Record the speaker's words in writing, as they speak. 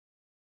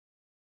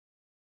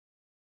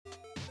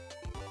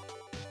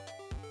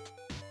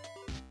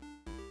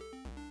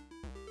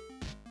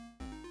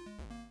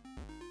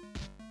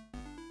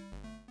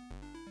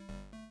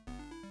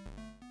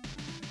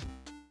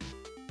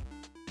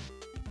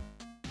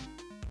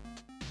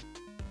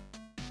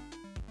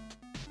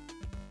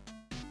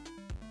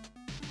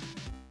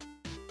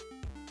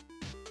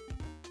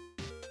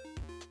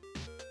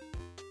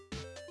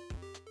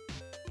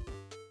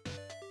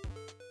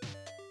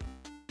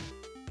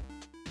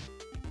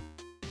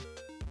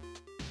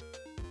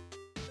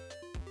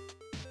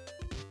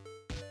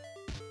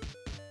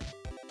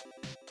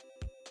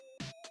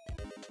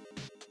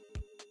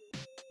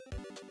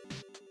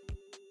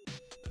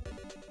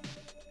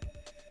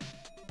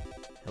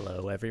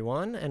Hello,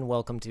 everyone, and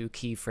welcome to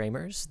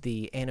Keyframers,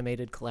 the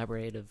animated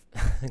collaborative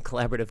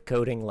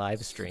coding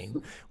live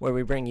stream, where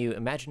we bring you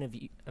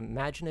imaginative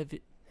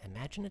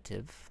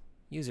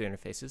user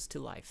interfaces to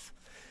life.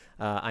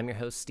 I'm your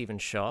host, Stephen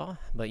Shaw,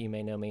 but you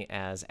may know me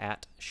as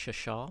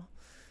 @Shashaw.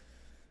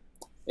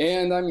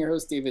 And I'm your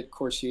host, David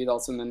Khorshid,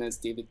 also known as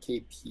David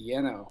K.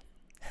 Piano.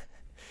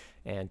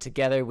 And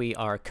together we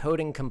are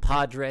coding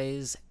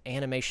compadres,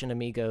 animation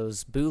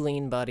amigos,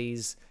 Boolean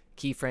buddies,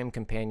 keyframe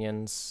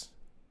companions.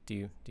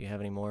 Do you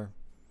have any more?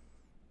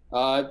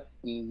 No.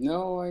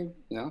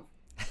 I'll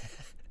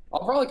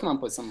probably come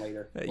up with some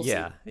later. We'll see.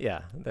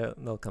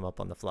 They'll come up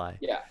on the fly.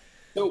 Yeah.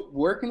 So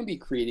we're going to be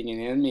creating an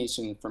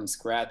animation from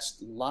scratch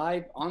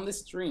live on the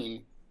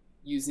stream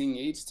using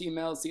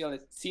HTML,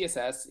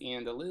 CSS,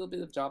 and a little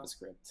bit of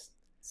JavaScript.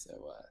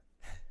 So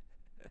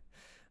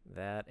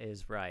that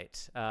is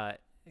right.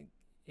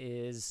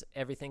 Is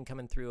everything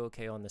coming through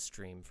okay on the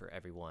stream for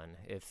everyone?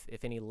 If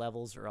any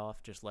levels are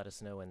off, just let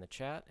us know in the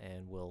chat,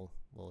 and we'll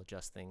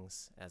adjust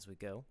things as we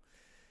go.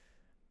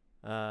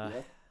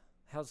 Yeah.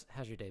 How's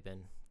your day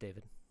been,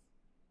 David?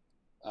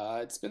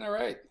 It's been all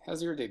right.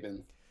 How's your day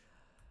been?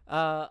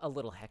 A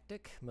little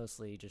hectic,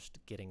 mostly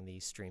just getting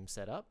the stream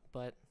set up,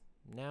 but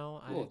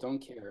now cool, don't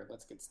care.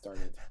 Let's get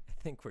started. I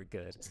think we're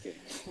good. Just kidding.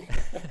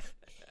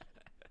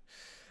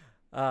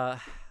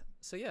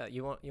 So yeah,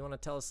 you want to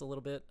tell us a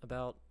little bit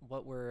about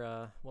what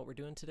we're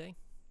doing today?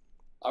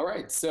 All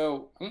right,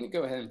 so I'm going to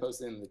go ahead and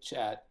post it in the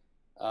chat.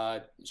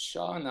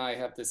 Shaw and I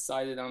have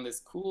decided on this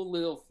cool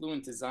little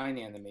Fluent design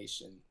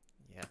animation.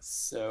 Yes.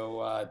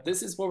 So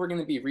this is what we're going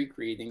to be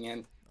recreating,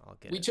 and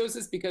we chose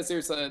this because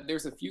there's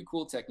a few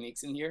cool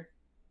techniques in here.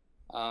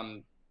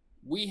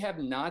 We have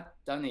not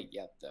done it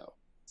yet though,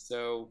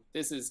 so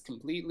this is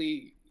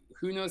completely,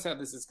 who knows how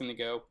this is going to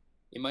go.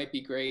 It might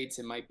be great,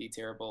 it might be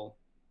terrible.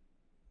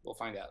 We'll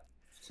find out.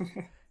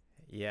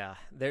 Yeah,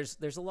 there's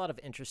a lot of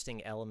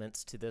interesting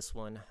elements to this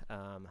one.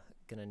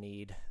 Gonna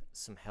need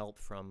some help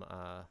from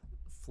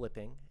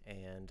flipping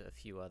and a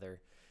few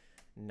other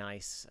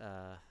nice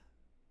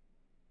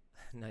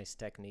nice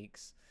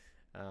techniques.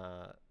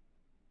 Let's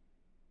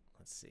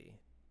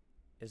see,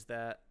 is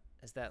that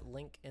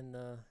link in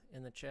the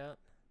chat?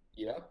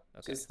 Yep.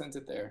 Okay. Just sent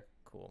it there.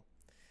 Cool.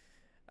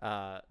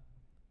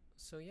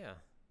 So yeah,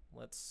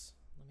 let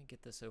me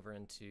get this over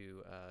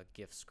into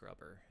GIF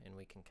Scrubber, and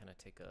we can kind of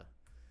take a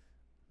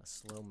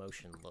slow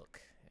motion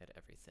look at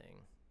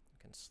everything. We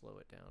can slow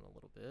it down a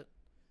little bit.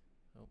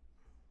 Oh,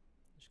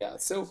 yeah.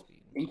 So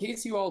in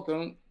case you all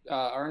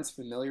aren't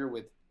familiar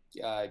with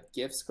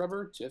GIF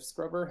Scrubber,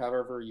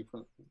 however you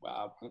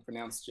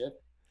pronounce GIF,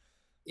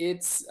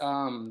 it's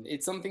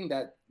something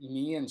that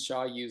me and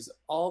Shaw use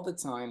all the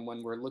time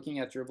when we're looking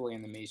at dribble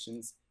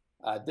animations.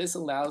 This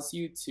allows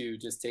you to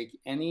just take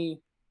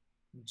any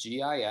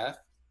GIF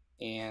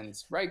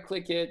and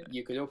right-click it.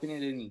 You could open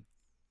it in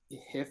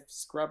GIF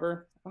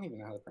Scrubber. I don't even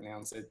know how to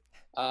pronounce it.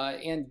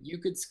 And you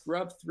could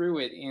scrub through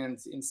it and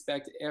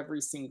inspect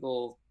every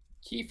single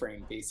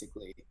keyframe,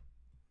 basically.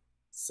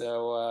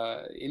 So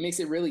it makes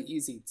it really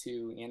easy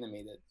to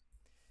animate it.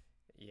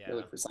 Yeah.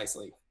 Really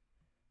precisely.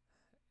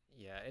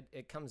 Yeah,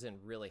 it comes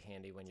in really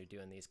handy when you're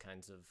doing these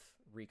kinds of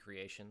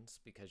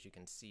recreations, because you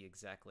can see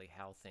exactly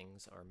how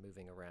things are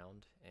moving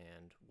around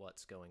and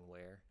what's going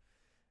where.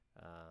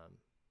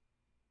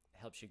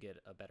 Helps you get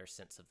a better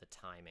sense of the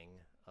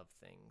timing of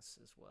things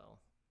as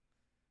well.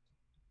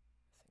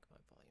 I think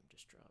my volume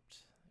just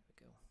dropped. There we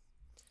go.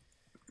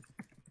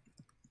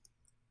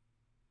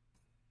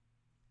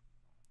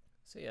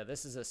 So yeah,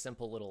 this is a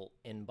simple little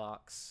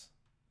inbox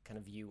kind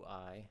of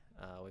UI.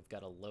 We've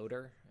got a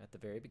loader at the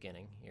very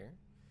beginning here,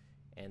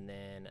 and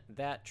then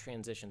that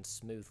transitions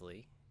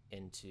smoothly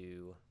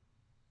into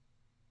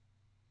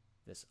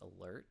this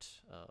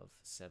alert of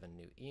 7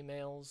 new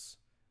emails,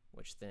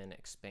 which then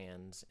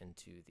expands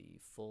into the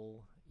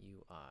full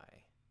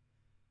UI.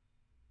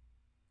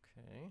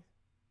 Okay.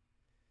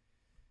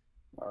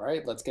 All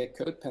right, let's get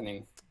code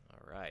penning.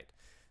 All right.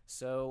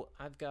 So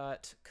I've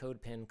got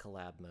code pen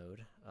collab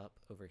mode up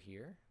over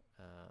here.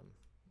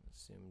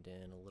 Zoomed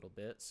in a little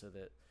bit so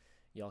that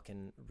y'all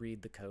can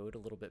read the code a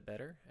little bit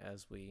better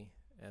as we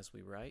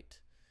write.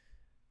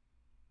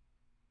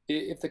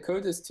 If the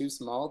code is too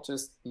small,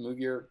 just move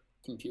your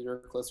computer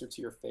closer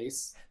to your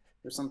face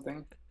or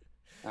something.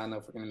 I don't know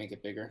if we're going to make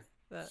it bigger.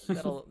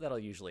 That'll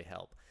usually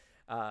help.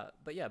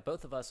 But yeah,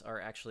 both of us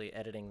are actually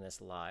editing this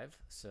live,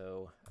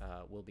 so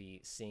we'll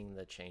be seeing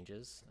the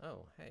changes.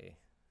 Oh, hey,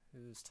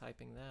 who's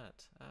typing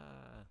that?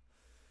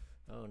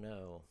 Oh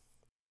no.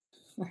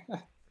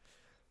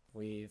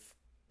 We've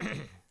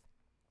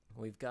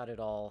got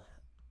it all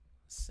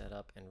set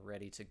up and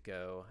ready to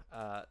go.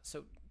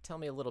 So tell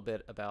me a little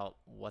bit about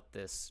what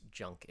this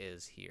junk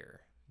is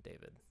here,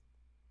 David.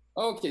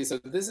 Okay, so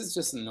this is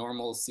just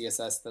normal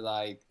CSS that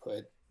I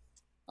put.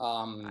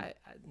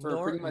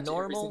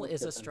 Normal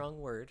is a strong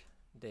word,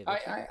 David.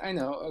 I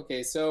know.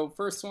 Okay, so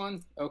first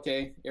one,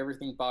 okay,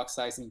 everything box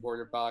size and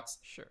border box.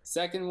 Sure.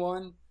 Second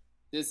one,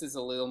 this is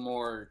a little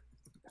more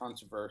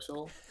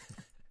controversial.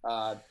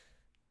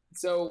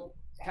 So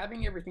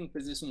having everything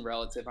position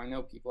relative, I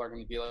know people are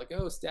going to be like,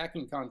 oh,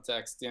 stacking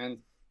context, and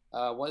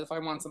what if I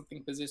want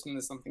something positioned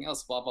to something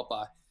else, blah, blah,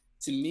 blah.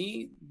 To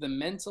me, the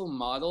mental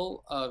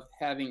model of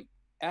having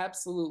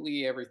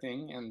absolutely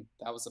everything, and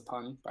that was a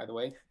pun, by the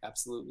way,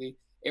 absolutely,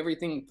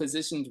 everything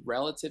positioned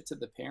relative to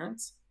the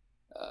parents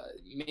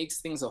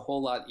makes things a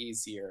whole lot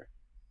easier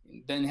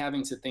than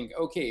having to think,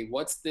 okay,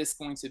 what's this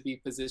going to be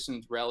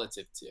positioned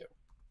relative to?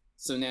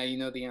 So now you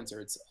know the answer.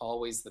 It's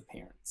always the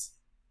parents.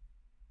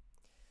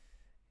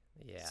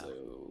 Yeah.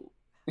 So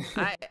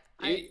I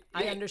I we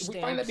find that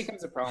understand.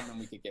 becomes a problem and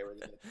we could get rid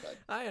of it. But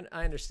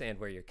I understand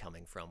where you're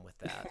coming from with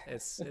that.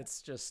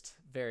 It's just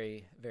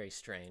very very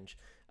strange.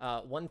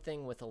 One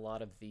thing with a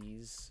lot of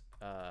these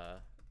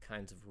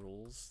kinds of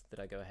rules that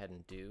I go ahead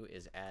and do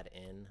is add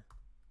in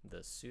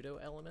the pseudo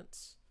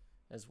elements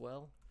as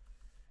well.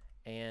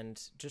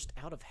 And just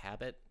out of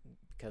habit,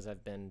 because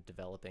I've been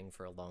developing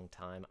for a long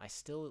time, I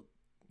still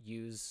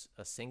use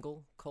a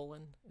single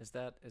colon. Is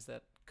that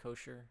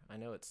kosher? I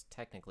know it's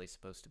technically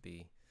supposed to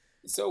be.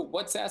 so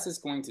what SAS is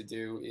going to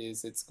do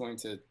is it's going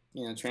to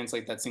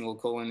translate that single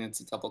colon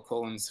into double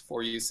colons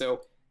for you.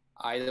 So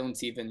I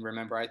don't even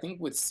remember. I think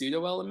with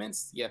pseudo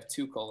elements you have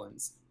two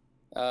colons.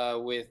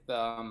 With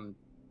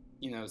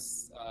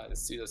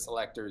pseudo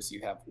selectors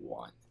you have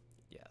one.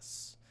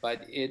 Yes.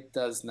 But it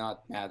does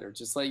not matter.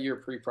 Just let your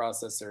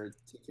preprocessor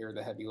take care of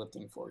the heavy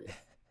lifting for you.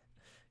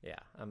 Yeah,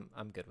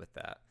 I'm good with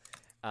that.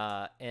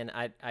 And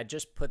I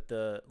just put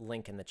the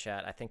link in the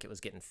chat. I think it was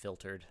getting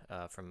filtered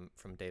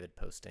from David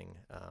posting.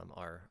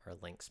 Our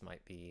links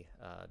might be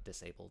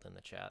disabled in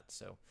the chat,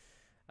 so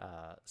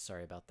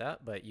sorry about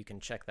that. But you can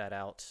check that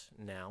out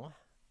now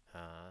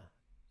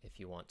if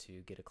you want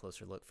to get a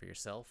closer look for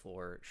yourself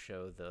or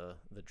show the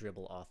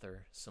Dribble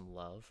author some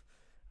love.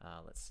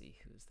 Let's see,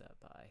 who's that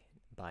by?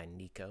 By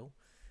Nico.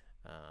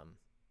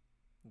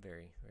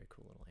 Very very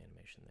cool little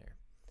animation there.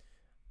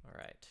 All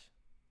right.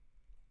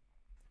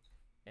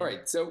 All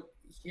right, so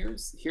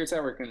here's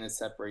how we're going to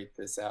separate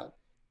this out.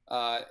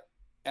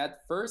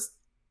 At first,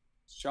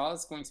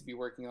 Shaw's going to be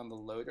working on the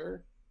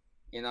loader,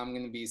 and I'm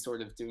going to be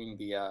sort of doing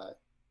the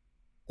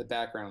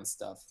background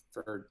stuff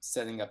for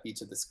setting up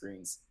each of the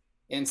screens.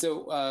 And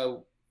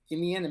so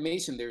in the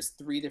animation, there's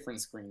 3 different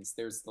screens.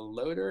 There's the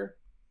loader,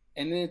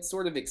 and then it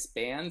sort of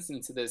expands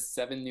into this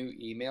 7 new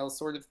emails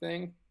sort of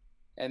thing,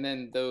 and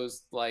then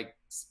those like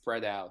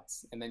spread out,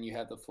 and then you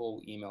have the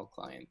full email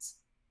clients.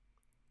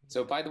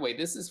 So by the way,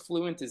 this is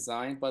Fluent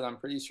design, but I'm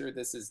pretty sure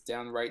this is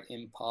downright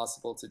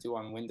impossible to do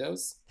on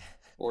Windows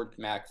or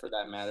Mac for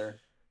that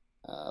matter.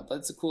 But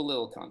it's a cool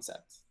little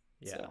concept.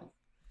 Yeah.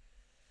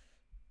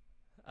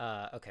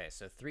 So. Okay,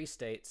 so 3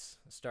 states,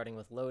 starting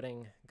with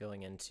loading,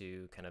 going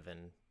into kind of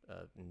an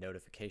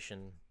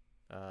notification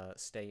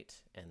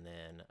state, and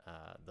then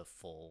the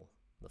full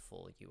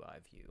UI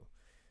view.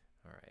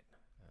 All right.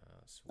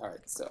 All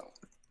right. So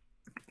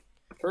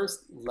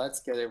first,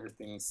 let's get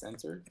everything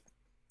centered.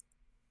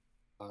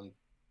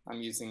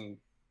 I'm using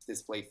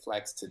display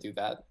flex to do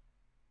that.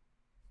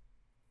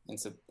 And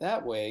so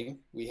that way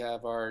we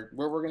have where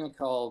we're going to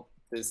call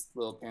this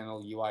little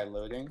panel UI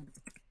loading.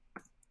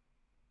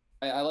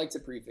 I like to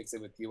prefix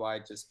it with UI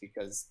just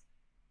because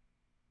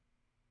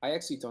I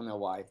actually don't know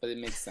why, but it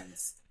makes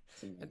sense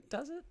to me.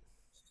 Does it?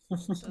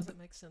 Does it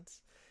make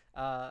sense?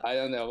 I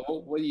don't know.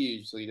 What do you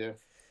usually do?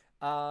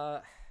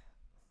 I'm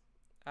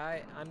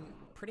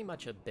pretty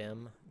much a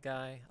BIM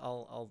guy.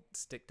 I'll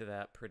stick to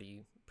that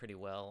pretty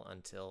well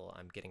until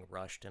I'm getting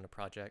rushed in a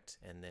project,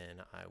 and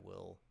then I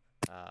will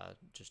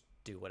just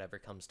do whatever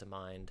comes to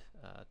mind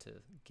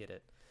to get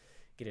it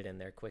in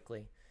there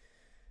quickly.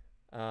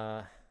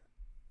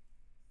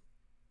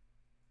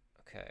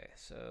 Okay,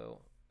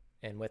 so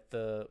and with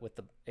the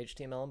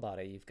HTML and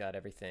body, you've got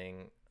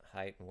everything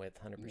height and width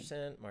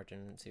 100%,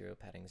 margin 0,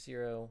 padding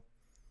 0.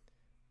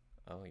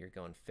 Oh, you're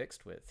going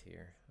fixed width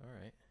here. All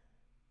right.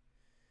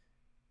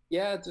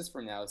 Yeah, just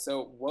for now.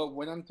 So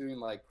when I'm doing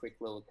like quick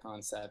little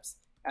concepts,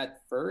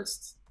 at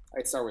first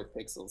I start with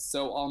pixels.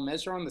 So I'll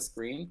measure on the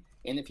screen,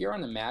 and if you're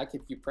on a Mac,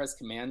 if you press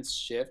Command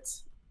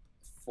Shift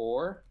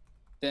 4,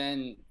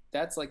 then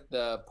that's like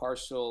the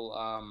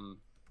partial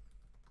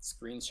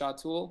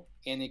screenshot tool,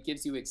 and it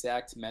gives you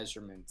exact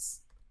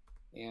measurements.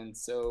 And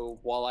so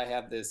while I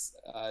have this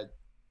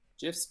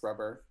GIF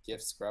scrubber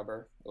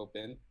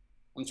open,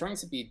 I'm trying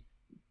to be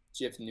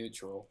GIF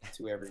neutral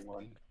to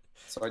everyone,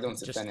 so I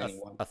don't offend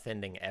anyone.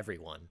 Offending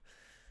everyone.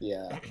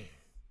 Yeah.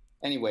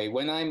 Anyway,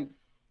 when I'm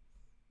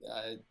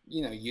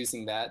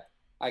using that,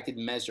 I could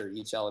measure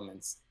each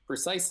element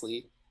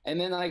precisely, and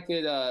then I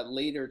could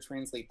later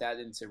translate that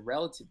into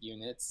relative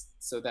units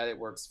so that it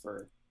works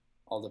for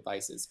all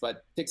devices.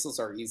 But pixels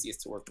are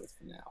easiest to work with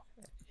for now.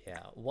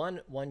 Yeah,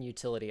 one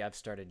utility I've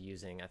started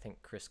using, I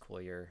think Chris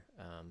Coyer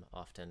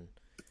often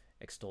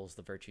extols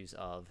the virtues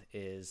of,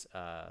 is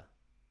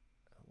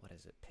what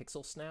is it,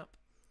 Pixel Snap,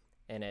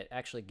 and it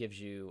actually gives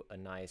you a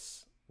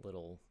nice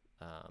little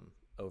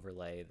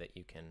overlay that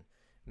you can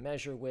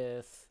measure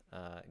with.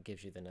 It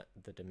gives you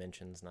the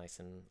dimensions nice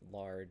and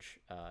large.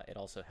 It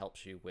also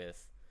helps you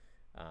with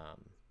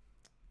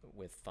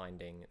with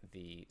finding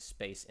the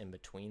space in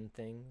between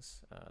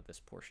things. This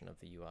portion of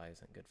the UI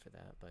isn't good for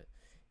that, but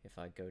if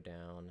I go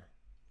down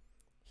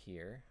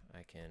here,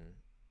 I can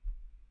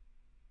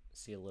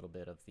see a little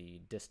bit of the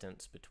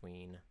distance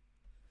between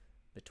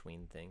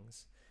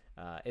things.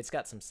 It's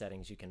got some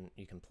settings you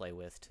can play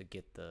with to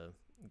get the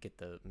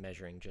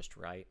measuring just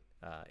right.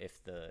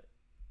 If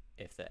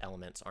the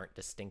elements aren't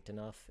distinct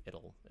enough,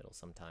 it'll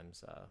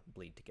sometimes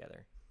bleed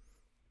together.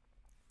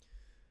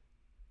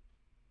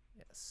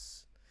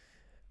 Yes.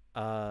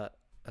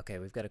 Okay,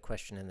 we've got a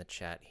question in the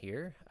chat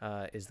here.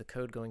 Is the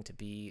code going to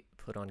be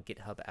put on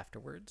GitHub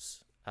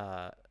afterwards,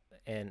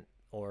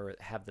 or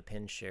have the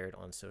pin shared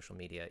on social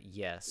media?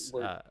 Yes.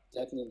 We're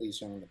definitely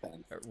showing the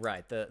pin.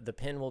 Right. The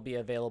pin will be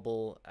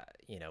available.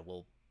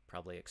 We'll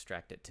probably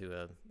extract it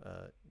to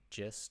a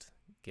gist.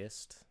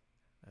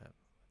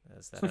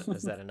 Is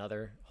that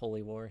another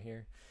holy war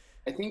here?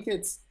 I think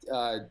it's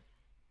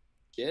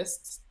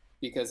gist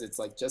because it's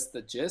like just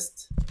the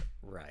gist.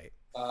 Right.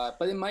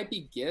 But it might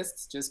be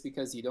gist just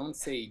because you don't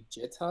say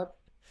GitHub.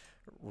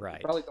 Right.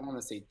 You probably don't want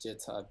to say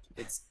GitHub.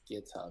 It's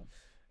GitHub.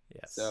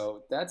 Yes.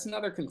 So that's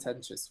another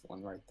contentious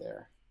one right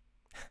there.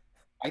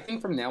 I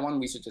think from now on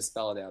we should just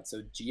spell it out.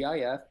 So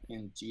GIF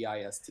and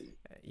GIST.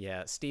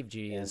 Yeah, Steve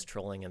G is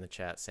trolling in the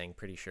chat saying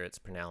pretty sure it's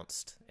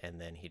pronounced,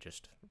 and then he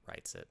just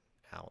writes it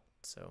out.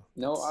 So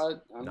no,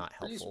 I'm not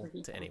helpful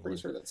to anyone. I'm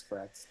pretty sure that's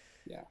correct.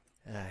 Yeah.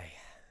 I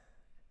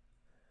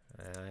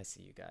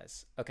see you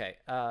guys. Okay.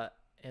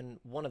 And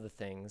one of the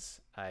things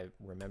I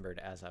remembered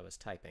as I was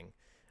typing,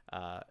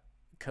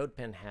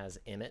 CodePen has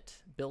emit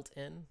built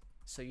in,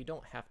 so you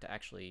don't have to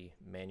actually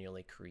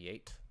manually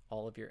create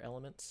all of your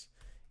elements.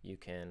 You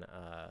can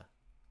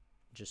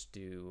just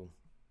do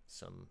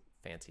some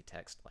fancy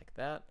text like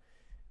that.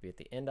 Be at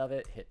the end of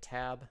it, hit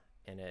tab,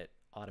 and it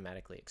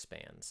automatically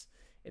expands.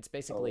 It's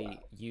basically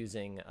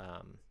using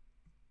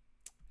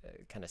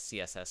kind of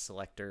CSS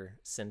selector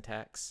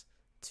syntax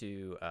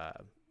to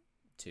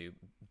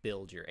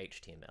build your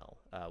HTML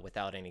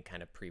without any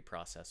kind of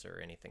preprocessor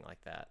or anything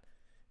like that.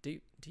 Do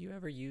you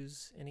ever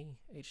use any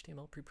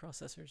HTML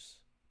preprocessors,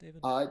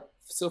 David?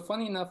 So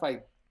funny enough,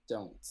 I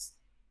don't.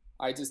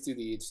 I just do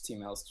the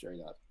HTML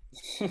straight up.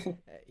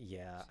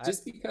 Yeah.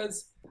 Just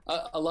because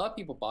a lot of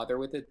people bother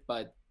with it,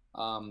 but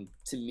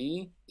to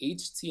me,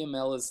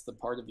 HTML is the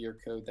part of your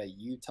code that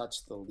you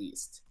touch the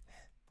least.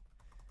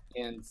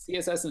 And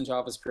CSS and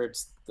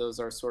JavaScript, those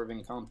are sort of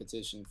in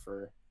competition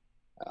for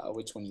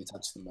which one you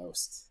touch the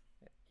most.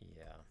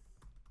 Yeah.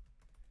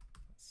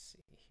 Let's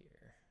see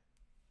here.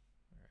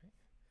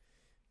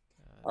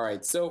 All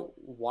right. So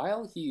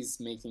while he's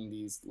making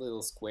these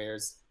little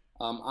squares,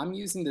 I'm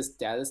using this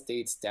data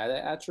states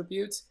data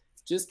attribute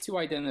just to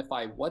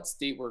identify what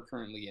state we're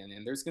currently in.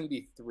 And there's going to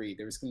be three.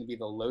 There's going to be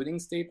the loading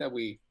state that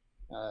we're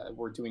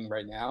doing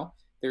right now.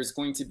 There's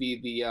going to be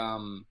the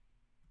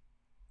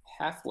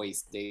halfway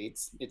state.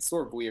 It's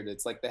sort of weird.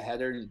 It's like the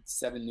header and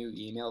 7 new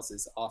emails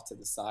is off to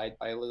the side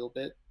by a little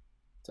bit.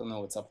 Don't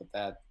know what's up with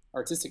that.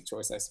 Artistic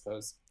choice, I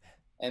suppose.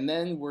 And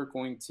then we're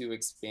going to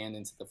expand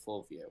into the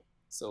full view.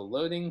 So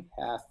loading,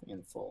 half,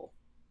 and full.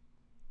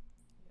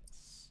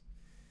 Yes.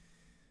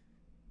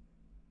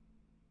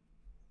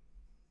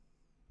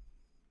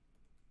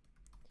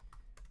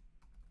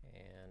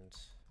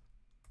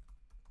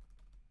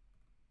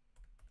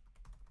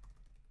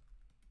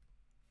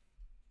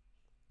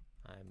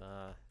 And I'm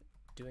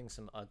doing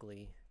some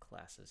ugly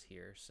classes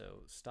here,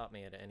 so stop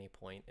me at any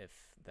point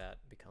if that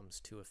becomes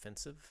too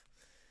offensive.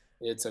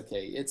 It's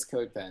okay. It's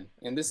CodePen.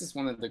 And this is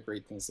one of the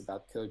great things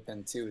about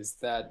CodePen too, is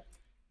that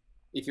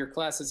if your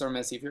classes are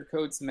messy, if your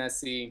code's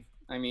messy,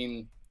 I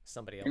mean,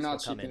 somebody else you're not will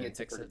come in shipping and it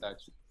to fix it.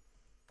 production.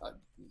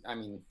 I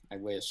mean, I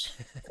wish.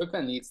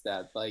 CodePen needs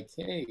that. Like,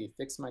 hey,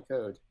 fix my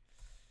code.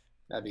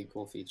 That'd be a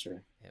cool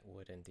feature. It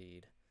would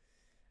indeed.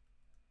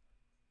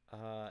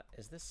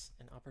 Is this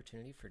an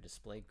opportunity for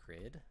display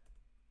grid?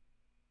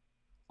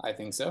 I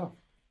think so.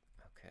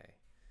 Okay.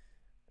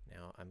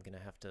 Now I'm going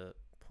to have to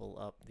pull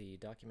up the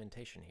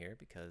documentation here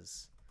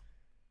because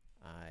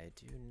I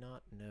do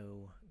not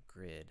know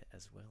grid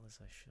as well as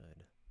I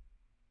should.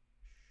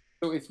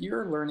 So if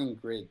you're learning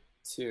grid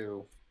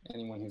too,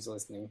 anyone who's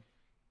listening,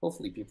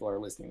 hopefully people are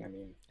listening. I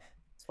mean,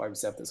 that's why we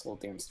set up this whole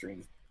damn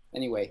stream.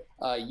 Anyway,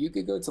 you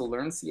could go to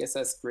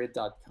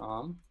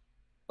learncssgrid.com,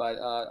 but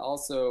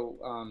also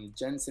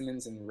Jen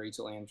Simmons and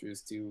Rachel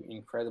Andrews do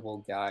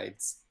incredible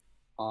guides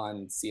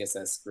on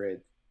CSS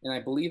Grid. And I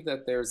believe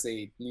that there's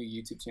a new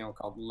YouTube channel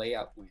called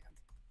Layout Land,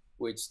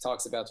 which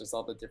talks about just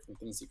all the different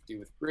things you can do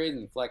with Grid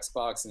and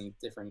Flexbox and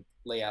different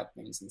layout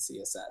things in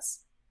CSS.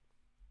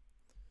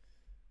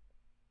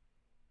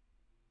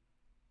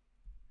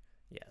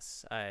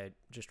 Yes, I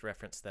just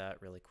referenced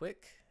that really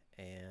quick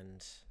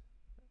and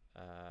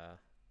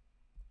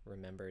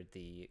remembered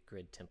the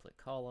grid template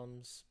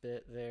columns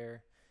bit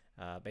there.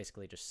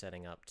 Basically just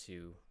setting up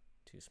two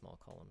small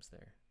columns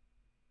there.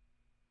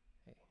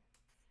 Hey,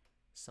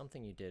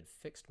 something you did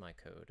fixed my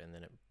code and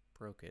then it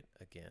broke it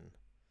again.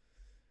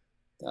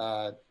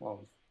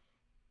 Well,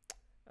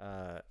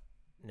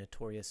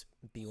 Notorious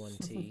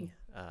B1T,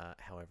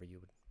 however you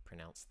would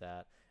pronounce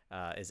that,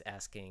 is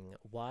asking,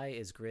 why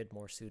is grid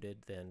more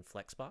suited than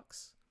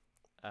flexbox?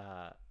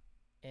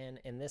 And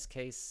in this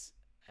case,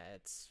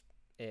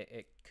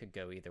 it could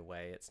go either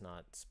way. It's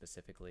not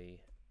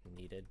specifically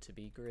needed to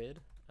be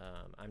grid.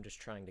 I'm just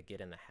trying to get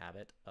in the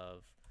habit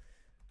of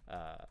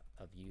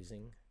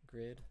using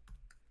grid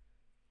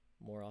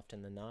more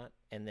often than not.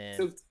 And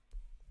then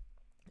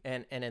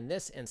and in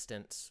this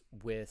instance,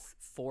 with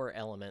 4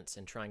 elements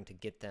and trying to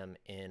get them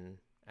in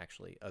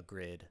actually a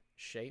grid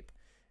shape,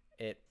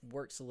 it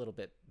works a little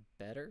bit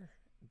better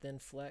than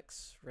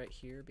flex right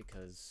here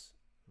because,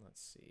 let's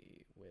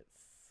see, with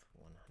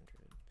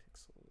 100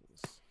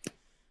 pixels, it's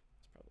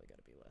probably got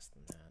to be less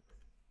than that.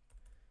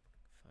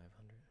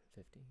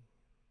 550,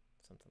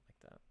 something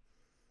like that.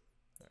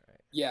 All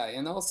right. Yeah,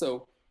 and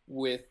also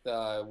with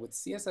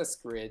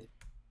CSS Grid,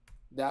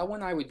 that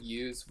one I would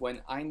use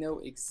when I know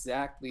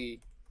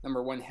exactly,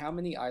 number one, how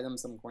many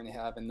items I'm going to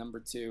have, and number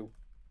two,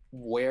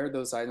 where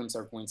those items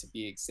are going to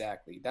be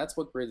exactly. That's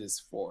what Grid is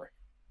for.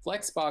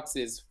 Flexbox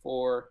is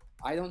for,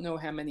 I don't know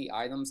how many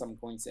items I'm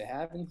going to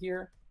have in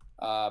here,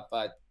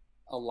 but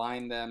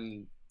align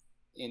them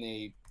in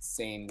a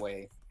sane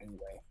way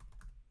anyway.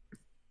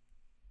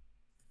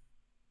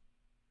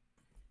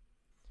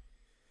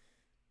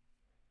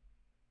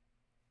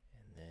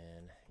 And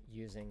then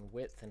using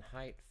width and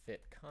height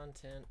fit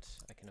content,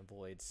 I can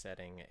avoid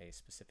setting a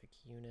specific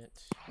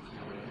unit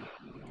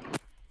here,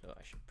 though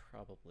I should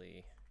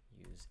probably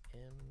use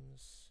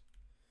ems.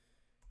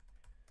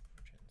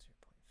 Margin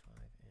 0.5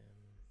 em.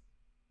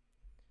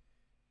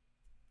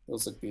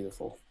 Those look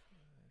beautiful.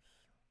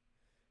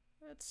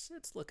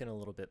 It's looking a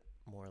little bit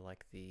more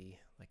like the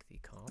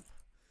comp.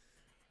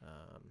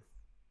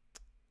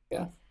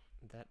 Yeah.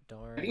 That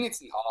darn. I think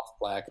it's an off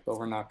black, but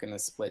we're not going to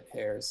split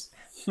hairs.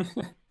 Let's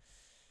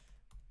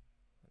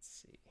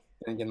see.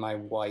 And again, my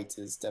white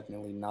is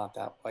definitely not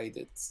that white.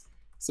 It's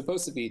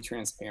supposed to be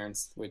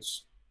transparent,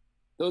 which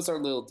those are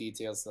little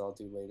details that I'll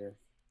do later.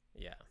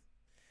 Yeah.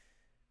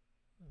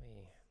 Let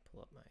me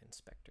pull up my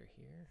inspector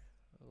here.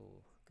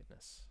 Oh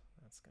goodness,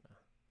 that's gonna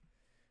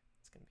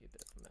be a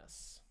bit of a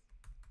mess.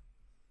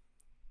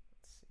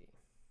 Let's see.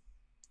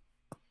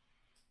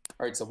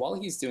 All right, so while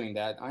he's doing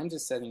that, I'm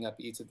just setting up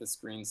each of the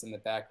screens in the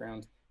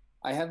background.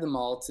 I have them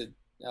all to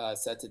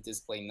set to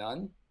display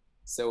none,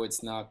 so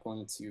it's not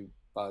going to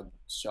bug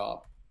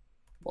Shaw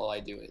while I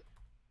do it.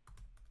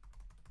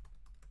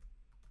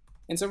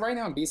 And so right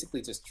now I'm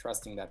basically just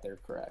trusting that they're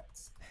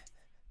correct.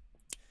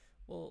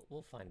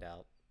 We'll find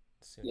out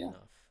soon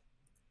enough.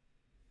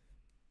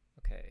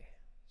 Okay,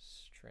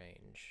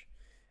 strange.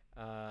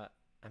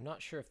 I'm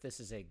not sure if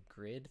this is a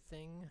grid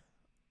thing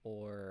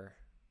or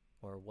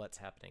what's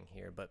happening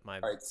here, but my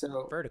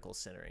vertical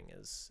centering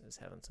is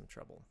having some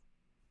trouble.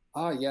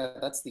 Oh yeah,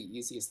 that's the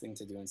easiest thing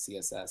to do in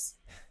CSS.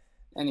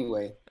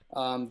 Anyway,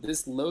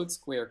 this load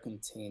square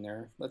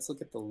container, let's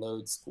look at the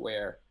load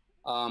square.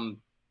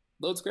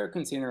 Load square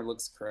container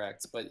looks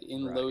correct, but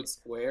in load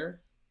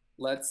square,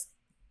 let's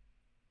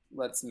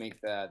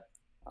make that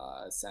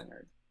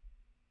centered.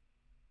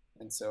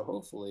 And so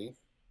hopefully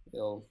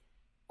it'll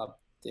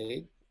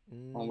update.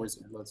 Where's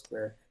your load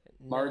square?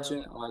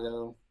 Margin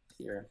auto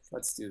here.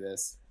 Let's do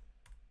this.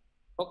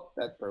 Oh,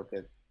 that broke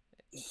it.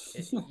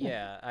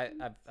 Yeah,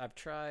 I've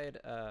tried.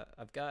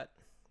 I've got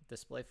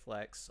display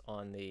flex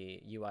on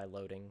the UI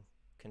loading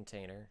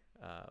container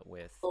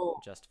with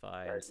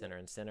justify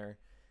and center.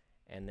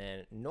 And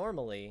then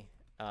normally,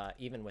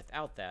 even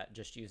without that,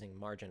 just using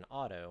margin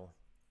auto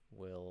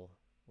will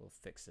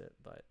fix it,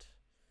 but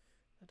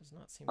that does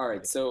not seem. All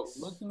right, so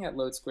looking at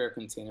load square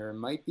container, it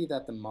might be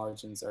that the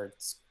margins are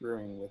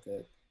screwing with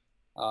it.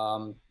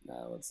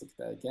 Let's look at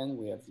that again.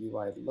 We have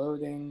UI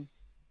loading,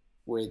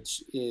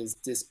 which is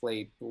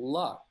display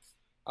block.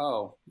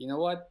 Oh, you know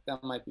what?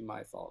 That might be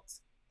my fault.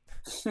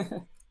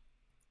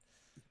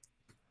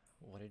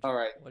 All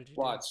right,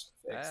 watch.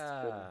 Fixed.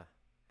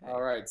 Hey.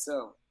 All right,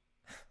 so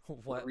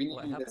what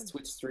renaming this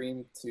Twitch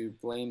stream to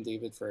blame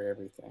David for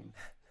everything,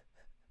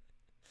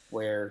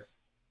 where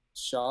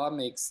Shaw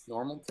makes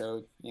normal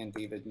code and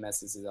David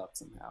messes it up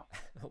somehow.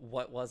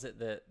 What was it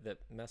that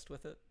messed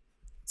with it?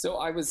 So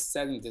I was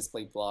setting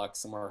display block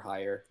somewhere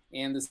higher,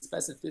 and the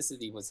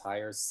specificity was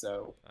higher,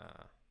 so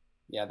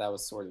yeah, that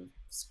was sort of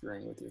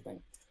screwing with your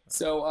thing.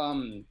 So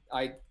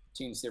I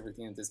changed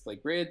everything in display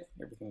grid.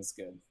 Everything's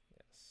good.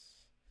 Yes.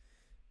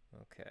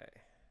 Okay.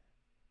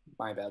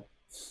 My bad.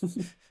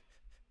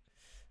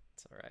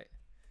 It's all right.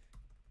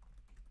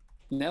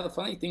 Now the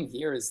funny thing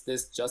here is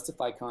this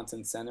justify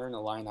content center and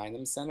align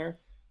item center.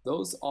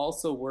 Those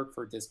also work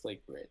for display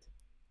grid.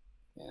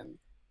 And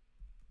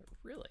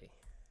really?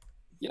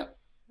 Yep.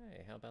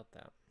 Hey, how about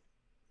that?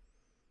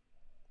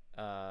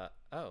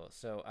 Oh,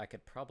 so I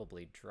could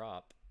probably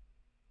drop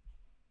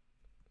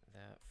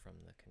that from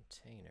the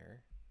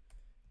container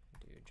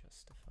and do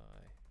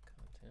justify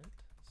content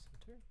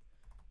center,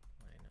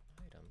 line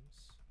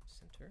items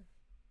center.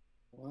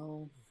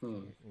 Well,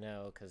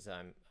 no, because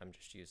I'm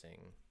just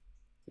using.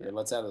 Here,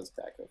 let's have those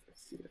back over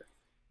here.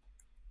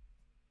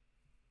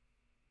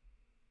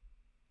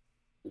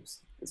 Oops,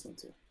 this one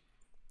too.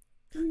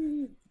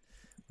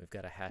 We've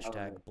got a hashtag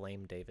right.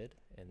 blame David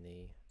in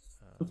the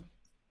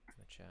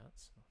chat.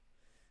 So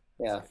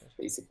Yeah,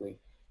 basically.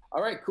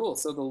 All right, cool.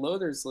 So the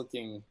loader's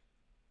looking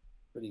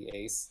pretty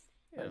ace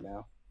right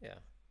now. Yeah,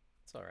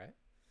 it's all right.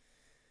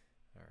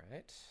 All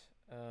right.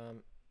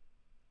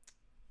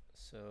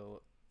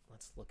 So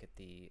let's look at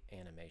the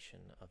animation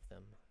of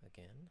them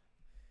again.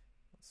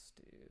 Let's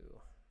do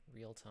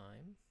real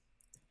time.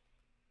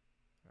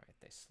 All right,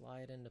 they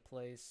slide into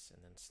place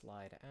and then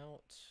slide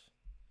out.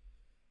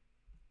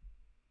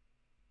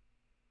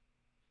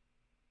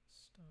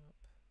 Stop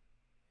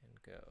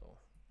and go.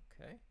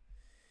 Okay.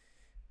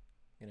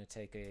 I'm going to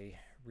take a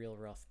real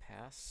rough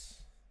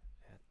pass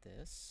at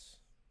this.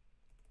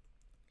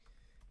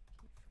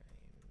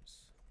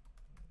 Keyframes,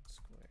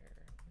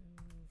 square,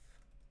 move.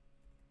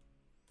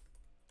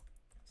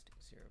 Let's do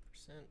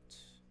 0%.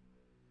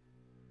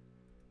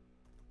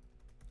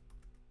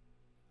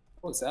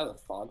 What was that, a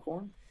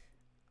foghorn?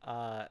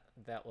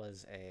 That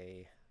was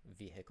a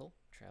vehicle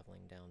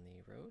traveling down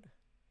the road.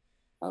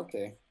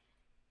 Okay.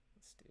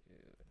 Let's do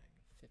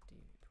 50.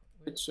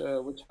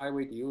 Which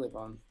highway do you live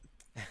on?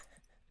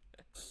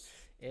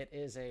 It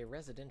is a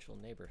residential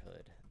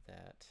neighborhood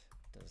that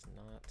does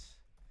not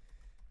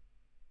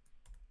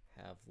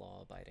have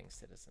law-abiding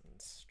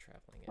citizens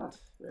traveling it.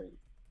 Great.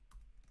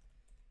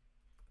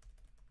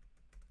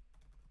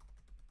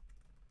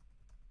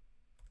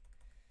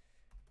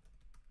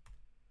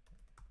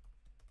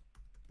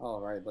 All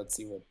right, let's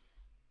see what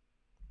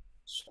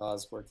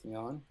Shaw's working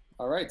on.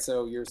 All right,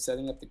 so you're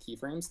setting up the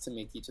keyframes to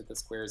make each of the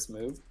squares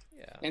move.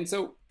 Yeah. And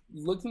so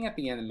looking at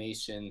the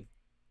animation,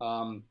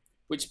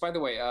 which by the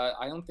way,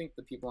 I don't think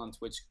the people on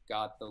Twitch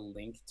got the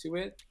link to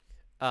it.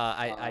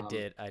 I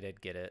did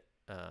get it.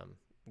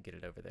 Get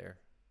it over there.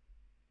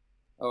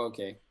 Oh,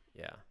 okay.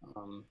 Yeah.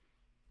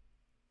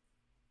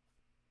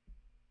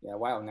 Yeah,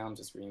 wow, now I'm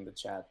just reading the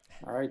chat.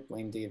 All right,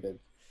 blame David.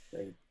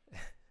 Great.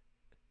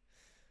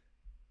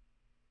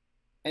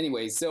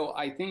 Anyway, so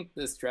I think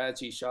the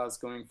strategy Shaw is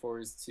going for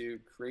is to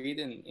create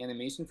an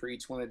animation for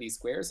each one of these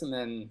squares and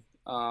then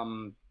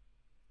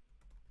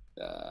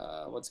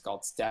what's it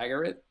called?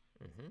 Stagger it.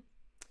 Mm-hmm.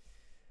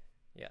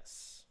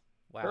 Yes.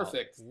 Wow.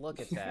 Perfect. Look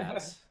at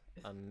that.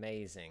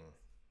 Amazing.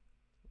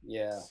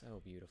 Yeah. So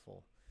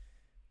beautiful.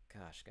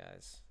 Gosh,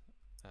 guys.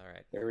 All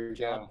right. There we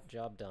go.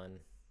 Job done.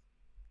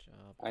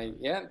 Job done.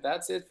 Yeah,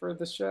 that's it for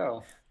the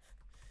show.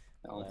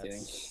 No, I'm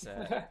kidding.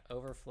 Set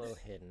overflow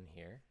hidden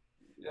here.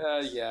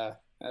 Yeah,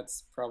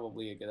 that's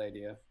probably a good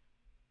idea.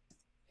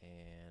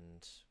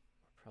 And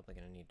we're probably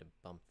going to need to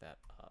bump that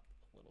up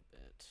a little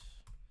bit.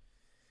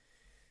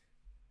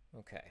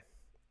 Okay.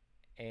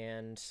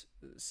 And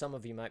some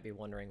of you might be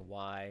wondering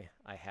why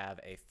I have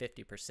a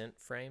 50%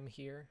 frame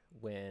here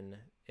when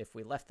if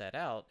we left that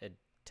out, it'd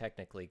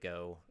technically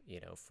go,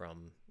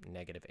 from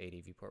negative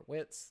 80 viewport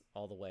widths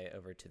all the way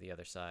over to the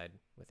other side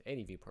with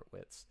 80 viewport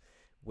widths.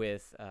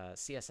 With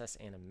CSS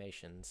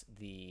animations,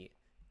 the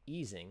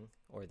easing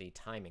or the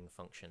timing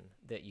function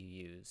that you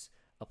use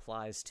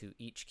applies to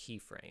each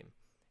keyframe.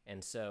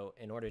 And so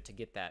in order to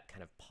get that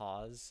kind of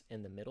pause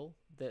in the middle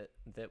that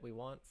we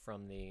want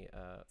from the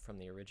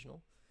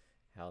original,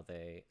 how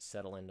they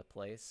settle into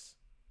place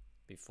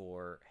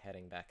before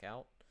heading back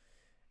out,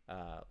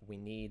 we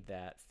need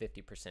that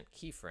 50%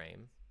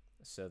 keyframe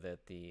so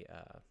that the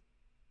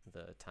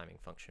timing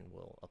function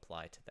will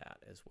apply to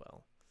that as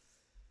well.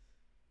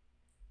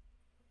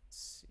 Let's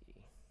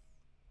see.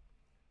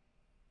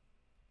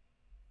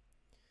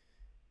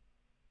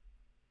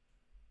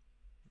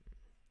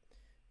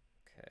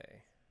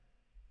 Okay.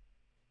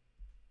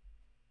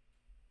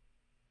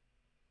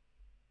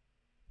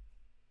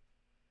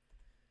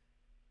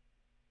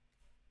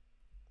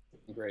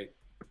 Great.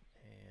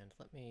 And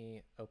let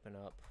me open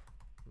up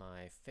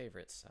my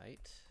favorite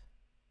site,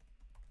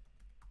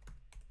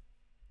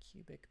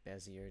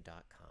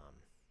 cubicbezier.com.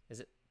 Is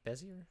it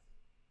Bezier?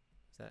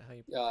 Is that how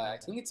you I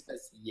think it's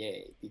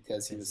Bezier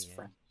because he was Bezier.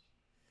 French.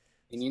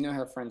 And you know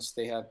how French,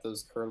 they have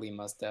those curly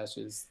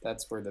mustaches?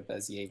 That's where the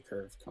Bezier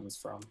curve comes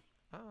from.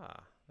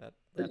 Ah,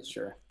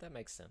 Sure. That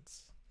makes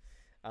sense.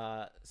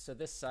 So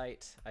this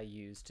site I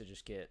use to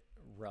just get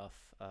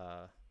rough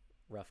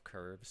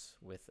curves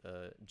with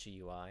a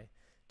GUI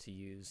to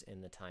use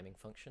in the timing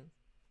function.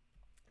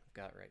 I've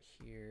got right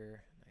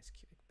here, nice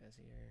cubic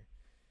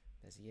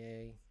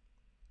Bezier.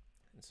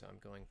 And so I'm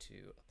going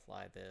to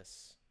apply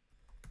this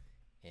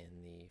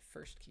in the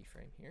first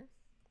keyframe here.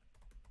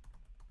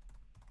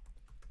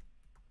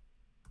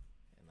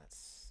 And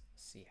let's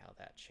see how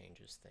that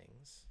changes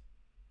things.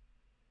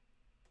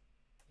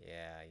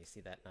 Yeah, you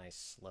see that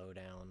nice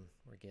slowdown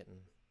we're getting?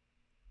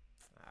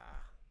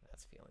 Ah,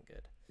 that's feeling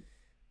good.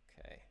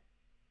 Okay,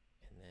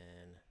 and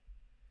then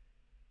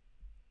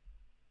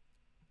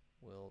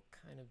we'll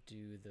kind of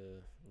do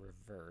the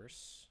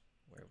reverse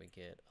where we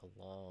get a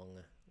long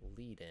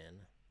lead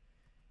in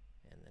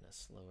and then a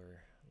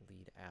slower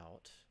lead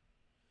out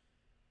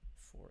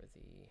for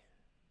the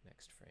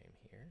next frame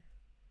here.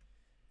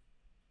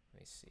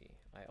 Let me see.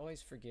 I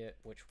always forget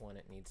which one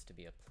it needs to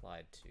be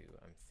applied to.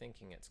 I'm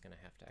thinking it's going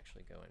to have to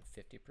actually go in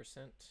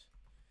 50%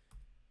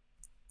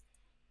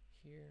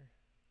 here.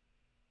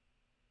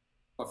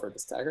 Oh, for the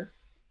stagger?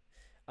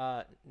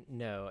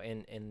 No,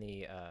 in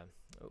the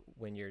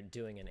when you're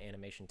doing an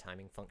animation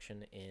timing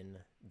function in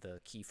the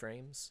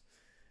keyframes,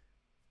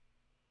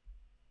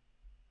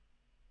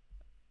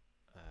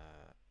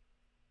 uh,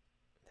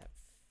 that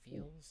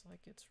feels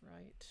like it's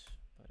right,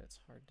 but it's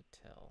hard to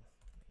tell.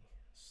 Let me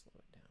slow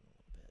it down a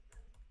little bit.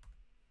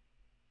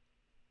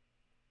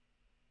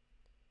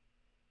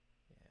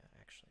 Yeah, I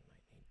actually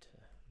might need to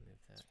move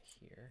that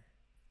here.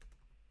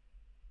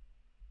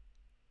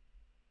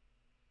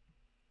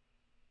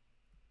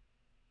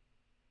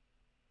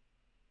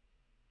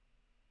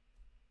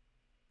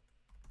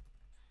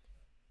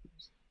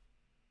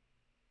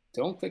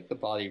 Don't click the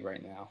body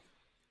right now.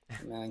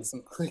 I'm adding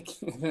some click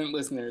event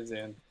listeners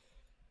in.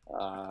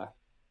 Uh,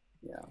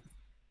 yeah.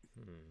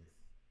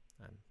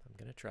 I'm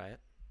gonna try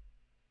it.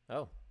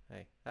 Oh,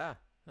 hey, huh.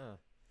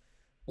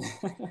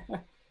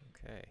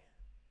 Okay.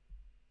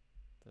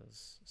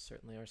 Those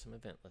certainly are some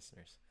event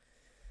listeners.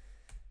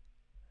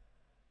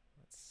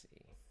 Let's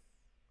see.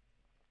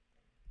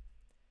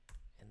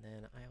 And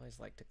then I always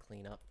like to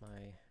clean up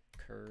my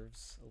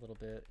curves a little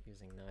bit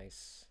using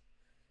nice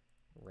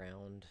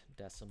round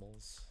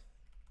decimals,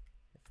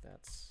 if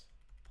that's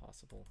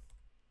possible.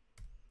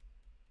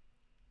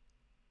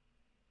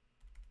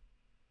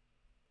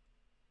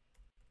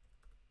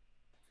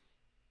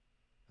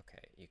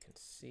 Okay, you can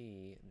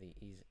see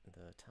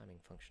the timing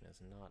function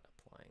is not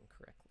applying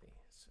correctly,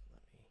 so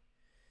let me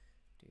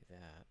do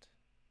that.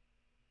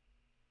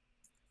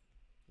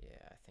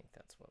 Yeah, I think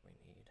that's what we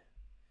need.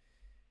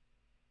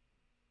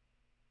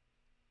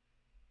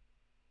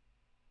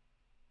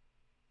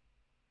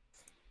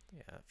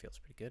 Yeah, it feels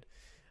pretty good.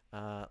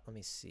 Let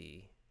me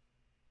see.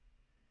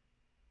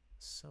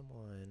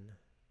 Someone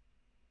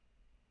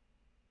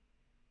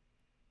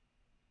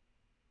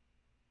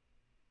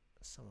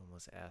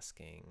was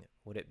asking,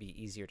 would it be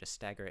easier to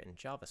stagger it in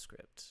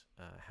JavaScript?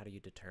 How do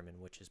you determine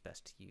which is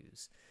best to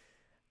use?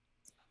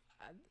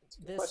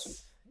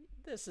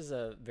 This is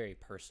a very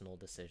personal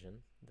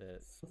decision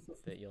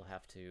that you'll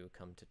have to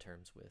come to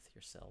terms with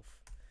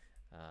yourself.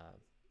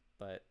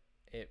 But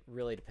it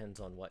really depends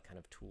on what kind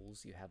of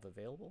tools you have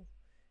available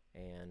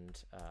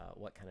and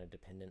what kind of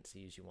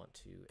dependencies you want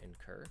to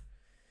incur.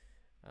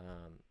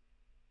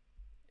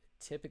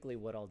 Typically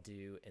what I'll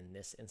do in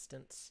this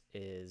instance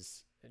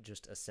is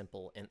just a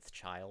simple nth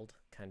child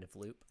kind of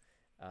loop.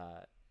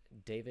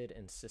 David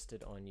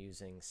insisted on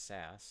using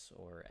Sass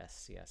or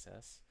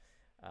SCSS,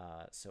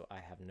 so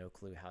I have no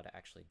clue how to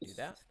actually do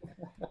that.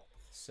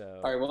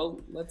 So all right, well,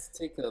 let's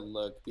take a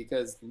look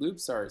because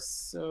loops are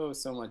so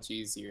much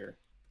easier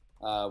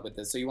with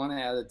this. So you want to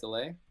add a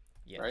delay,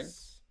 yes. Right?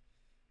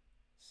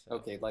 So,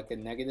 okay, like a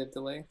negative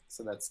delay,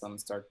 so that some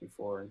start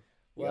before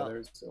the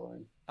others, or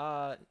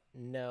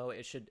no,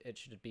 it should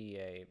be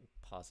a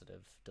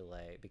positive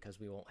delay because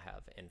we won't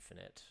have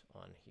infinite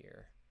on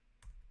here.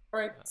 all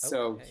right.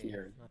 So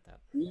here, not that.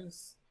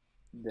 Use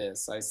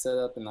this. I set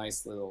up a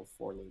nice little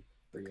for loop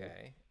for you.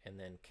 Okay, and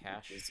then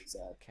cache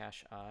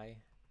I.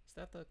 Is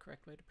that the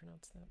correct way to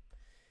pronounce that?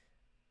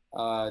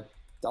 $i.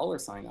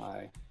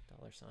 $I.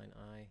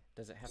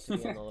 Does it have to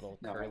be in the little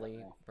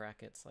curly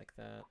brackets like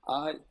that?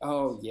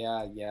 Oh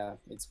yeah,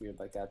 it's weird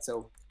like that.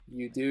 So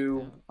you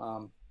do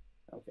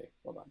okay,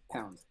 hold on.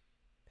 Pound.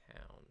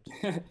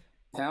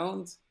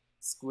 Pound,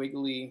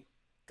 squiggly,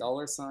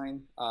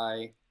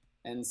 $I,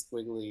 and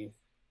squiggly,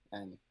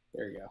 and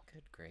there you go.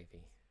 Good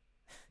gravy.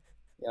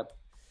 Yep.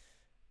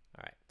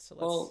 All right, so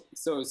let's.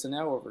 Well, so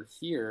now over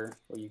here,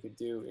 what you could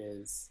do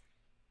is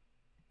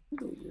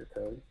delete your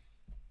code.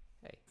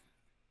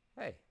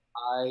 Hey.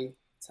 I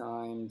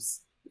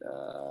times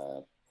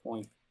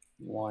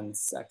 0.1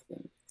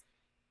 second.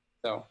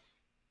 So,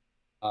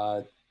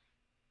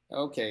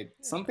 okay,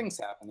 something's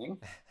happening.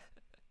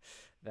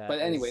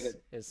 But anyway,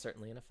 that is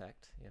certainly an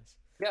effect. Yes.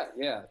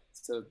 Yeah.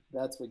 So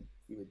that's what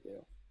you would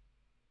do.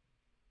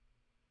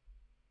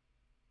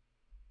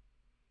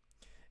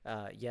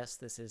 Yes,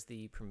 this is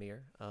the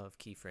premiere of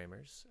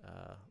Keyframers.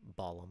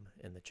 Ballum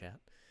in the chat.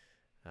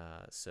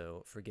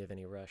 So forgive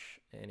any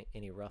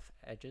rough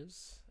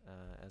edges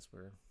as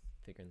we're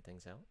figuring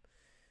things out.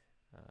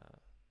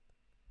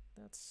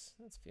 That's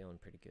feeling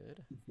pretty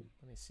good.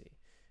 Let me see.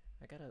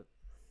 I gotta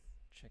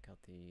check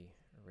out the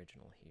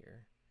original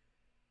here.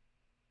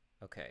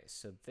 Okay,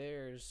 so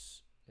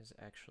theirs is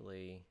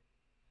actually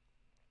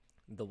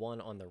the one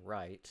on the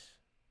right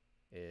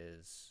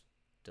is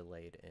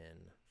delayed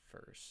in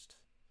first,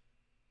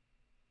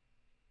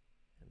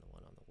 and the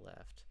one on the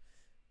left.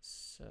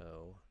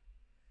 So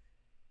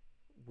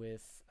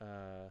with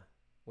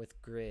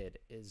grid,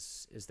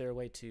 is there a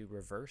way to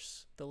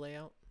reverse the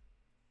layout?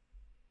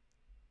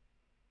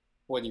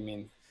 What do you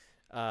mean?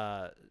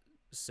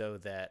 So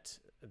that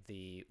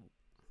the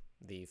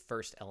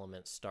first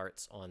element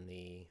starts on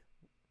the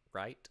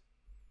right.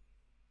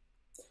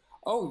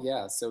 Oh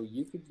yeah, so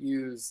you could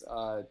use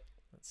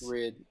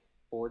grid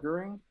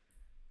ordering.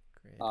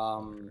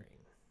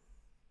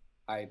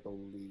 I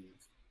believe.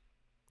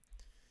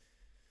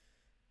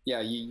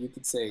 Yeah, you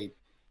could say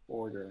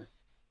order.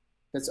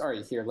 That's all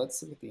right. Here,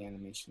 let's look at the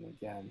animation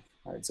again.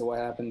 All right, so what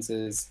happens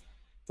is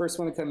First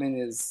one to come in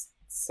is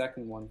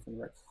second one from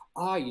the right.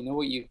 Ah, you know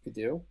what you could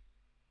do?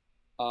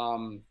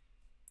 Um,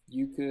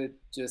 you could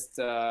just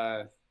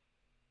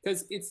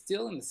because it's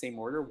still in the same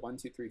order, one,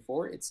 two, three,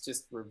 four. It's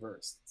just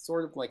reversed,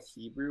 sort of like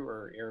Hebrew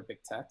or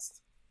Arabic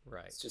text.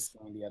 Right. It's just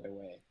going the other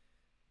way.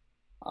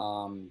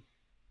 Um,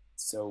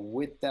 so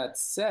with that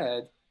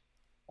said,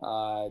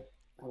 I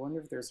wonder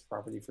if there's a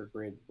property for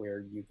grid where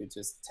you could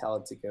just tell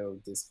it to go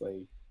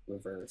display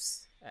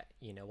reverse.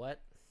 You know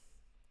what?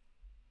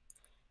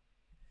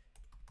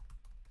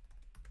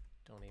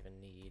 Don't even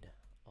need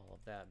all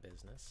of that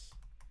business.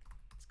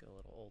 Let's go a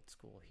little old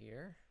school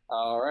here.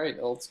 All right,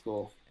 old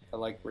school. I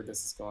like where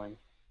this is going.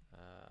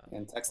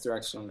 And text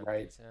direction,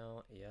 right?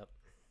 Out. Yep.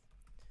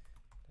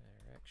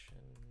 Direction.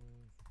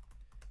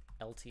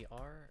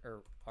 LTR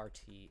or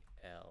RTL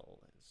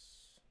is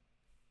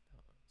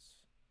balance,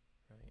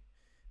 right?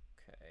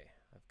 Okay,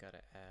 I've got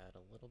to add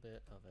a little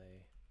bit of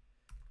a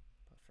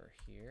buffer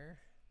here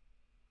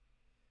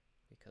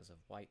because of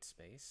white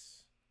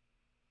space.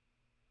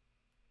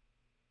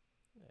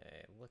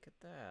 Hey, look at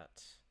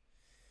that.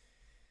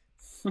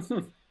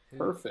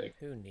 Perfect.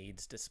 Who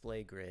needs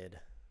display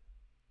grid?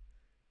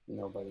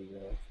 Nobody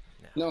really.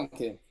 No, I'm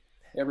kidding.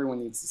 Everyone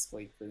needs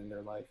display grid in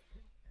their life.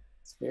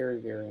 It's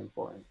very, very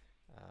important.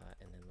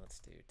 And then let's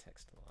do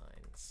text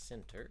align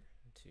center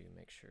to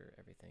make sure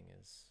everything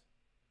is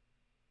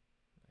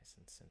nice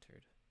and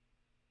centered.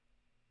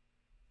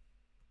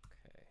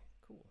 Okay,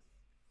 cool.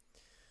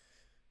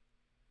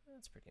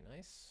 That's pretty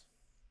nice.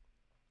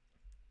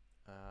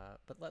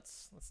 But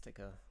let's take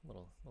a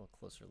little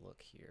closer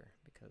look here,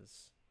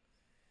 because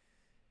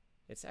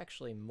it's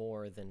actually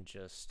more than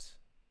just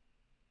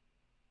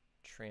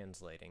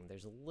translating.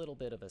 There's a little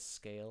bit of a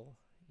scale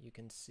you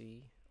can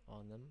see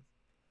on them.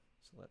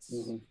 So let's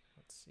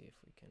see if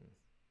we can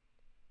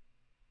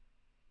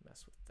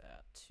mess with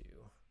that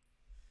too.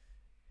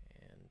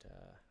 And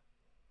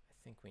I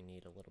think we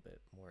need a little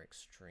bit more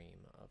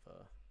extreme of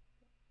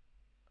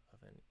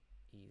an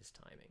ease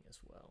timing as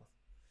well.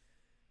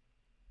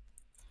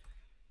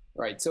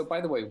 Right. So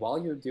by the way,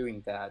 while you're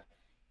doing that,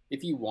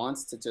 if you want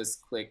to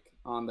just click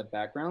on the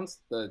background,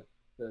 the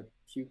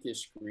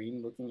pukish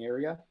green looking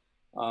area,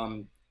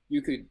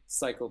 you could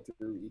cycle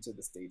through each of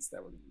the states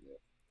that we're going to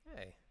do.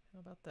 Hey,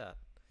 how about that?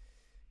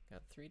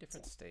 Got 3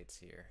 different states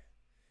here.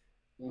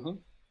 I'm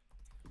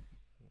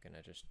going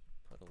to just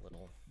put a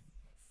little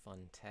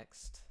fun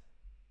text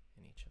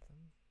in each of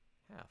them.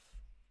 Half.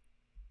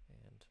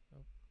 And,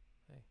 oh,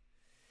 hey.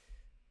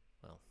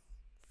 Well,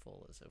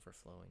 full is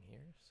overflowing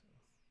here, so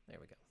there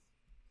we go.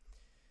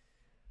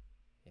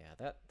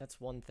 Yeah,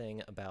 that's one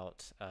thing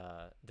about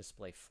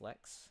display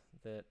flex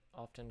that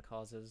often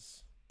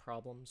causes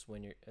problems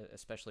when you're,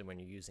 especially when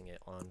you're using it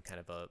on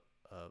kind of a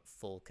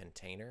full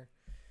container.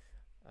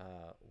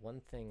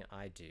 One thing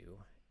I do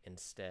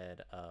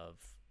instead of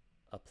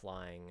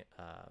applying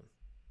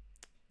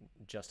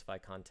justify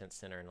content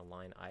center and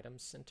align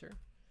items center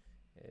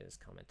is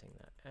commenting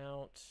that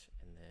out,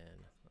 and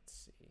then let's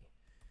see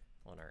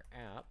on our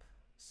app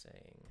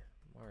saying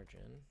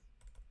margin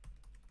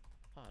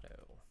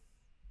auto.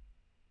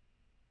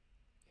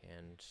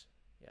 And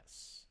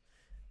yes,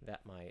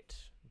 that might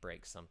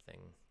break something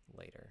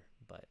later,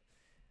 but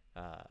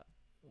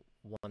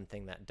one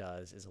thing that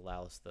does is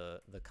allows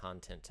the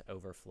content to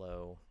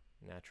overflow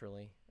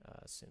naturally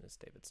as soon as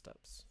David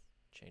stops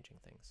changing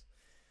things.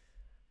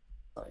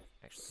 Sorry.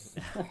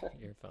 Actually,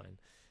 you're fine.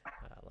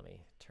 Let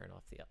me turn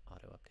off the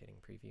auto updating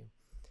preview.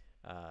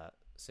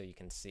 So you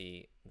can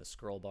see the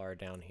scroll bar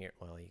down here.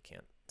 Well, you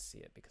can't see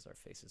it because our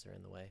faces are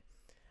in the way,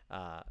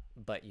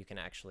 but you can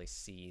actually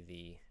see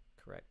the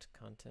correct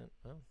content.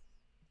 Well,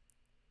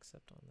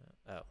 except on that.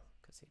 Oh,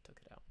 because he took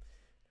it out.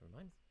 Never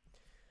mind.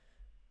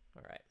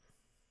 All right.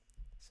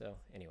 So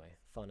anyway,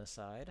 fun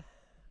aside.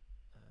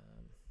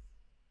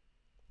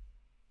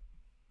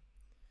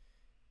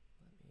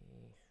 Let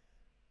me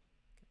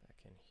get back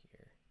in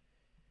here.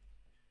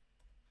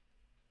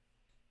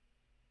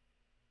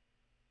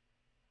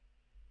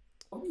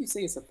 What do you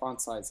say is the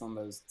font size on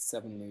those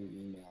 7 new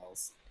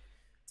emails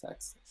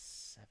text?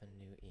 7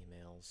 new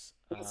emails.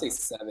 I'd say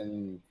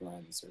 7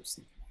 grams or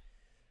something.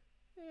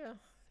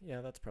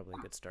 Yeah, that's probably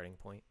a good starting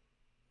point.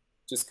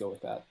 Just go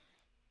with that.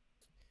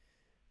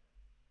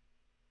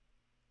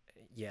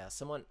 Yeah,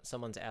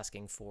 someone's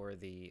asking for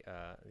the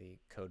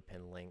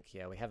CodePen link.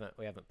 Yeah, we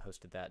haven't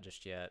posted that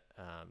just yet.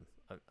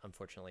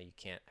 Unfortunately, you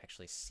can't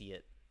actually see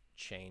it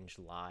change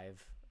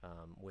live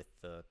with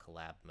the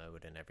collab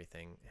mode and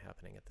everything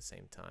happening at the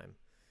same time.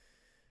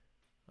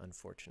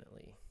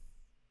 Unfortunately.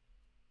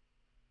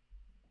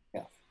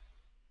 Yeah.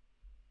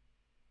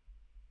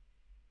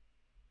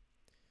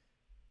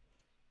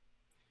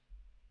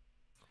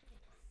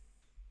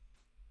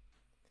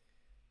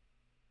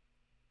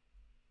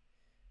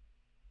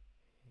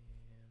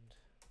 And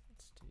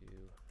let's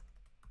do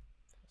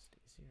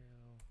velocity 0,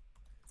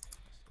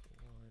 velocity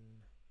 1,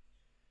 0.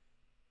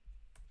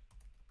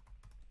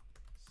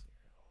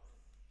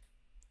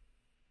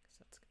 Because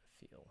that's going to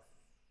feel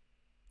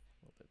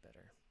a little bit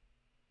better.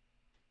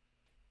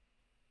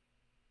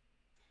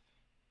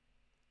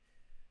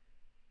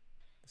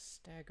 The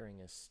staggering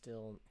is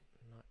still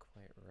not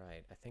quite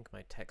right. I think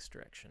my text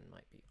direction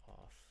might be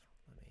off.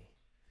 Let me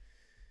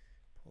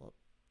pull up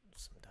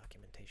some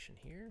documentation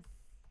here.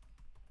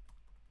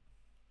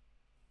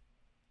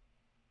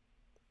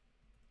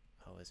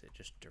 Oh, is it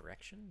just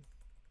direction?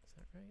 Is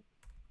that right?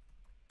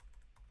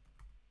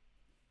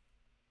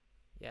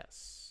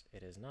 Yes,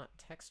 it is not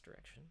text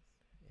direction.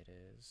 It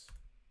is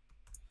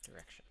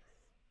direction.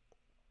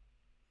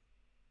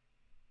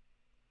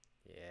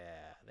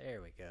 Yeah,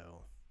 there we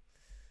go.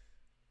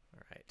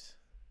 All right.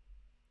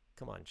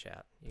 Come on,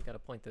 chat. You got to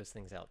point those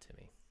things out to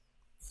me.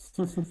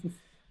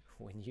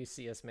 When you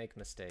see us make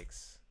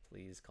mistakes,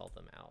 please call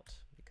them out,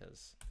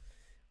 because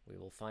we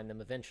will find them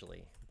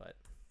eventually, but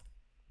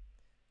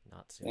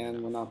not soon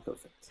enough. We're not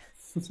perfect.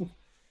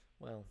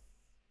 Well,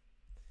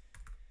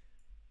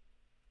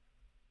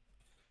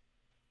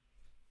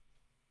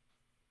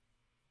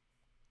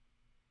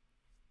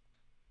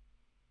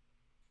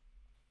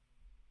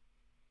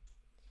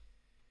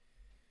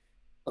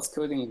 plus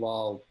coding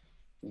while,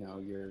 you know,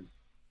 you're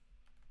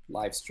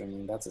live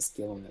streaming, that's a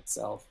skill in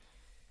itself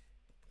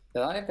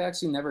that I've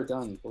actually never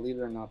done. Believe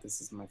it or not,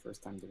 this is my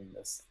first time doing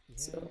this. yeah,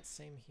 so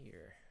same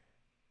here.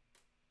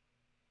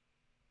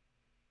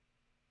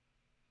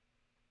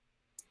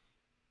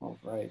 all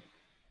right.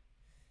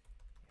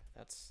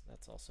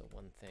 That's also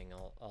one thing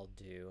I'll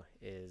do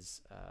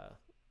is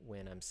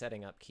when I'm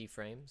setting up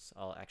keyframes,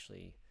 I'll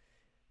actually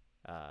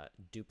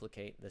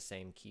duplicate the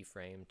same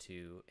keyframe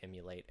to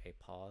emulate a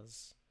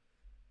pause.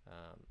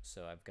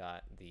 So I've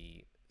got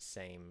the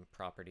same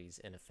properties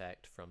in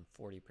effect from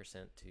 40%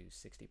 to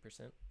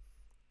 60%,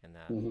 and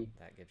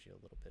that gives you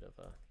a little bit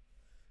of a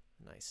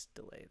nice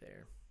delay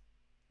there.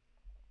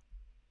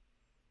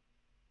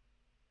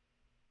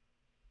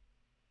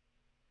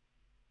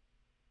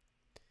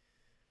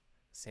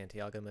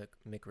 Santiago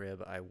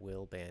McRib, I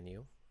will ban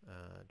you,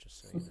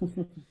 just so you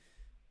know.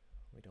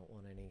 We don't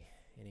want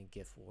any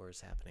GIF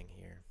wars happening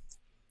here.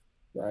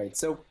 Right.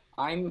 So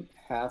I'm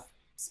half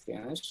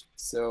Spanish,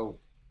 so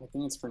I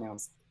think it's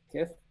pronounced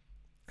HIF,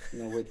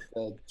 you know, with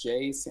the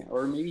J,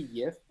 or maybe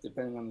YIF,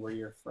 depending on where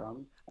you're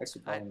from.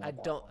 Actually, probably not I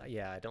that don't. one.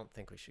 Yeah, I don't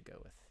think we should go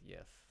with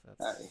YIF.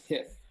 That's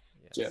HIF,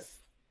 yes, GIF.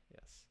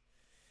 yes.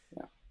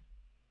 Yeah.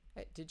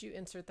 Hey, did you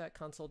insert that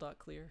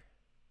console.clear?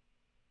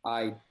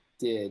 I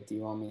did. Do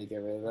you want me to get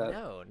rid of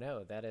that?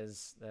 No, that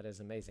is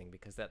amazing,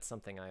 because that's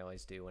something I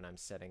always do when I'm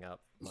setting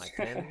up my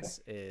pins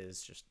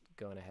is just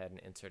going ahead and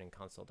inserting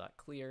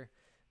console.clear.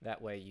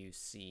 That way you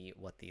see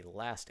what the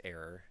last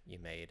error you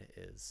made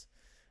is.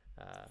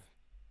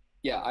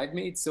 Yeah, I've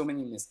made so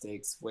many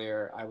mistakes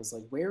where I was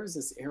like, where is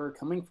this error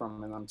coming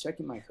from? And I'm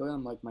checking my code.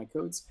 I'm like, my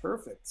code's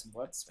perfect.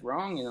 What's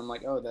wrong? And I'm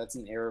like, oh, that's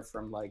an error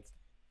from like,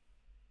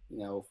 you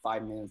know,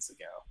 5 minutes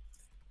ago.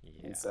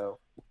 Yeah. And so,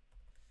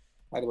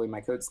 by the way,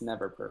 my code's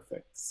never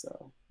perfect.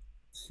 So.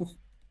 Okay, 0.5.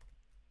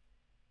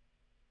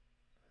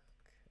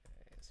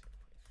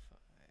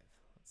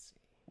 Let's see.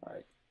 All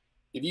right.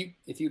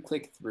 If you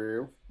click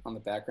through on the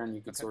background,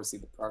 you can sort of see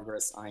the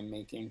progress I'm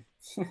making.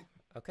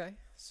 Okay,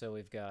 so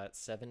we've got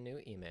 7 new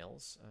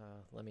emails.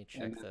 Let me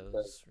check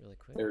those really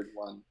quick. Third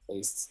one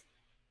placed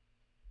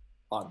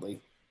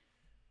oddly.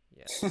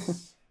 Yes, a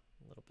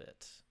little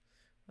bit.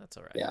 That's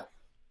all right. Yeah.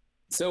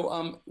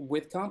 So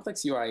with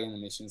complex UI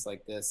animations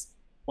like this,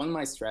 one of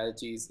my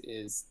strategies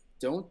is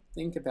don't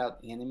think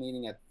about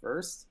animating at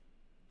first.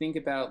 Think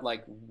about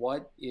like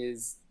what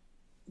is,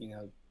 you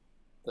know,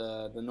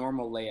 the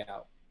normal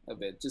layout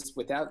of it, just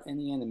without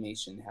any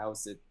animation. How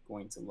is it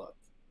going to look?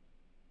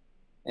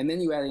 And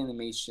then you add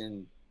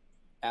animation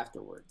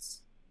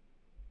afterwards.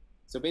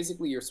 So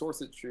basically your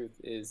source of truth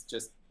is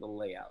just the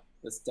layout,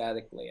 the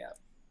static layout.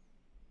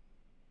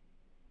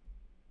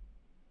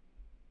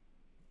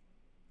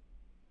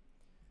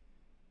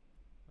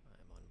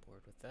 I'm on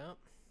board with that.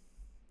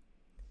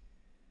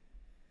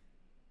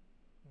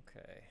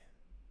 Okay.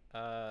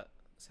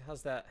 So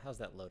how's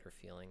that loader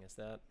feeling? Is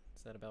that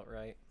about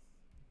right?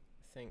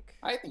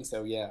 I think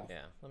so, yeah.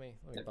 Yeah, let me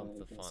bump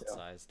the font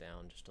size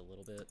down just a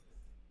little bit.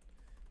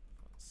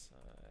 Font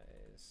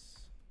size.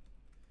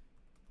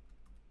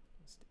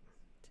 Let's do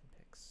 10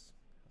 pixels.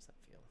 How's that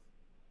feel?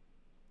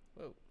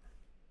 Whoa.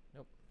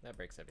 Nope, that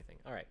breaks everything.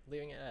 All right,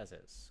 leaving it as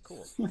is.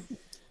 Cool.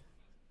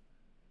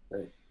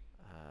 Great.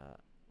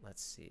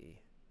 Let's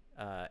see.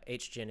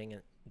 H.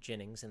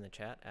 Jennings in the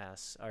chat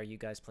asks, are you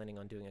guys planning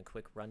on doing a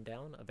quick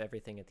rundown of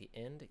everything at the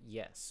end?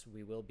 Yes,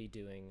 we will be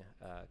doing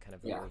kind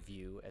of a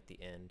review at the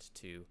end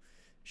to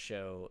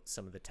show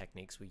some of the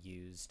techniques we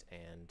used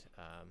and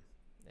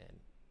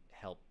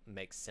help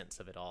make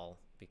sense of it all,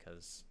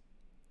 because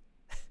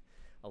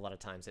a lot of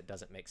times it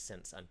doesn't make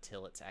sense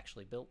until it's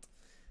actually built,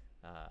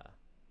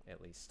 at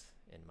least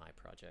in my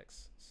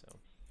projects. So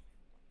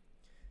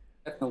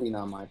definitely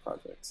not my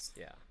projects.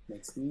 Yeah.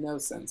 Makes no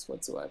sense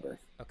whatsoever.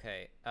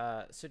 Okay,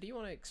 so do you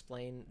want to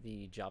explain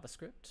the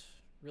JavaScript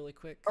really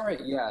quick? All right,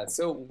 yeah.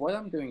 So what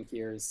I'm doing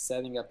here is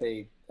setting up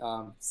a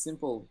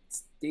simple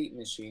state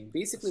machine.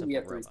 Basically, we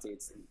have three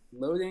states: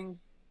 loading,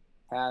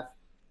 path,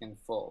 and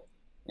full.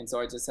 And so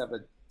I just have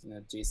a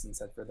JSON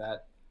set for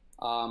that.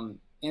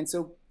 And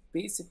so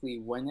basically,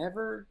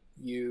 whenever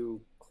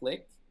you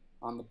click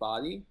on the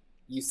body,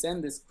 you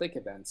send this click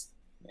event.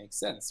 Makes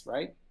sense,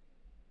 right?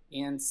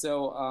 And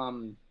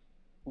so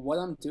what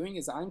I'm doing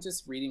is I'm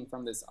just reading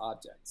from this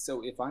object.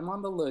 So if I'm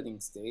on the loading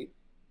state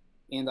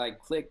and I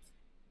click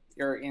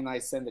and I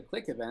send a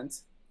click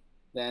event,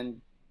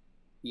 then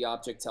the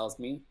object tells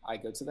me I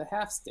go to the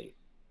half state.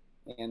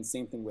 And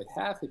same thing with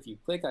half. If you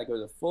click, I go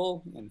to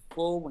full, and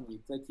full, when you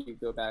click, you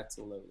go back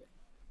to loading.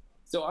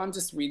 So I'm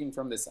just reading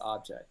from this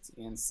object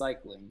and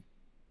cycling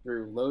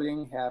through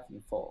loading, half,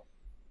 and full.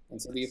 And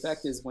so the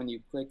effect is when you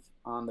click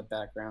on the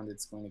background,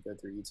 it's going to go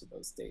through each of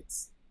those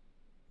states.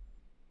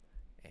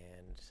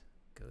 And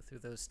go through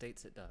those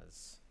states it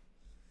does.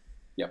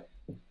 Yep.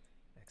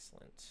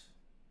 Excellent.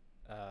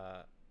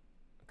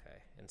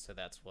 Okay, and so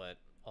that's what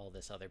all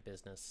this other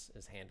business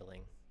is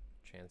handling.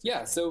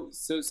 Yeah, so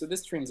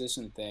this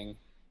transition thing,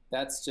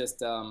 that's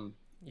just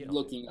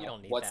looking at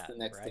what's the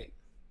next state.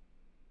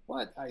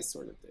 What? I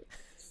sort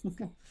of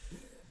do.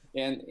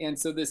 and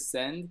so this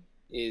send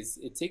is,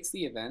 it takes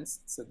the events,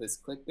 so this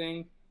click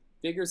thing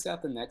figures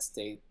out the next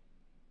state,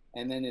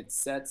 and then it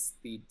sets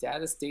the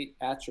data state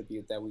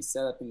attribute that we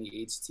set up in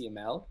the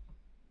HTML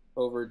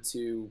over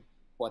to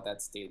what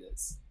that state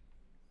is.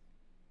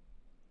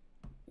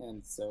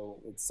 And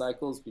so it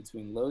cycles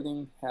between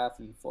loading, half,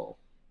 and full.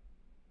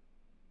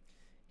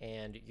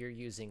 And you're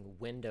using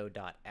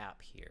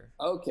window.app here.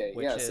 Okay,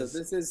 yeah, so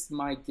this is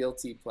my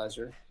guilty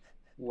pleasure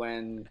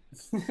when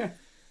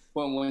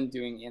when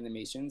doing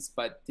animations.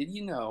 But did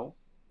you know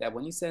that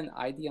when you set an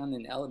ID on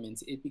an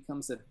element, it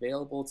becomes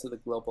available to the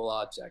global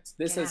object?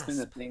 This has been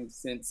a thing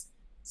since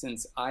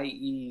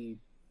IE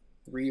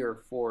 3 or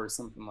 4,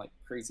 something like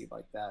crazy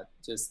like that.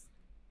 Just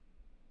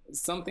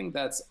something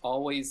that's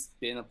always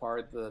been a part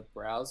of the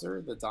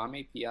browser, the DOM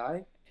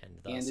API, and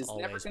is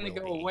never going to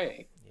go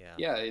away.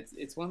 Yeah,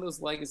 it's one of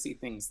those legacy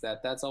things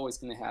that's always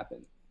going to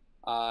happen.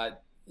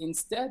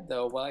 Instead,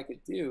 though, what I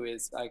could do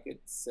is I could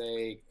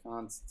say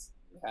const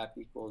app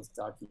equals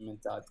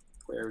document dot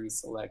query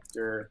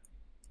selector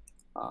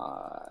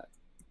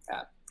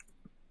app,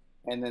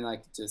 and then I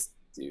could just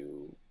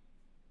do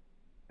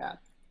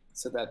app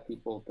so that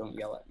people don't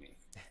yell at me.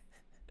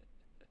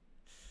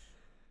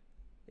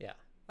 Yeah.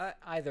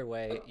 Either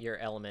way, your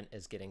element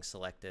is getting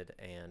selected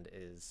and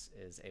is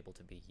able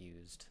to be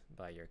used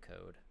by your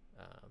code.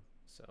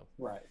 So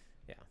right.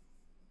 Yeah,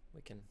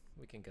 we can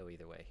go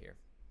either way here.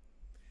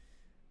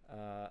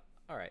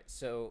 All right.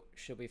 So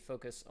should we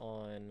focus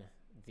on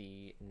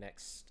the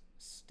next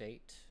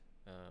state,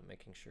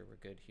 making sure we're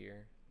good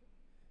here?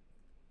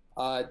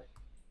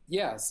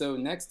 Yeah. So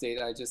next state,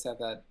 I just have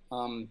that.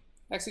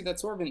 Actually,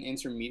 that's sort of an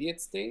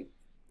intermediate state.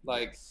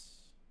 Like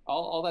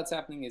all that's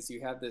happening is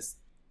you have this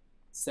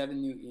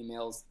 7 new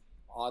emails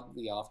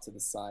oddly off to the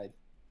side.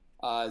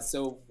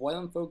 So what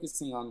I'm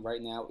focusing on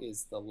right now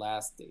is the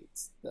last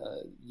state,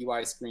 the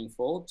UI screen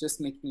full, just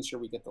making sure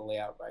we get the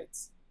layout right.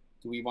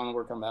 Do we want to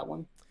work on that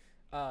one?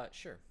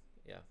 Sure.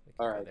 Yeah, we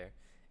can go there.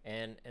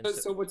 And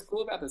so what's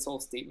cool about this whole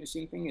state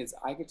machine thing is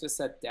I could just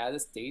set data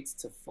states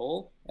to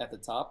full at the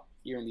top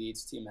here in the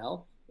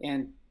HTML,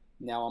 and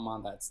now I'm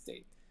on that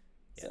state.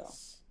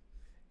 Yes.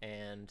 So.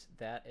 And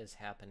that is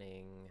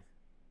happening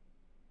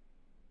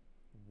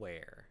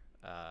where?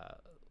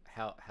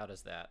 How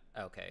does that?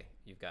 Okay,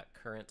 you've got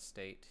current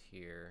state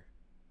here,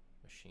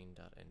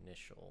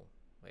 machine.initial.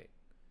 Wait.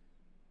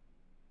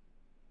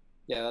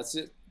 Yeah,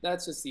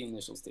 that's just the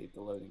initial state,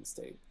 the loading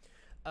state.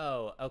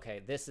 Oh, okay.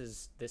 This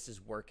is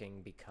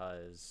working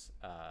because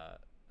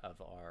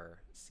of our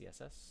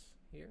CSS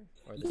here,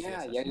 or the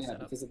CSS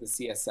because of the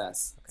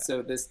CSS. Okay.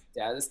 So this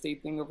data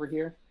state thing over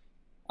here.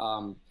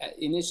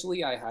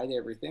 Initially, I hide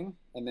everything,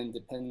 and then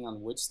depending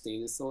on which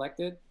state is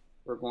selected,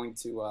 we're going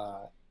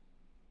to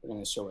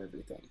show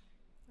everything.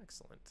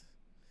 Excellent.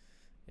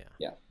 Yeah.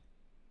 Yeah.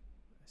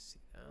 I see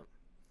that.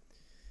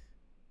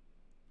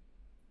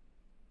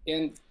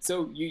 And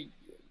so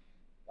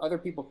other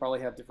people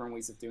probably have different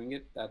ways of doing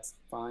it. That's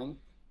fine.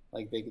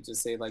 Like they could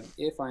just say like,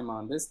 if I'm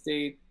on this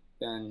date,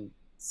 then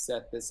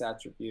set this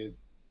attribute,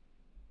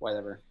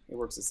 whatever. It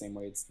works the same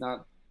way. It's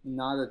not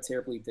a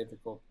terribly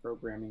difficult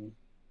programming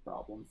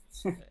problem.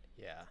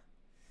 Yeah.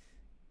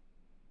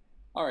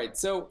 All right.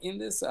 So in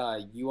this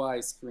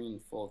UI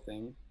screen full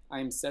thing,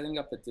 I'm setting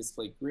up a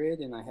display grid,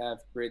 and I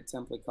have grid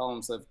template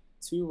columns of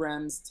 2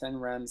 rems, 10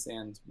 rems,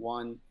 and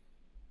 1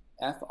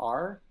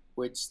 FR,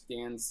 which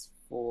stands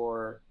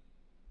for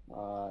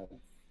sorry,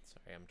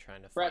 I'm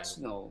trying to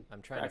fractional.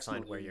 I'm trying to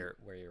find where you're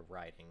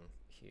writing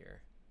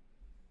here.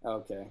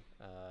 Okay.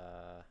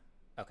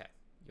 Okay.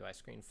 UI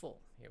screen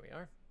full. Here we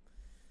are.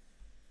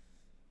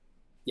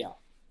 Yeah.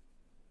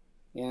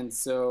 And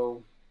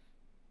so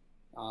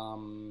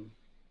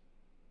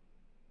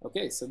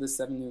okay, so this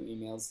 7 new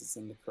emails is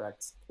in the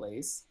correct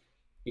place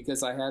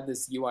because I have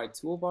this UI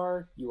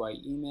toolbar,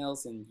 UI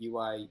emails, and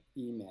UI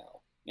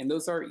email. And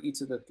those are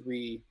each of the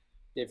 3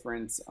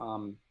 different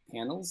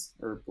panels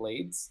or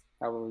blades,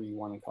 however you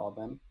want to call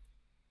them,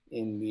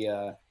 in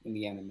the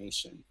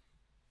animation.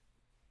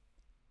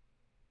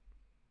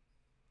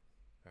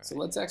 Right. So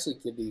let's actually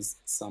give these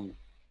some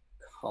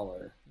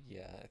color,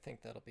 Yeah, I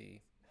think that'll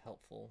be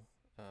helpful.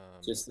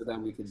 just so that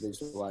we could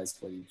visualize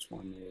what each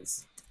one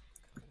is.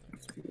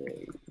 Color.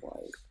 GA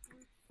white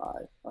 5.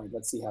 All right,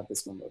 let's see how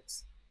this one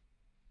looks.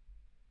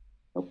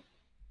 Oh.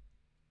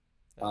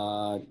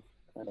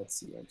 Let's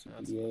see,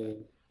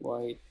 RGBA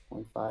white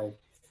 0.5.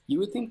 You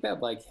would think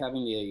that like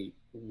having a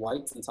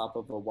white on top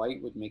of a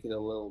white would make it a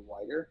little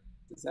whiter.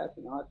 Does that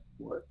not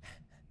work?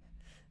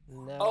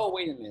 No. Oh,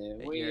 wait a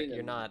minute.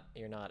 You're not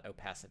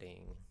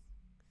opacitying.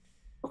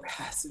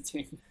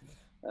 Opacity.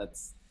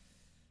 That's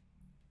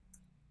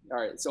all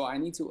right. So I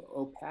need to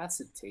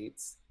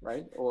opacitate,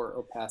 right? Or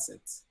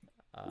opacit.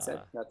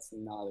 That's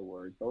not a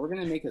word, but we're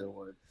gonna make it a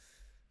word.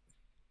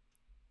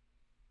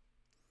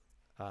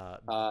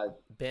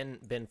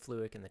 Ben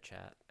Fluick in the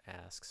chat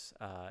asks,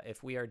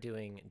 if we are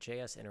doing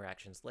JS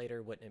interactions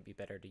later, wouldn't it be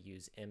better to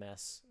use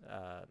MS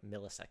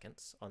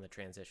milliseconds on the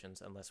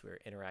transitions unless we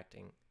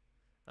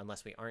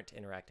aren't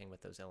interacting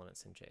with those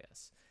elements in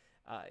JS?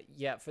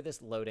 Yeah, for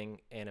this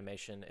loading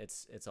animation,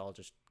 it's all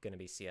just going to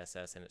be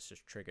CSS, and it's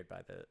just triggered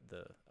by the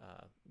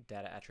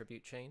data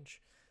attribute change.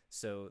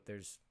 So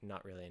there's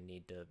not really a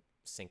need to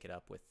sync it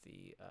up with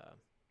the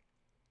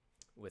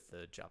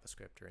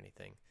JavaScript or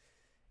anything.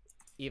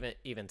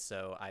 Even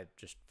so, I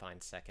just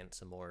find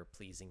seconds a more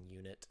pleasing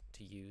unit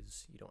to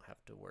use. You don't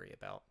have to worry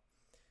about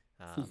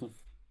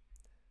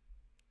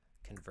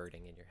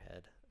converting in your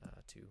head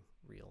to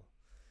real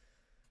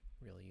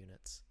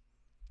units.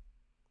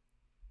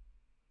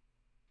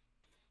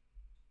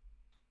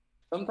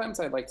 Sometimes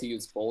I like to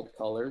use bold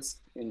colors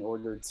in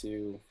order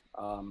to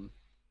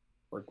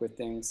work with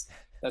things.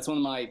 That's one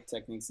of my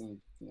techniques in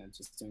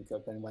just doing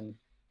code. And when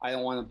I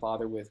don't want to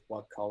bother with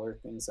what color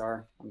things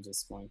are, I'm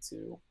just going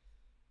to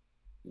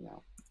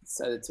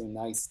set it to a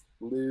nice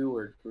blue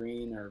or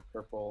green or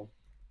purple.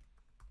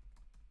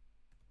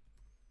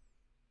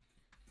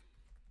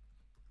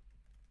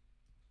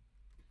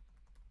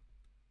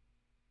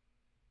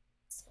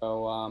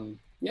 So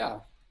yeah,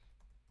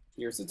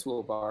 here's the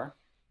toolbar.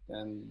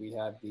 Then we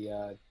have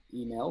the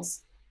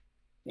emails.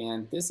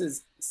 And this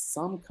is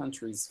some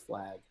country's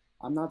flag.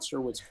 I'm not sure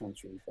which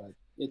country, but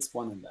it's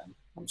one of them,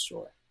 I'm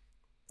sure.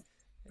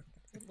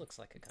 It looks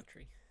like a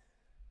country.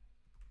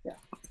 Yeah.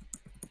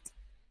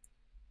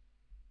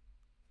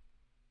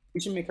 We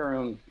should make our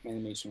own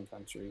animation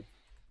country.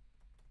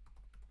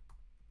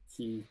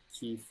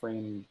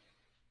 Keyframe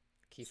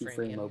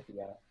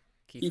Opia.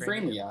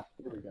 Keyframia.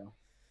 There we go.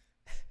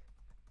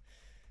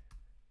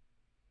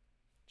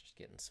 Just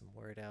getting some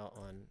word out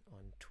on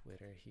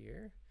Twitter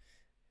here,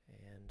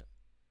 and then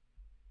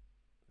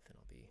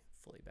I'll be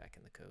fully back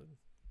in the code.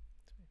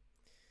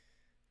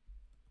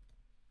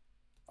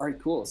 All right,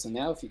 cool. So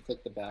now if you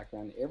click the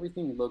background,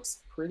 everything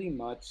looks pretty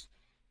much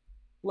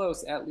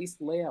close, at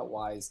least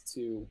layout-wise,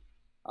 to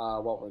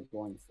what we're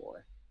going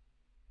for,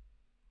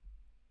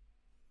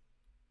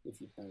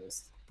 if you've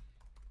noticed.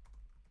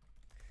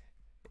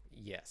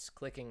 Yes,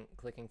 clicking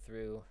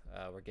through,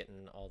 we're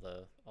getting all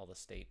the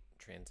state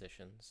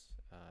transitions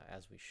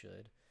as we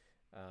should.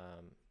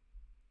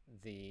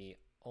 The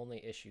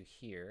only issue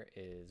here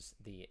is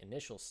the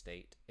initial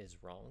state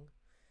is wrong.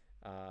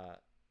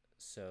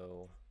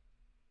 So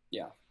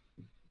yeah,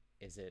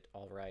 is it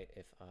all right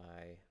if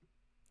I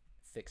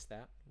fix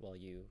that while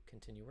you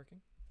continue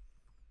working?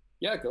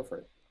 Yeah, go for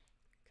it.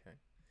 Okay.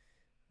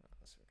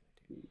 So we're going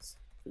to do it's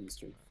pretty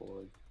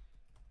straightforward.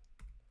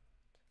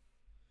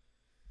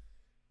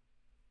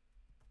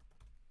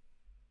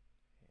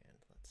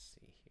 And let's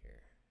see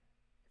here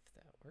if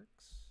that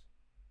works.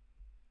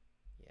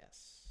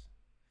 Yes.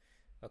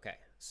 Okay.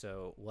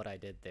 So what I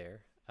did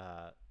there,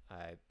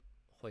 I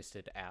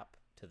hoisted app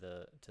to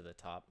the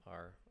top,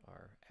 our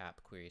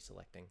app query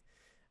selecting,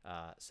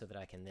 so that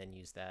I can then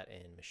use that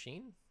in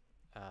machine.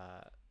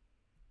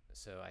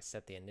 So I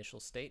set the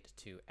initial state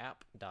to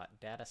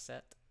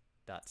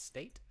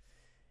app.dataset.state.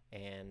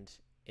 And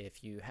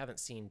if you haven't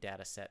seen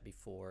dataset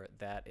before,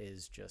 that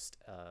is just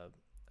a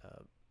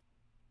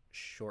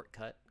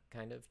shortcut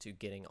kind of to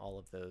getting all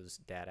of those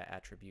data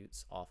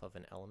attributes off of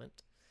an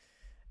element.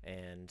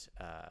 And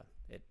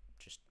it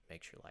just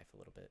makes your life a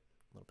little bit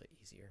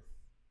easier.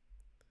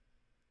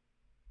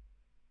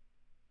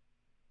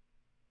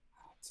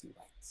 2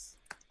 lights.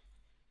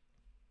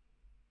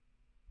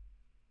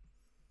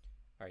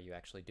 Are you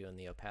actually doing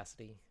the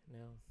opacity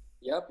now?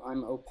 Yep,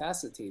 I'm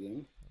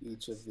opacitating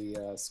each of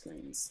the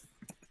screens.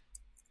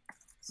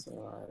 So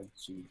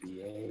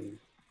RGBA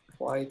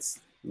whites,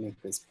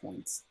 make this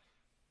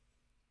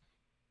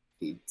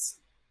 0.8.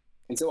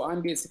 And so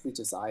I'm basically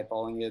just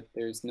eyeballing it.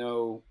 There's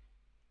no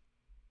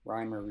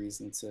rhyme or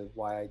reason to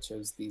why I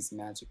chose these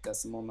magic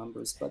decimal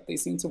numbers, but they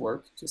seem to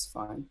work just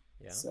fine.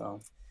 Yeah.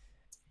 So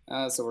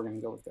we're going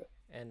to go with it.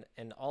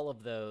 And all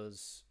of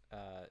those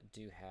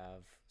do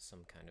have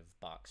some kind of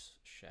box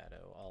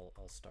shadow.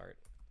 I'll start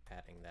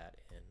adding that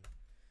in.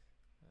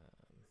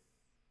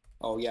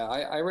 Oh yeah,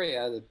 I already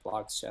added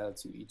box shadow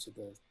to each of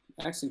the.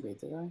 Actually,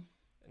 wait, did I?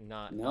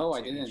 No,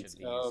 I didn't. These,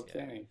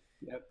 okay.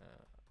 yeah. Yep.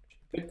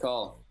 Good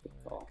call. Good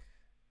call.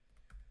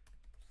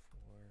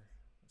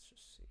 Let's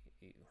just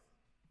see.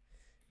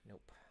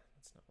 Nope,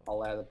 that's not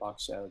I'll add a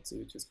box shadow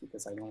too, just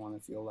because I don't want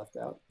to feel left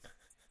out.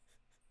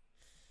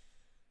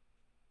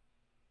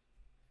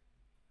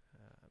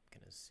 I'm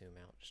gonna zoom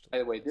out just a By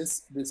the little way,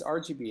 bit. this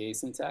RGBA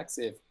syntax,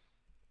 if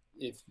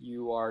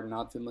you are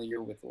not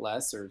familiar with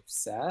less or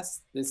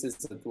SAS, this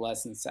is a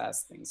less and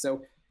SAS thing.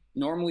 So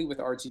normally with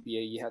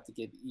RGBA, you have to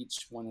give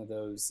each one of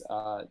those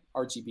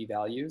RGB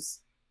values,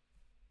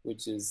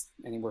 which is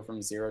anywhere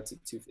from 0 to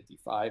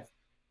 255.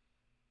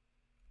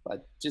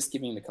 But just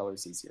giving the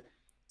colors easier.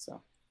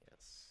 So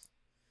Yes.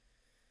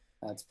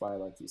 that's why I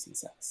like using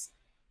SAS.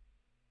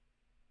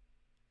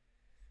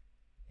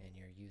 And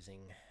you're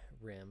using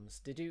rims.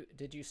 Did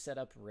you set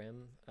up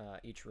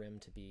each rim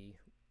to be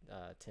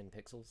 10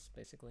 pixels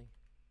basically?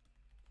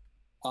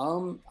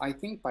 I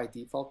think by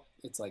default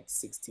it's like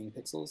 16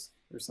 pixels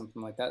or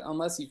something like that,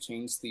 unless you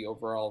change the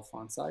overall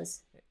font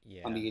size on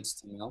Yeah. the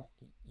HTML.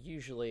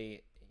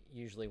 Usually,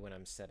 usually when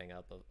I'm setting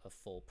up a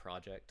full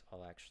project,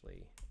 I'll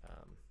actually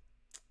uh,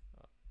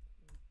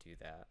 do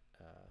that.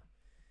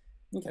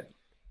 Okay.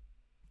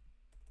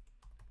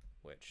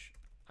 Which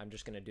I'm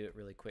just going to do it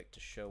really quick to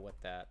show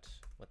what that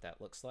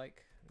looks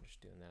like. I'm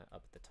just doing that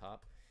up at the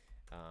top.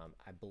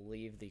 I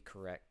believe the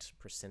correct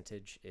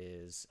percentage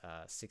is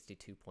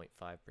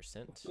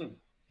 62.5%,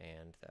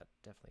 and that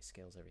definitely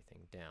scales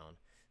everything down.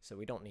 So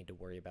we don't need to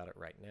worry about it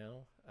right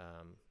now.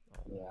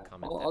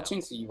 I'll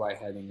change the UI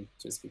heading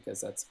just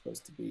because that's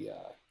supposed to be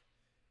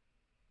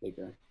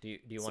bigger. Do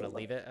you want to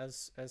leave it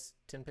as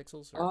 10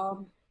 pixels?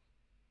 Or?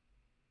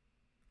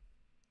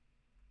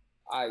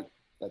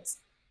 That's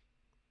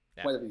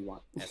whatever you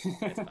want. That's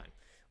fine.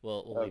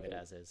 We'll leave it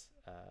as is.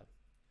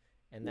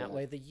 And that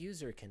way the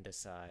user can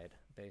decide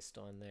based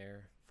on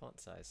their font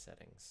size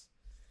settings.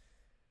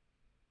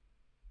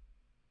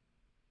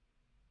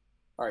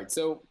 All right,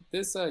 so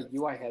this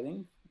UI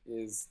heading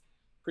is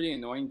pretty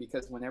annoying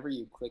because whenever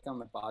you click on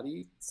the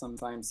body,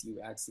 sometimes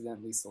you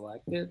accidentally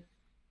select it.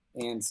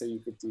 And so you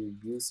could do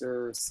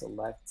user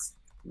select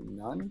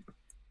none.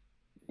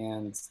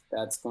 And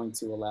that's going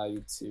to allow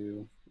you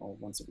to, well,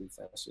 once it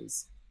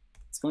refreshes,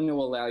 it's going to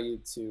allow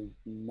you to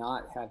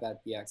not have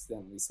that be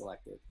accidentally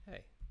selected.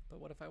 Hey, but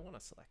what if I want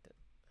to select it?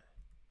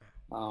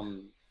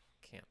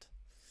 Can't.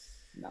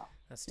 No.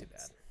 That's too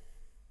bad.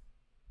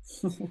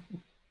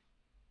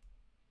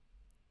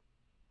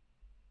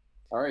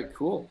 All right,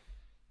 cool. All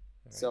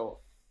right. So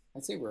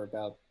I'd say we're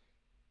about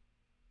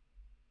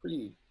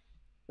pretty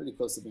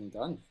close to being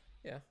done.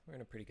 Yeah, we're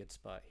in a pretty good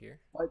spot here.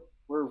 But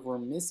we're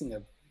missing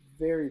a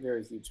very,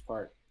 very huge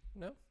part.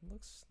 No,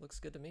 looks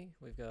good to me.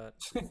 We've got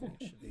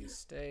each of these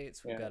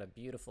states. We've got a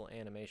beautiful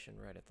animation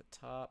right at the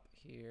top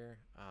here.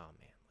 Oh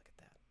man, look at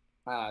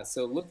that.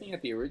 So looking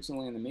at the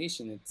original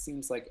animation, it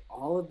seems like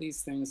all of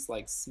these things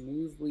like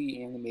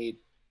smoothly animate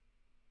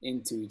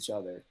into each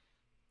other.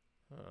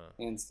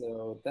 And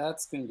so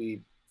that's going to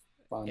be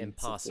fun.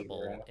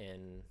 Impossible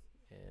in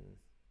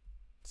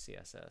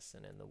CSS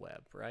and in the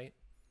web, right?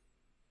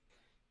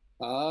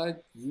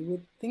 You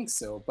would think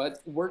so, but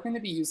we're going to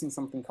be using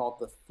something called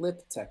the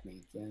flip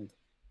technique. And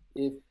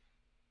if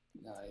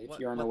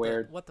you're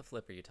unaware, what the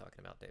flip are you talking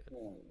about, David?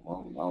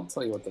 Well, I'll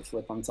tell you what the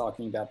flip I'm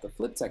talking about. The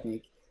flip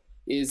technique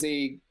is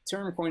a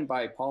term coined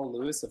by Paul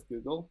Lewis of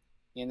Google,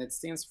 and it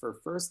stands for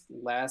first,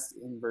 last,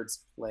 inverts,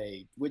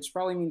 play, which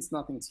probably means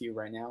nothing to you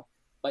right now,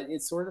 but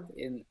it's sort of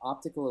an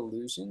optical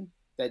illusion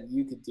that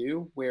you could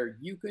do where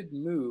you could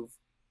move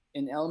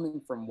an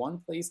element from one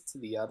place to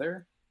the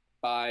other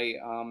by,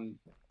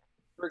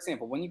 for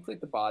example, when you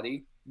click the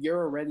body,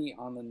 you're already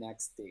on the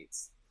next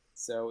dates.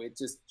 So it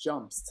just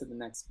jumps to the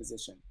next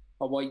position.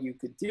 But what you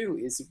could do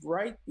is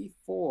right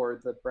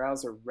before the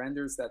browser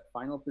renders that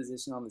final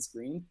position on the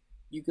screen,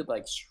 you could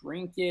like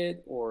shrink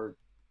it or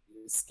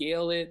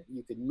scale it.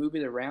 You could move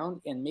it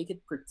around and make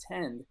it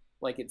pretend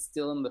like it's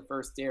still in the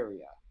first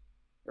area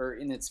or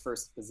in its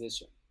first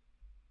position.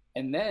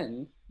 And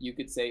then you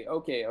could say,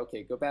 okay,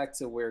 go back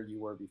to where you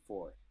were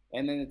before.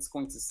 And then it's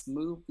going to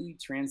smoothly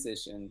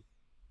transition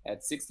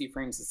at 60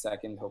 frames a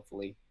second,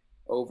 hopefully,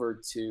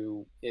 over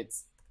to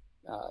its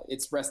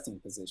resting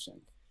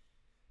position.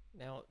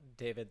 Now,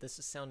 David, this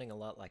is sounding a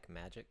lot like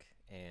magic,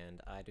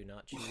 and I do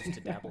not choose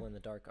to dabble in the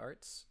dark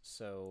arts,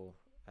 so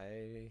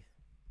I'm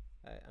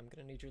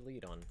gonna need your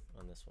lead on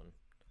this one.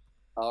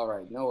 All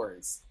right, no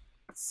worries.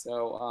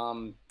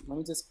 So let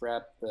me just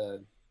grab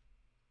the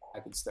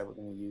package that we're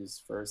going to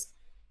use first.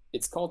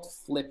 It's called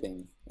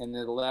flipping, and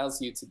it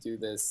allows you to do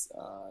this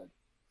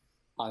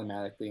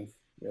automatically,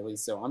 really.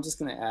 So I'm just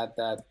going to add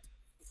that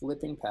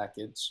flipping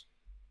package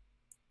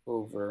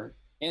over.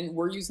 And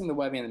we're using the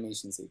Web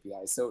Animations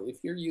API. So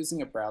if you're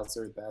using a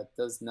browser that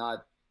does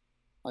not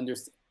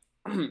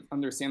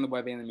understand the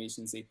Web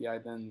Animations API,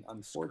 then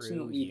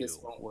unfortunately this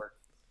won't work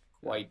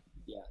quite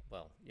yet.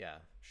 Well, yeah,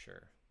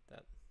 sure.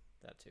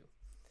 That too.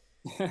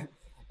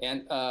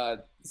 And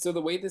so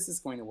the way this is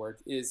going to work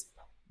is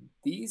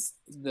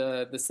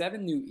the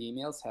 7 new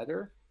emails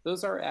header,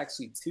 those are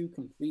actually 2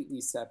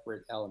 completely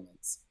separate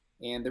elements.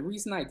 And the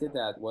reason I did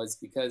that was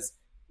because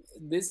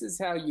this is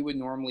how you would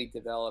normally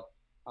develop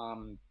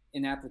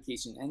an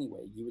application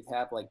anyway. You would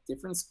have like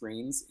different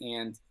screens,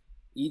 and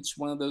each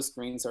one of those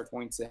screens are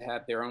going to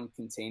have their own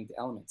contained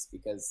elements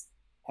because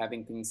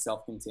having things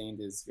self-contained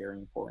is very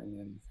important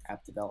in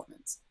app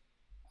development.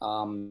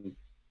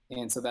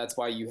 And so that's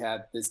why you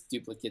have this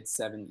duplicate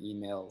 7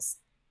 emails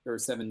or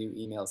 7 new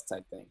emails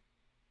type thing.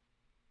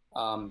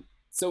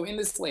 So in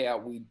this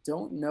layout, we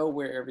don't know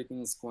where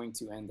everything's going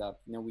to end up.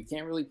 We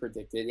can't really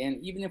predict it.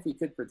 And even if we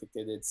could predict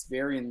it, it's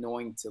very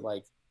annoying to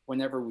like,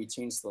 whenever we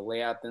change the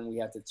layout, then we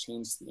have to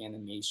change the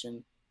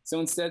animation. So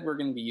instead, we're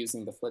going to be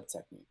using the flip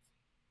technique.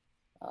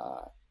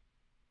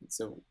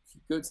 So if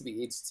you go to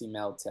the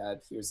HTML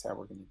tab, here's how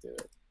we're going to do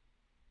it.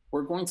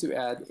 We're going to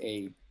add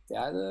a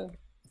data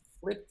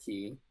flip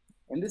key,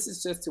 and this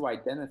is just to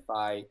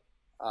identify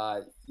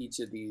each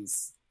of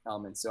these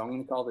elements. So I'm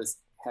going to call this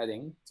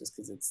heading, just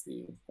because it's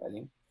the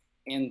heading.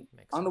 And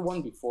on the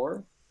one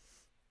before,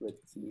 flip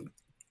key,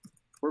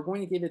 we're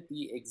going to give it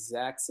the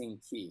exact same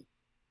key.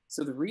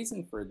 So the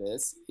reason for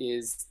this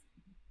is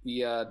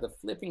the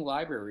flipping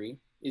library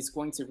is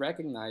going to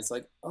recognize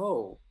like,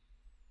 oh,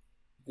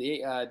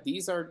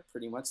 these are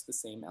pretty much the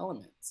same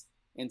elements.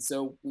 And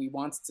so we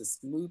want to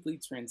smoothly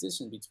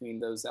transition between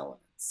those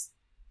elements.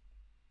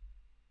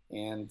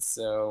 And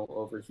so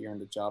over here in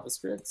the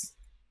JavaScript,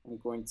 I'm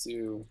going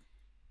to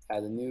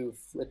add a new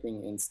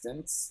flipping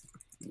instance,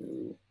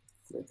 new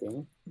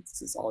flipping.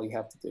 This is all you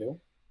have to do.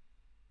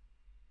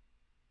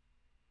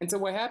 And so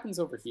what happens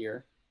over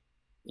here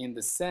in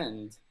the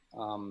send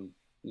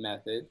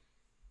method,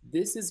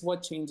 this is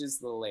what changes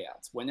the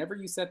layout. Whenever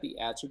you set the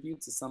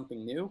attribute to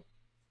something new,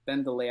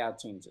 then the layout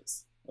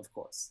changes, of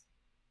course.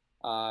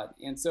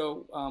 And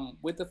so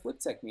with the flip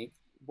technique,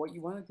 what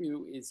you want to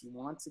do is you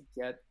want to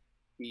get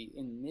the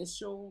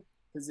initial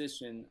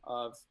position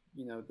of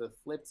the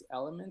flipped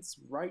elements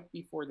right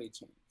before they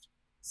change.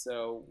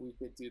 So we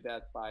could do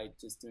that by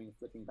just doing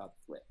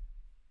flipping.flip.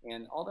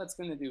 And all that's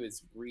going to do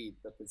is read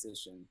the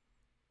position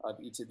of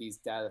each of these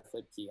data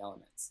flip key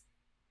elements.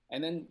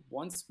 And then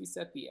once we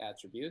set the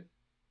attribute,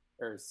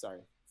 or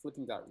sorry,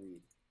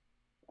 flipping.read,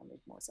 that'll make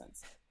more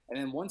sense. And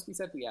then once we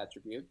set the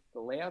attribute, the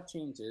layout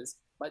changes,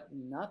 but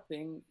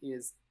nothing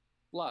is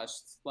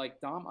flushed.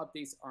 Like DOM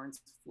updates aren't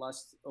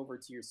flushed over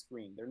to your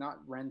screen. They're not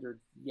rendered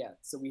yet.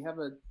 So we have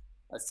a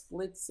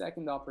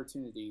split-second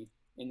opportunity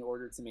in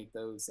order to make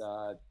those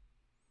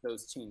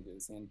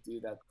changes and do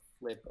that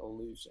flip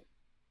illusion.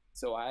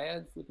 So I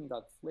add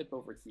flipping.flip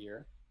over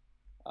here.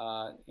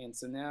 And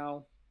so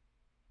now,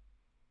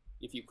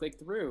 if you click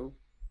through,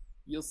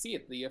 you'll see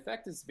it. The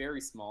effect is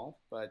very small,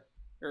 but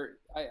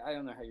I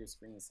don't know how your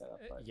screen is set up.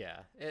 But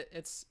yeah,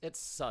 it's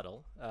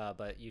subtle,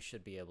 but you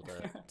should be able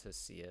to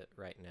see it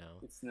right now.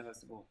 It's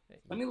noticeable.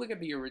 Let me look at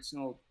the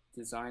original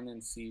design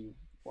and see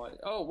what.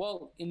 Oh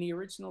well, in the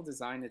original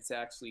design, it's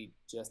actually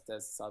just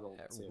as subtle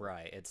too.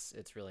 Right.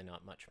 It's really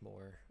not much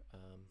more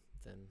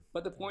than.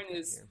 But the point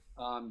is,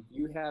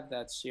 you have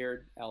that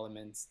shared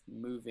element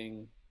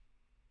moving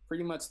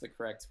pretty much the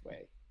correct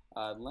way.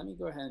 Let me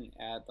go ahead and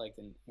add like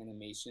an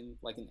animation,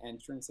 like an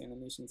entrance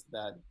animation to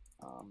that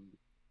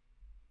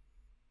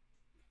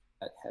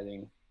that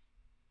heading.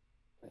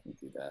 I can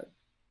do that.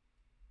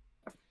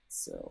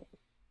 So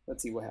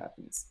let's see what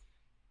happens.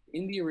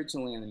 In the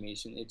original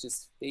animation, it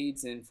just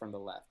fades in from the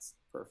left.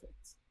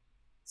 Perfect.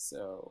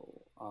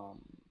 So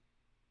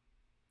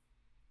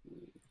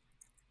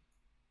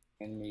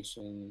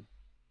animation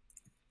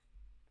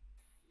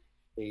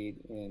fade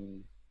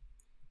in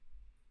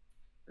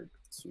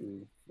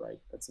to right.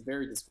 That's a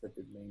very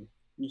descriptive name.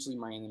 Usually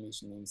my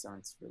animation names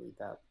aren't really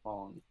that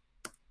long.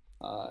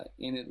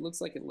 And it looks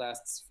like it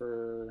lasts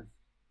for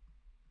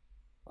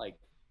like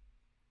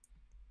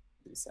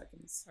 3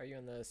 seconds. Are you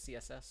in the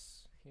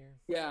CSS here?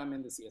 Yeah, I'm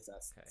in the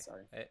CSS. Okay.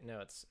 Sorry.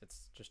 No, it's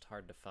just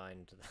hard to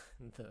find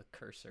the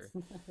cursor.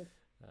 Okay,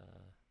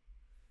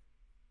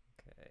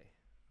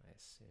 I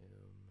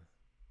assume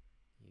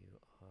you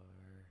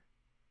are.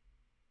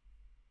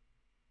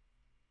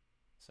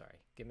 Sorry,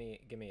 give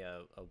me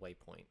a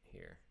waypoint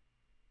here.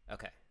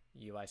 Okay,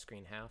 UI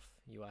screen half,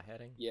 UI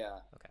heading? Yeah.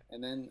 Okay.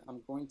 And then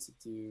I'm going to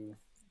do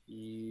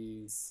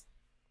ease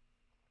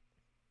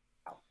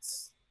out.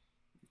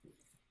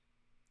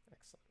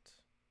 Excellent.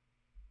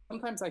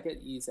 Sometimes I get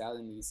ease out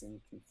and ease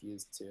in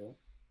confused too.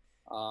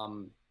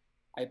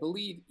 I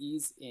believe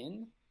ease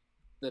in,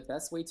 the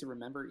best way to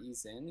remember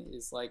ease in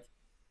is like,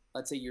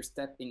 let's say you're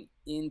stepping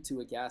into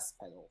a gas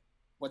pedal.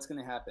 What's going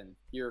to happen?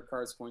 Your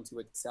car is going to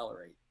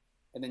accelerate.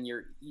 And then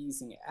you're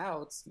easing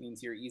out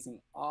means you're easing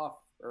off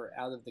or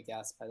out of the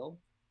gas pedal.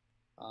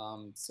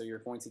 So you're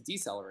going to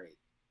decelerate.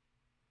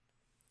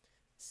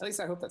 At least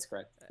I hope that's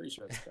correct. Pretty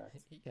sure that's correct.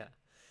 Yeah.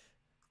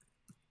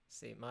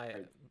 See,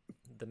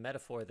 the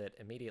metaphor that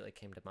immediately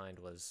came to mind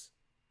was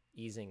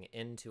easing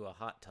into a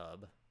hot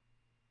tub,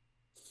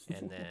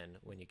 and then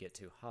when you get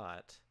too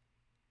hot,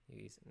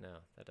 you ease. No,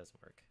 that doesn't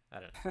work. I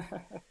don't know.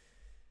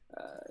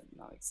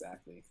 Not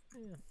exactly.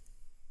 Yeah.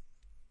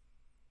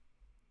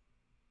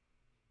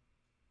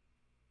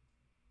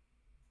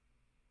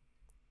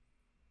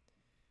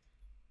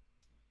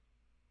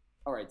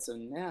 All right, so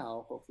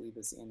now hopefully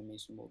this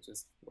animation will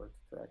just work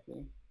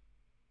correctly.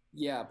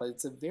 Yeah, but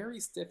it's a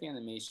very stiff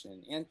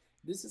animation. And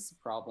this is the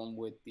problem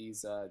with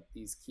these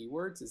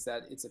keywords, is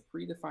that it's a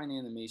predefined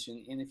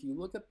animation, and if you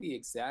look up the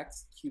exact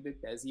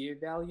cubic Bezier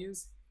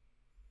values,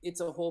 it's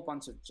a whole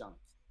bunch of junk,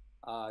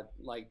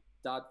 like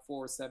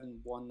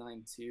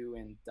 .47192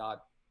 and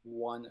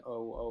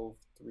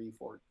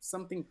 .10034,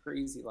 something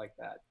crazy like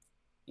that.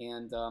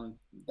 And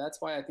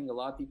that's why I think a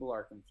lot of people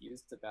are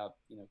confused about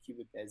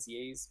cubic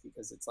Beziers,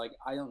 because it's like,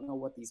 I don't know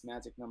what these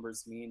magic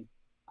numbers mean.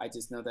 I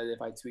just know that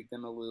if I tweak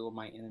them a little,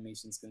 my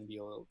animation's going to be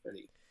a little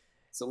pretty.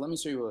 So let me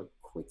show you a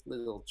quick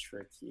little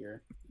trick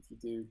here. If you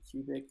do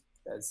cubic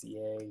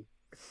Bezier,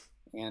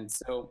 and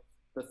so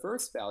the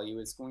first value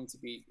is going to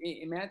be,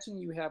 imagine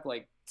you have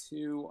like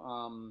two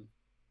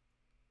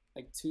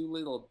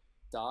little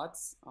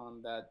dots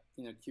on that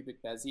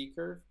cubic Bezier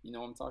curve. You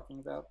know what I'm talking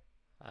about?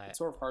 It's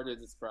sort of hard to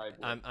describe.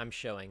 I'm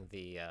showing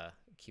the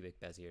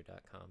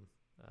cubicbezier.com.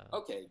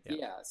 Okay,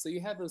 yeah. So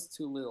you have those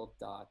two little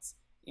dots,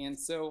 and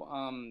so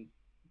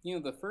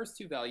the first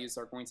two values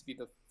are going to be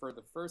for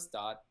the first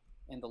dot,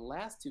 and the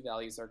last two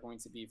values are going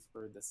to be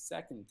for the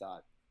second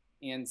dot.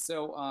 And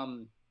so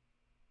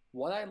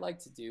what I like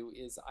to do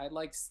is I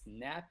like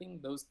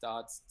snapping those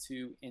dots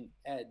to an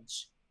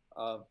edge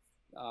of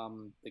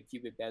the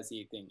cubic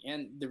Bezier thing.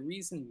 And the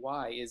reason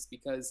why is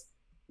because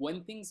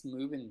when things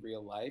move in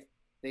real life,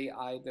 they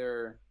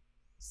either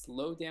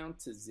slow down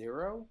to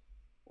 0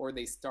 or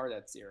they start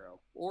at 0,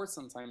 or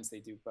sometimes they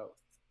do both.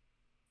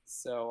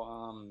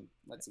 So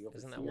let's see over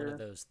Isn't that here. one of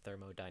those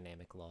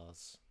thermodynamic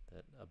laws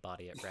that a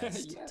body at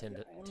rest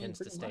tends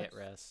to stay at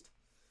rest?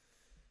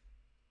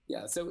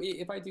 Yeah, so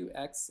if I do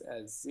x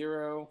as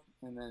 0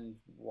 and then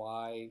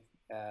y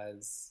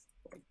as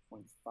like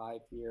 0.5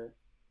 here,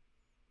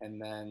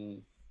 and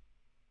then,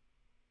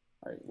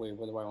 all right, wait,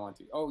 what do I want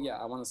to do? Oh yeah,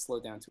 I want to slow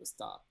down to a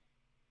stop.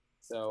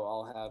 So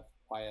I'll have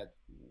y at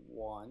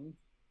 1.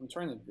 I'm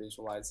trying to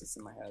visualize this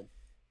in my head.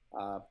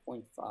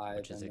 0.5.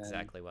 Which is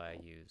exactly why I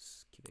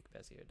use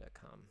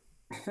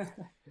cubicbezier.com.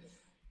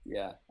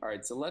 Yeah. All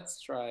right. So let's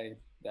try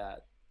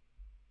that.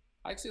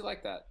 I actually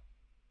like that.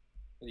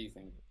 What do you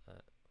think?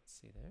 Let's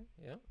see there.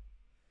 Yeah.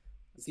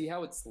 See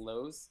how it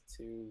slows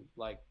to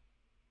like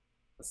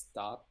a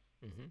stop?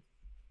 Mm-hmm.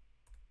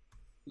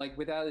 Like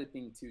without it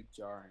being too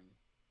jarring.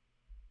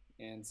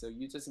 And so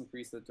you just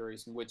increase the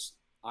duration, which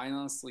I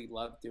honestly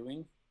love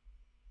doing.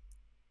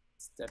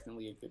 It's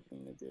definitely a good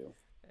thing to do.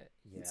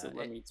 Yeah, so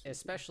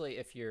especially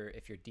if you're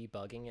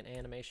debugging an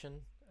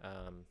animation,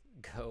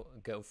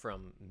 go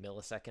from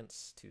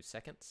milliseconds to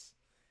seconds,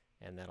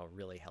 and that'll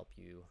really help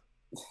you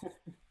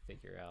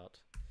figure out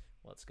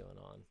what's going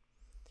on.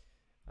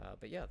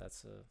 But yeah,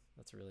 that's a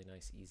really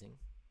nice easing,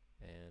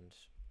 and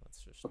let's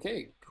just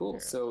cool.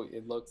 So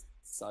it looks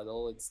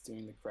subtle. It's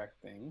doing the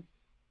correct thing.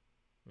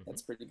 Mm-hmm.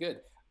 That's pretty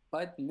good.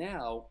 But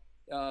now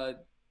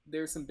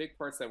there's some big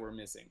parts that we're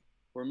missing.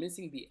 We're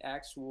missing the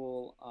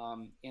actual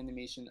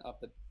animation of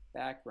the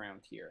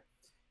background here.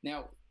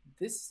 Now,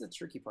 this is the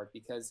tricky part,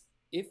 because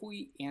if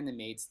we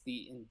animate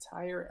the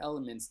entire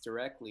elements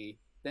directly,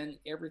 then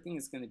everything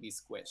is going to be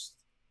squished.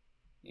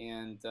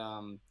 And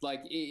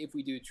like if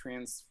we do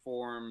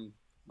transform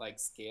like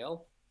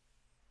scale,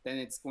 then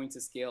it's going to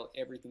scale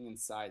everything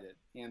inside it,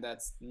 and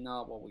that's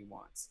not what we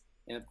want.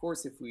 And of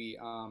course, if we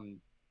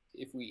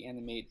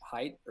animate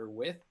height or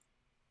width,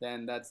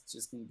 then that's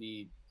just going to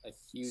be a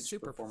huge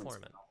super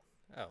performant.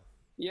 Oh,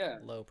 yeah,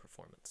 low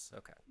performance.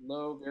 Okay,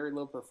 very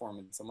low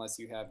performance, unless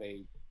you have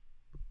a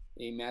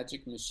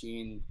magic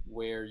machine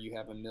where you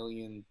have 1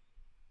 million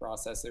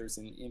processors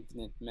and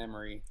infinite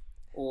memory,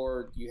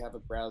 or you have a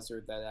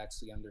browser that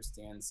actually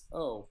understands,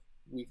 oh,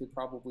 we could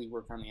probably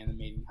work on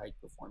animating height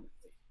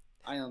performantly.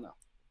 I don't know.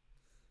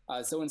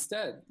 So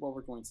instead, what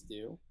we're going to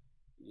do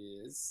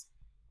is,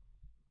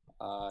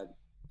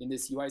 in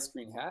this UI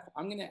screen half,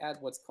 I'm going to add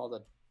what's called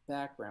a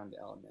background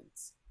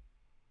element.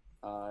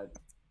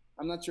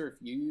 I'm not sure if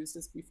you used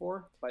this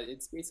before, but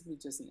it's basically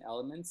just an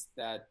element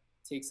that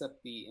takes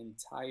up the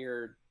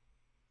entire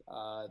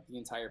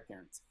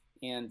parent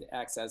and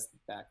acts as the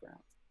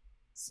background.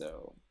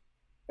 So,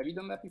 have you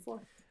done that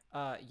before?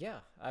 Yeah,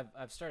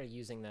 I've started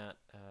using that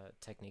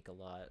technique a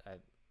lot.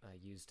 I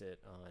used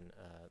it on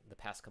the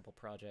past couple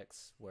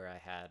projects where I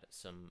had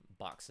some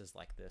boxes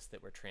like this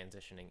that were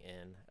transitioning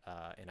in,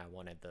 and I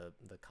wanted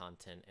the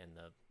content and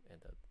the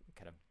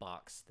kind of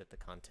box that the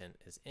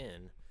content is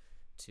in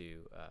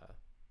to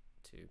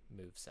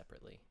move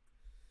separately.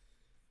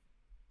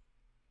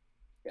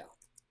 Yeah.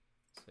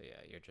 So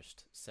yeah, you're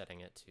just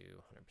setting it to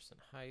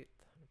 100% height,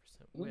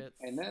 100% width.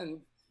 And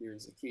then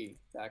here's the key: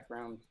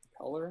 background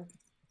color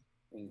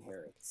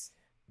inherits.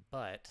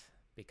 But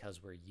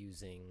because we're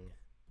using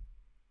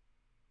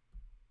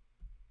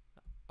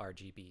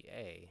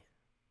RGBA,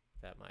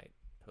 that might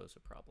pose a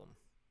problem.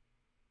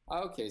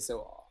 Okay,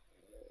 so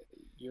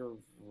you're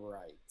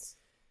right.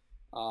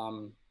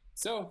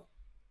 So,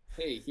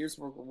 hey, here's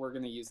what we're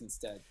going to use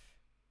instead.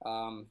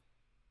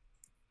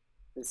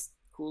 This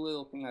cool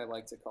little thing I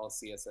like to call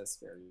CSS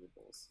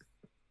variables.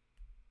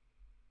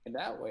 And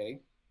that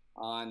way,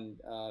 on,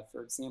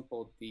 for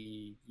example,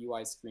 the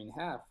UI screen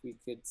half, we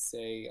could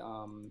say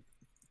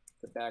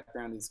the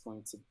background is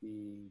going to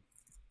be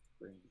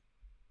green.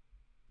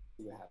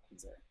 See what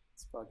happens there.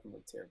 It's probably gonna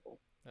look terrible.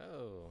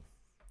 Oh,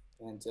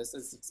 And just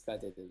as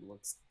expected, it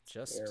looks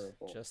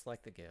terrible. just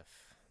like the GIF.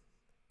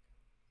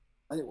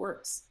 But it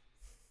works.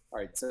 All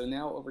right, so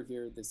now over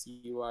here, this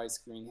UI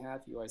screen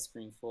half, UI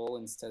screen full,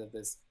 instead of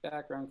this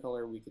background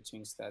color, we could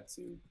change that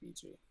to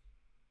BG.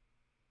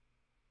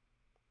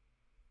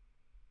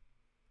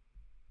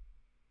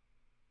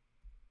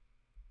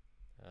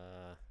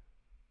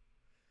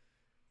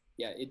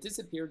 Yeah, it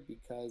disappeared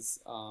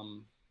because I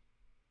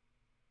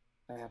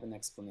have an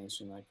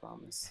explanation, I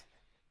promise.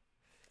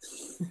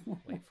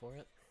 Wait for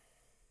it.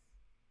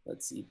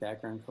 Let's see,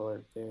 background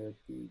color there,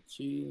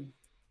 BG.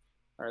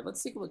 All right,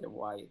 let's take a look at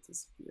why it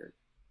disappeared.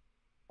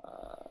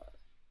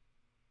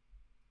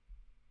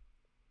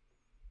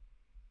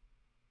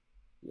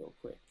 Real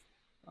quick.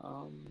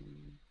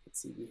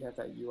 Let's see, we have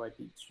that UI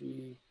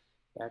BG,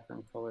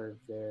 background color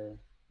there,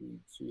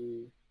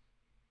 BG.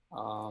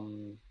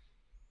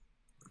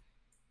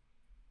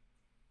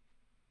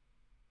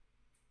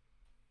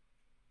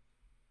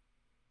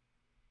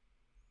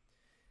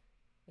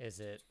 Is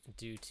it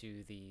due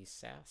to the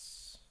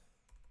SAS?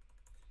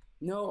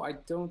 No, I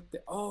don't.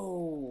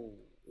 Oh,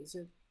 is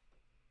it?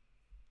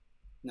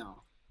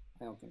 No,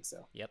 I don't think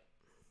so. Yep.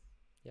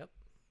 Yep.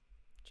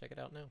 Check it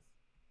out now.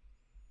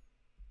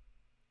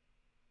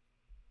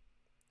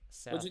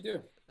 What'd you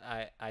do?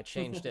 I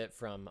changed it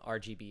from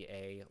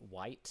RGBA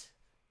white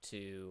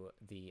to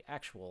the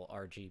actual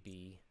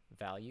RGB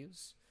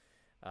values.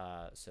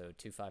 So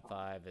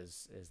 255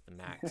 is the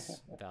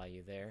max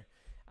value there.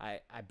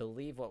 I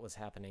believe what was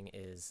happening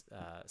is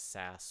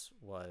SAS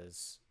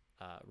was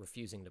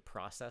refusing to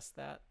process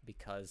that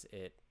because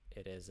it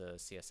is a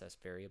CSS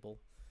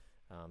variable.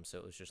 So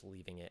it was just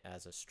leaving it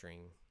as a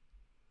string.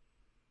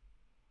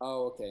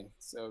 Oh, okay.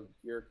 So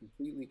you're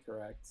completely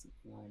correct.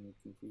 I'm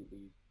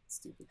completely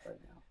stupid right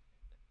now.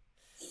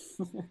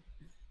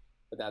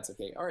 But that's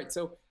okay. All right.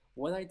 So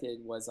what I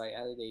did was I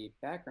added a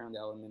background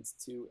element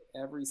to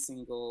every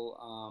single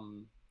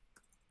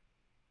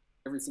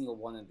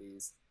one of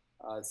these.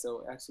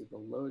 So actually the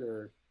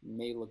loader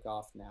may look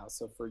off now.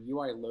 So for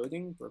UI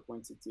loading, we're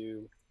going to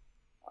do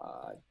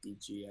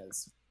DG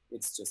as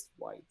it's just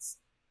whites,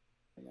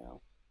 you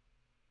know.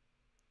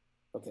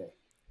 Okay.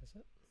 Is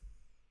it?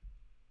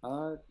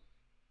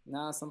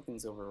 Nah,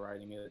 something's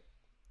overriding it.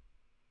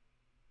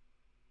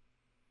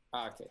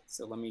 Okay,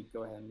 so let me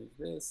go ahead and move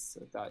this.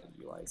 So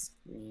 .UI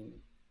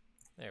screen.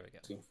 There we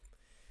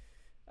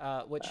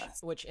go.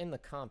 Which in the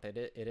comp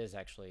it is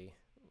actually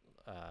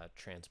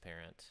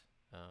transparent.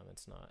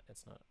 It's not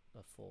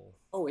a full.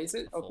 Oh, is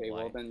it? Okay,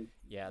 white. well then.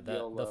 Yeah,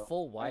 the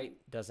full white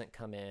doesn't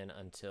come in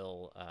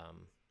until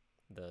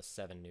the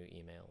 7 new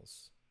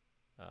emails.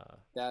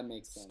 That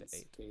makes sense.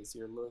 Okay, so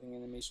your loading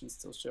animation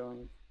still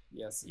showing?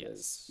 Yes, it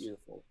is.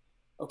 Beautiful.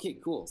 Okay,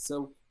 cool.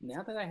 So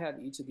now that I have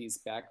each of these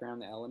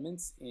background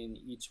elements in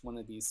each one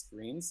of these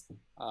screens,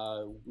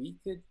 we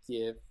could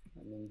give,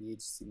 I'm in the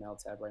HTML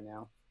tab right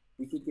now,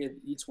 we could give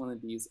each one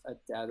of these a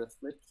data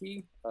flip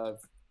key of,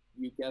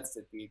 you guessed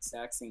it, the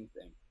exact same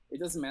thing. It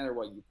doesn't matter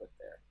what you put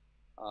there.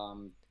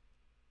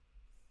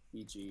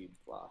 BG,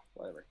 blah,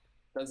 whatever.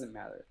 Doesn't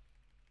matter.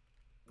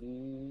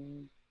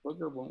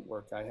 Booger won't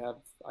work. I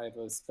have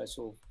a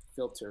special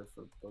filter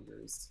for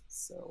boogers,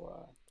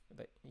 so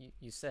but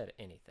you said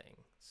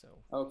anything, so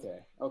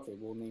okay,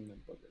 we'll name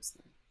them boogers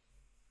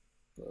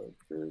then.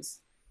 Boogers.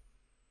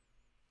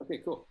 Okay,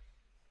 cool.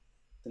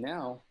 So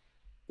now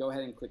go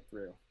ahead and click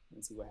through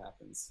and see what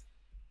happens.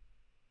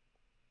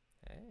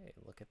 Hey,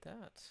 look at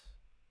that.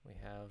 We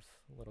have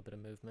a little bit of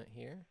movement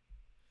here.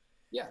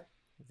 Yeah.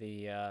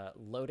 The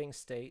loading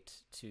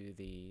state to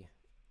the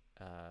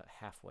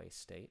halfway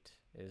state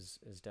is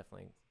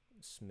definitely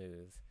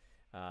smooth.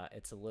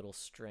 It's a little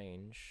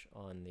strange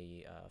on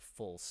the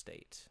full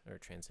state, or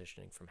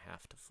transitioning from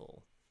half to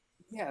full.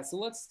 Yeah, so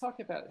let's talk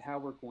about how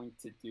we're going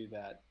to do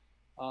that.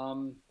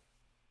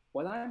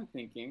 What I'm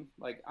thinking,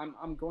 like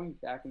I'm going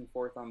back and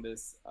forth on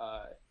this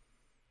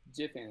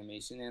GIF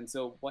animation, and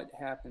so what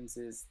happens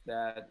is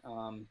that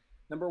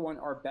number one,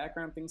 our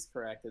background thing's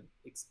correct. It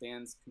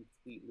expands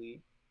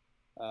completely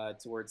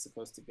to where it's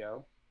supposed to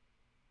go.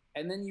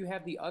 And then you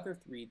have the other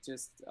three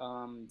just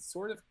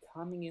sort of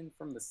coming in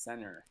from the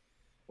center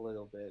a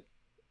little bit.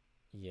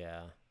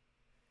 Yeah.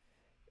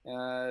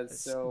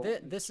 So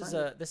this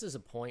is a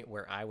point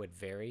where I would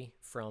vary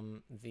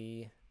from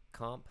the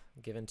comp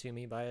given to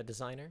me by a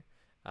designer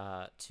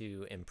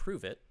to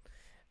improve it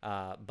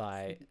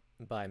by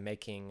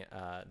making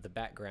the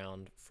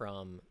background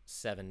from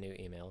 7 new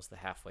emails, the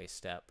halfway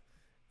step,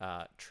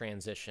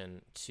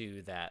 transition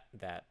to that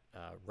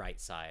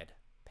right side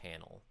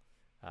panel.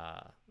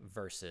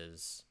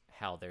 Versus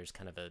how there's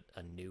kind of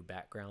a new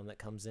background that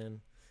comes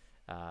in.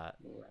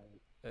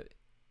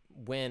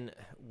 When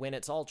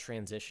it's all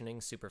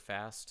transitioning super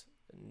fast,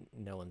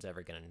 no one's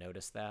ever going to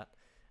notice that.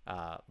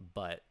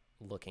 But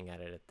looking at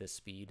it at this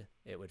speed,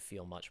 it would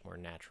feel much more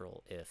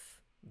natural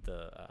if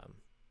the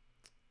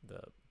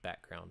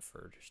background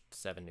for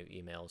 7 new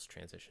emails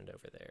transitioned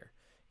over there,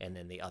 and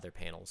then the other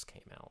panels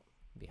came out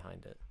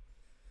behind it.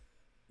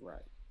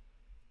 Right.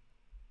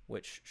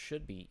 which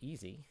should be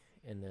easy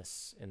in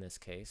this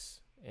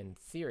case. In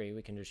theory,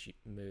 we can just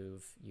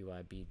move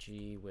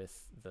UIBG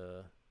with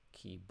the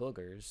key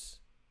boogers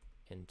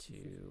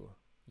into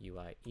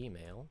UI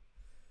email.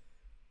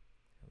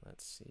 And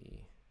let's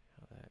see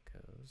how that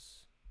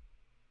goes.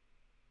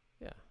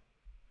 Yeah,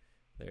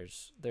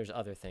 there's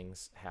other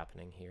things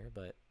happening here,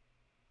 but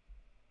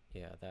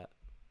yeah, that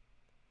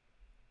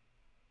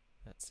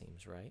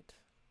seems right.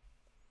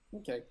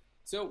 Okay.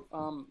 So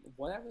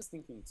what I was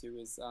thinking too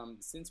is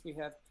since we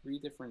have 3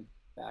 different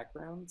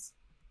backgrounds,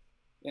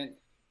 and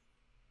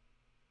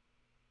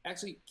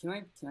actually, can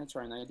I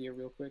try an idea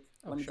real quick?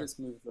 Oh, Let me sure. just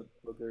move the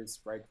boogers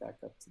right back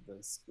up to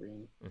the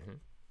screen. Mm-hmm.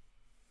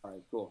 All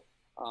right, cool.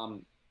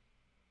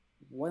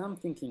 What I'm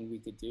thinking we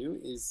could do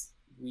is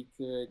we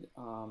could,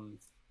 I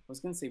was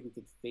going to say we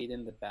could fade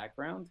in the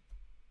background,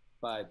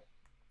 but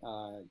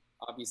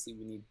obviously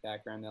we need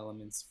background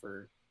elements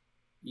for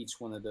each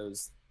one of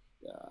those.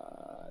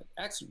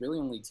 Actually, really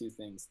only 2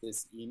 things,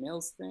 this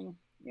emails thing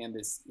and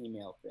this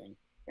email thing.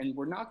 And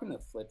we're not going to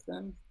flip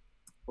them.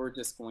 We're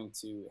just going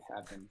to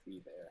have them be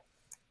there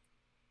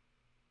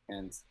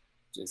and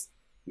just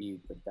be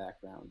the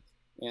background.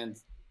 And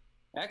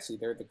actually,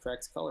 they're the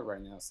correct color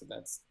right now, so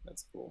that's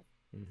cool.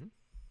 Mm-hmm.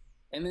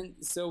 And then,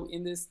 so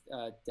in this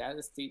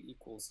data state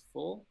equals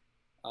full,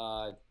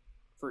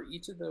 for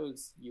each of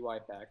those UI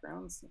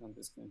backgrounds, I'm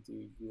just going to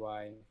do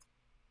UI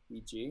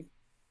BG.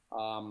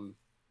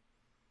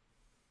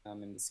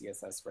 I'm in the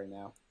CSS right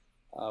now.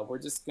 We're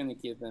just going to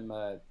give them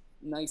a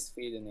nice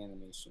fade-in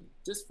animation,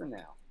 just for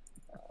now.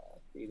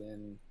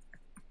 Fade-in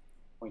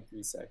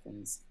 0.3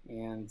 seconds.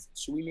 And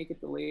should we make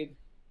it delayed?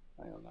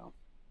 I don't know.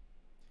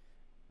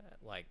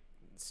 Like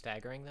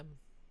staggering them?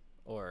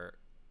 Or...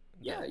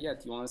 Yeah. Do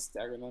you want to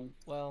stagger them?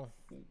 Well,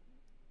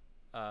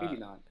 maybe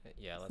not.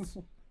 Yeah, let's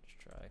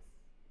try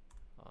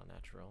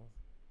natural.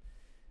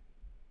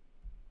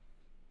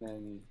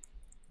 Then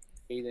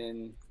fade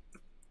in.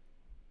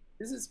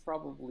 This is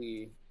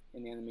probably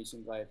an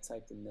animation that I've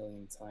typed a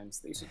million times.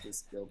 They should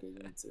just build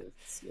it into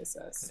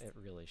CSS. It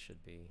really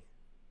should be.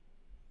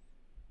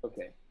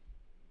 Okay.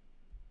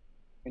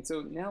 And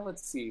so now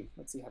let's see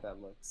how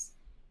that looks.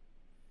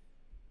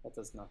 That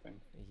does nothing.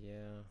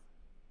 Yeah.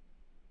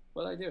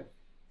 What'd I do?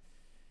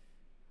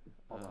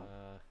 Hold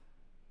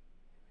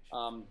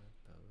on.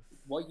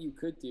 What you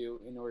could do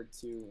in order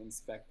to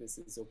inspect this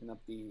is open up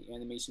the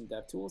animation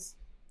DevTools.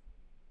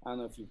 I don't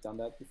know if you've done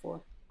that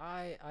before.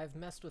 I've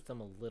messed with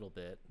them a little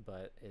bit,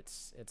 but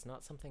it's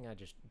not something I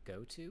just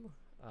go to.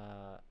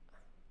 I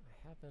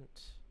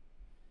haven't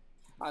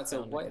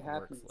so found what a good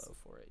happens workflow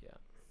for it yet.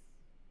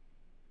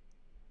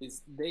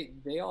 Is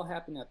they all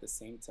happen at the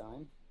same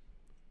time.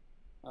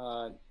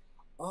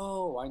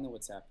 Oh, I know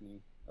what's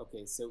happening.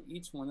 Okay, so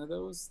each one of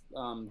those,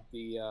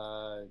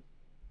 the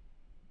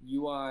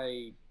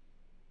UI,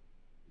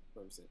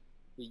 what was it?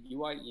 The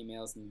UI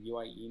emails and the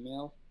UI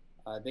email,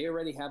 they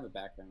already have a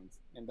background,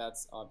 and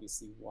that's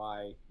obviously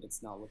why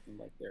it's not looking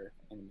like they're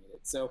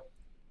animated. So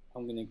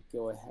I'm going to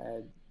go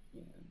ahead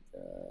and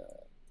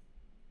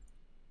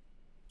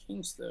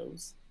change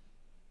those.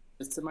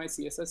 Just to my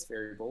CSS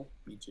variable,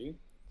 BG.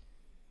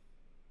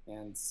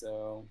 And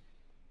so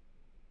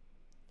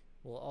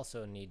we'll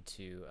also need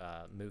to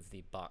move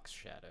the box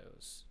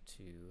shadows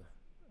to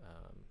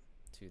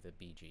the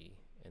BG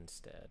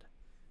instead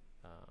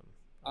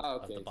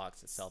of the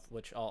box itself,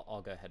 which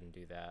I'll go ahead and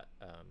do that.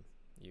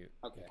 You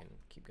can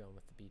keep going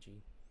with the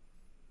BG.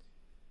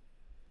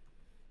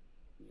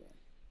 Yeah.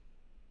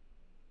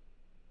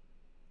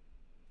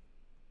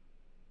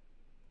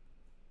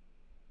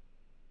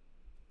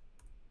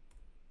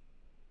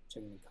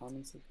 Checking the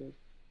comments are good.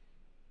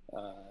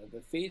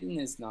 The fade-in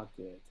is not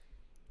good.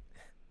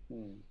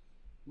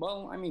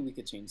 Well, I mean, we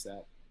could change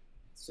that.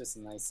 It's just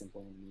a nice,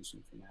 simple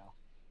animation for now.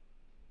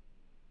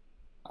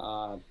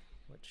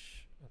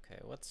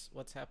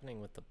 What's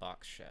happening with the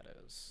box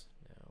shadows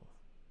now?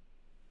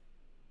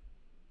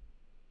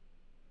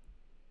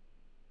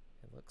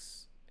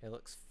 It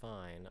looks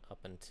fine up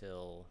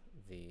until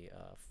the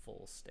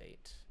full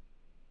state.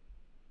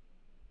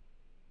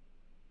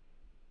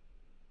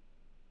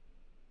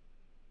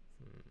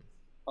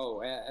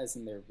 Oh, as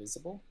in they're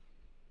visible?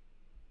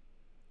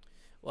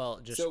 Well,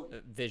 just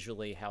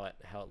visually how it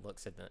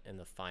looks in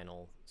the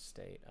final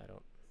state. I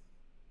don't.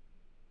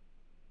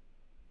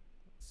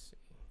 Let's see.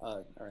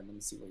 All right, let me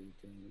see what you're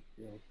doing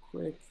real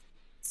quick.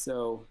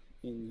 So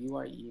in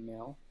UI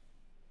email,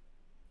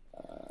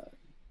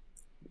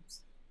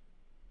 oops,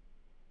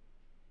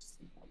 just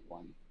that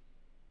one.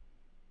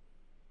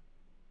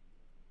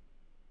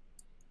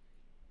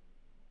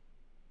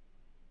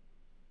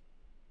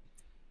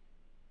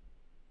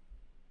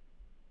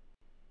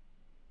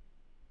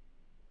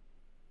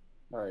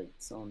 All right,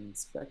 so I'm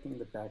inspecting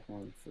the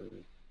background for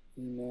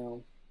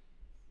email.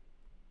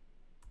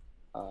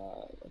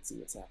 Let's see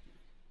what's happening.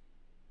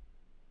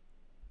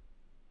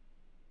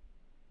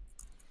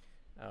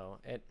 Oh,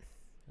 it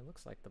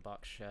looks like the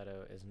box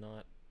shadow is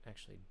not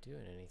actually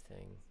doing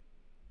anything.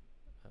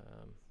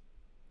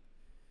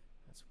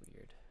 That's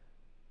weird.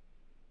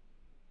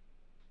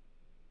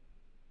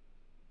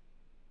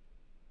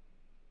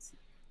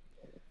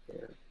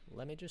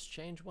 let me just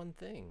change one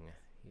thing,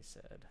 he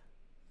said.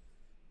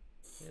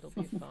 It'll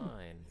be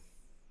fine.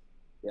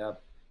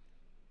 Yep.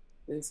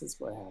 This is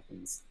what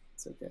happens.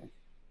 It's okay.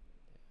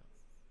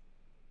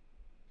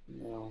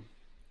 Yeah. No.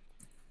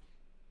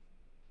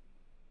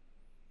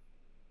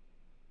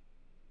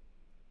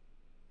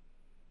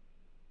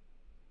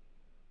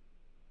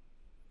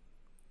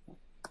 Oh,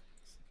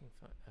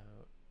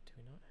 do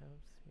we not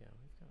have? Yeah,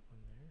 we've got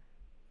one there.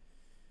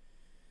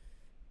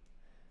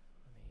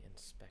 Let me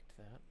inspect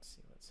that and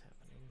see what's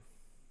happening.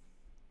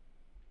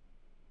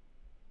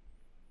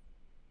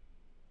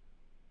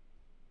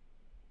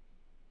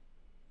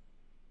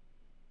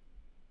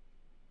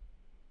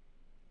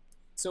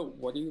 So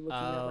what are you looking at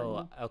right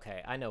now? Oh,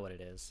 okay. I know what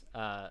it is.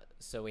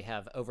 So we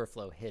have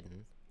overflow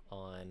hidden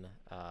on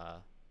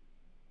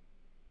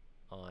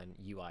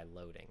UI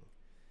loading.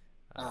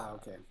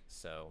 Okay.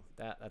 So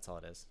that's all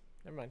it is.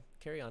 Never mind.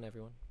 Carry on,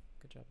 everyone.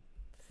 Good job.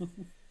 Okay.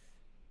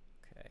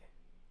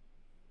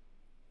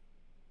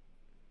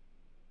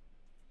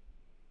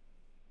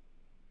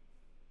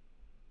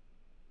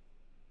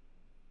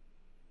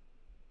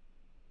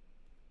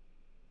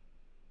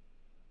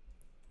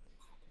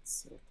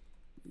 So,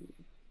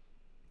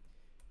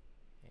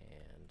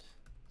 and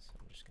so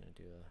I'm just going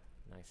to do a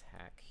nice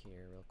hack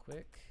here real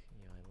quick.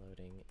 UI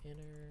loading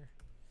inner.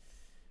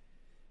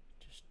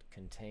 Just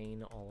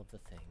contain all of the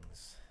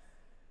things.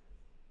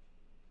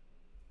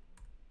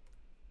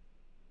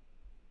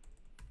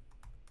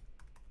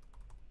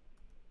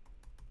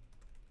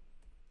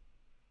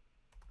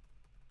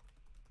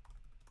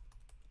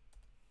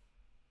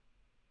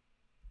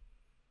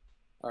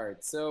 all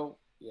right. So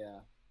yeah,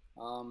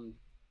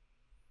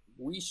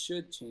 we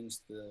should change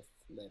the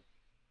flip.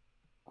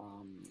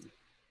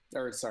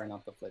 Or sorry,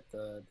 not the flip,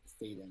 the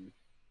fade in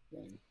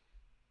thing.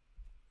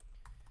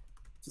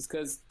 Just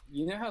because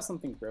you know how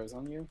something grows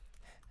on you.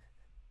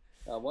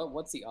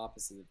 What's the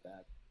opposite of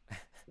that?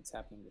 What's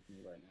happening with me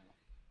right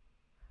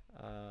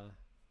now?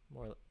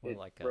 More It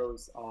like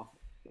grows off.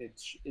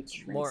 It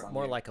shrinks on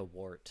more you. like a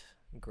wart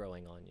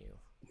growing on you.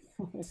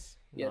 It's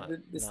Yeah, not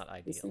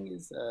ideal. this thing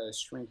is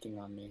shrinking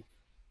on me.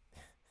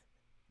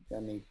 If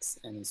that makes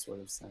any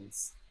sort of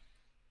sense.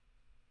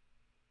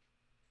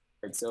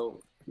 All right,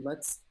 so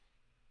let's.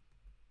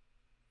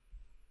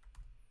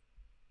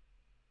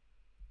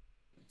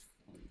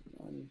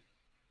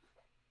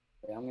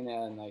 Okay, I'm gonna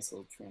add a nice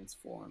little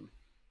transform.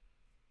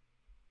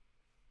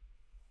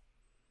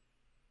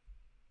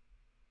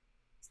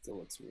 Still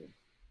looks weird.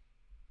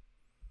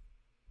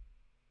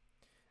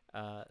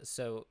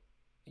 So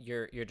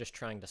you're just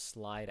trying to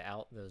slide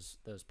out those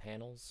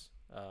panels,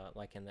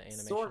 like in the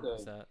animation. Sort of.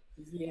 Is that?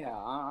 Yeah,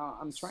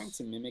 I'm trying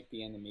to mimic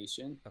the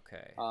animation.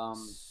 Okay.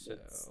 So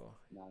it's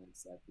not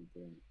exactly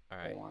doing. All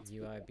right.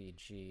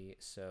 UIBG.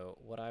 So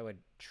what I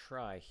would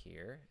try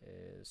here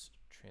is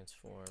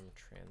transform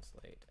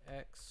translate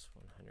X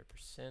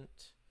 100%.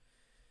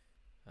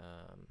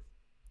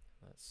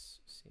 Let's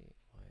see.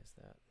 Why is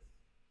that?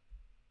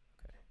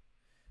 Okay.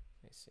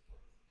 Let me see.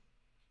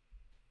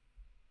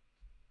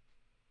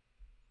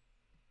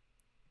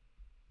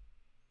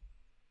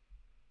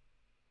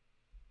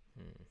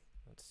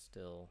 That's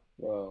still.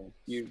 Whoa,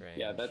 strange.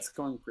 Yeah, that's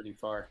going pretty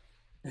far.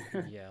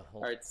 Yeah.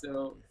 All right,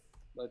 so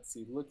let's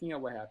see. Looking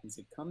at what happens,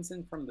 it comes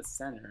in from the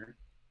center,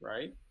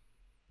 right?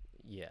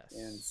 Yes.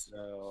 And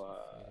so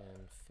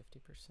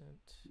 50%.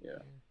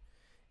 Yeah.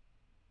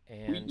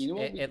 And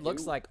it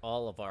looks like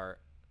all of our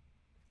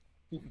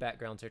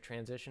backgrounds are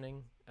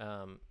transitioning.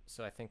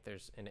 So I think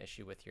there's an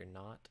issue with your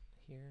knot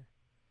here.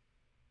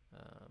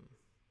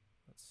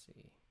 Let's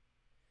see.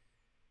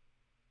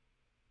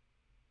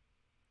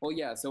 Well,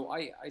 yeah, so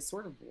I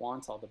sort of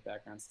want all the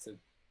backgrounds to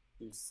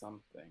do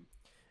something.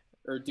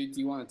 Or do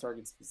you want to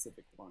target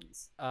specific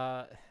ones?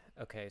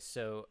 Okay,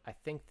 so I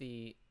think let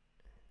me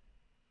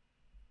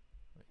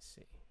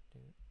see.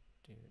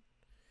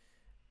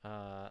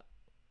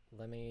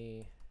 Let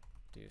me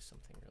do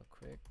something real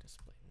quick.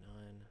 Display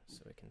none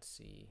so we can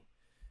see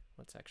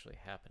what's actually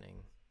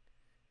happening.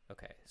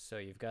 Okay, so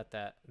you've got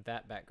that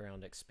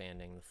background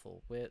expanding the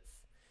full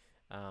width.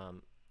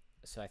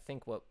 So I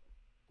think what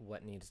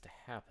needs to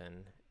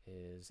happen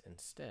is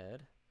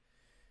instead,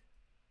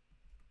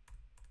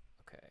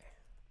 okay,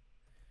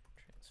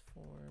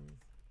 transform,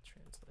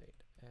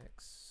 translate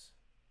X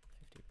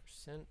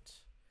 50%,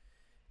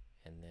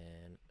 and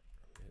then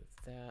remove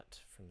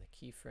that from the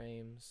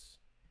keyframes,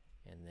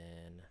 and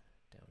then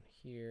down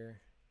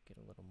here, get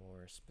a little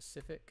more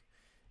specific,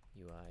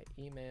 UI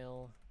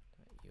email,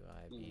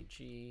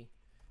 UIBG,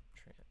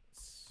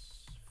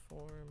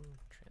 transform,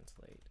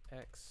 translate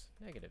X,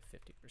 negative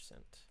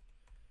 50%.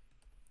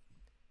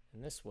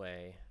 And this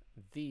way,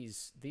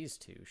 these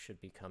two should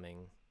be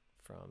coming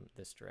from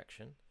this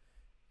direction,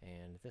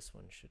 and this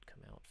one should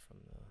come out from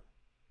the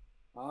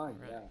right.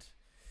 Yeah.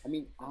 I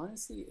mean,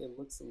 honestly, it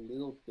looks a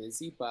little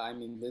busy, but I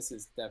mean, this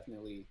is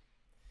definitely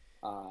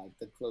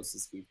the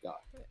closest we've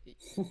got.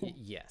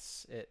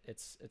 Yes,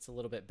 it's a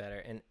little bit better,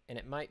 and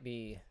it might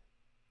be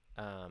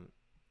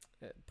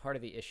part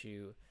of the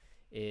issue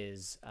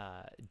is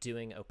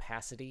doing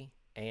opacity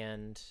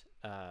and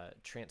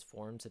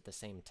transforms at the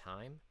same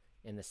time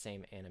in the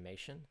same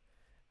animation,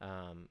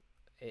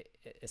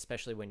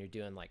 especially when you're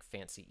doing like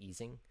fancy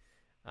easing.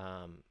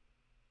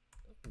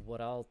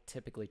 What I'll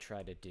typically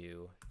try to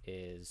do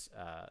is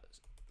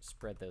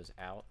spread those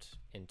out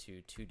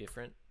into 2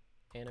 different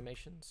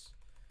animations.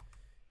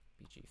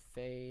 BG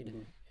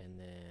fade, and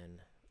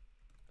then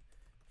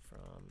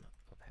from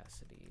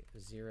opacity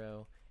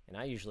 0. And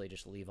I usually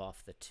just leave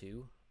off the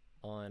 2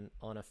 on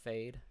a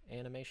fade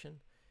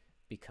animation,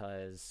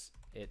 because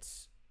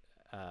it's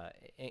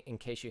in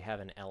case you have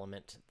an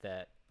element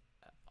that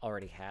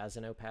already has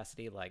an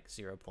opacity like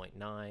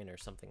 0.9 or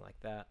something like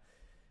that,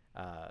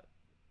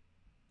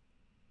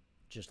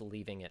 just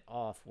leaving it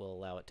off will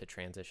allow it to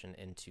transition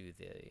into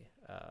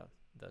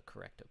the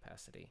correct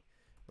opacity,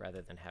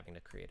 rather than having to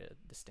create a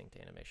distinct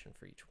animation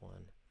for each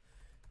one.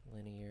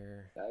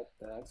 Linear, that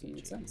actually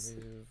makes sense.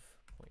 Move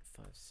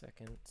 0.5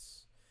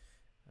 seconds.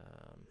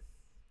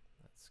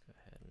 Let's go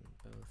ahead and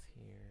both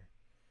here.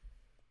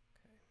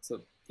 Okay.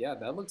 So yeah,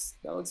 that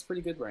looks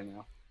pretty good right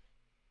now.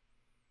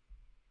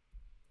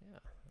 Yeah,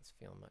 that's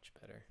feeling much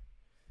better.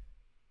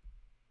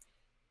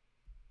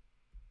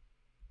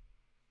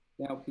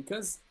 Now,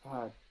 because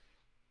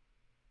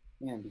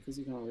because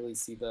you don't really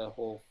see the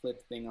whole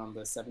flip thing on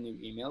the 7 new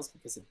emails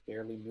because it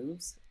barely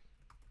moves,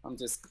 I'm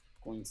just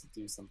going to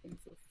do something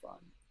for fun.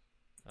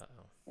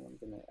 Uh-oh. And I'm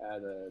going to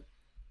add a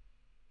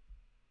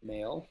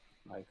mail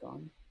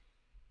icon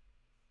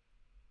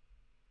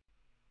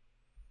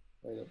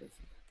right over here.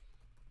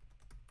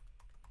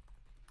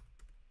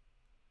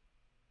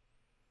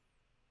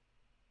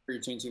 Are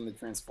you changing the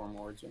transform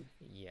origin?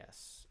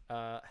 Yes.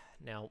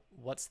 Now,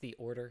 what's the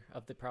order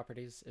of the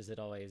properties? Is it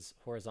always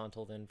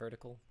horizontal then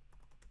vertical?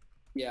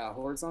 Yeah,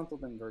 horizontal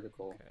then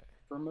vertical. Okay.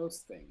 For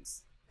most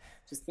things.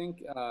 Just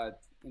think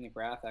in a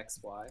graph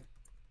XY.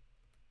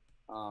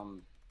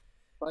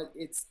 But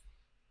it's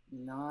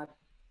not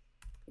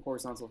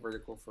horizontal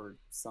vertical for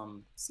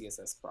some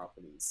CSS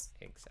properties.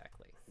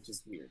 Exactly. Which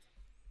is weird.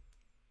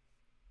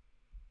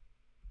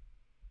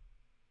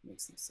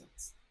 Makes no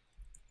sense.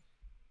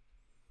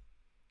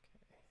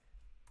 Okay.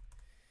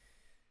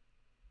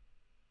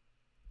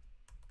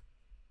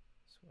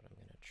 So what I'm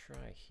going to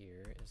try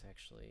here is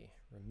actually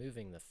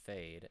removing the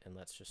fade, and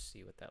let's just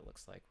see what that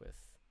looks like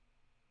with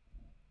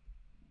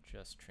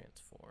just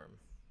transform.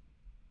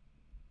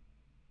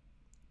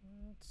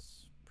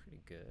 That's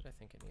pretty good. I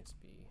think it needs to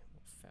be a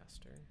little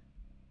faster.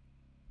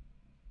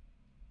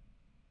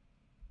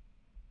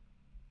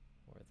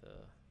 Or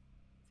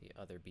the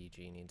other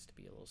BG needs to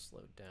be a little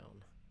slowed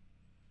down.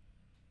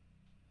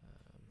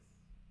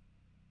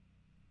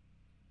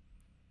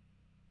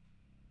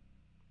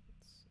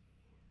 Let's see.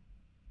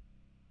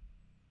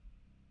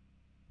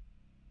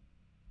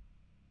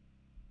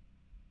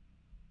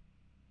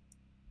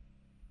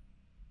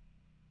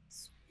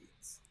 Sweet.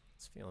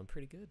 It's feeling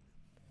pretty good.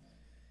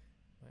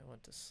 Might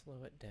want to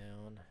slow it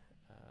down.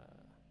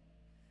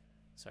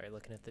 Sorry,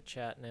 looking at the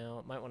chat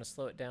now. Might want to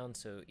slow it down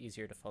so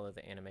easier to follow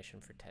the animation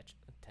for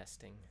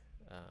testing.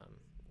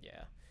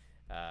 Yeah.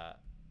 I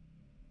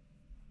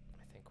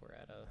think we're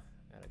at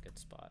a good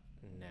spot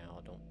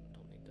now. Don't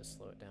need to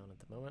slow it down at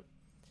the moment.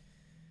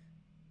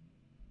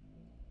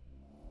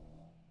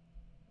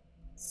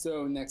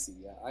 So Nexi,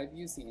 yeah, I've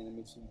used the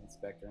animation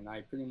inspector and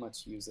I pretty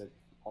much use it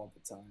all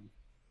the time.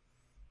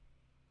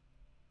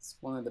 It's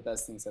one of the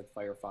best things that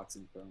Firefox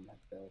and Chrome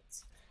have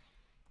built.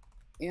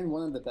 And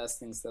one of the best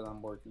things that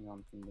I'm working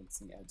on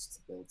convincing Edge to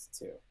build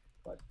too,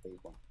 but they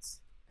won't.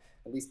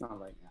 At least not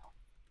right now.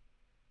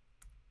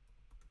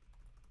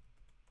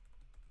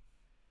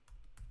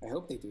 I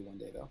hope they do one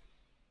day though.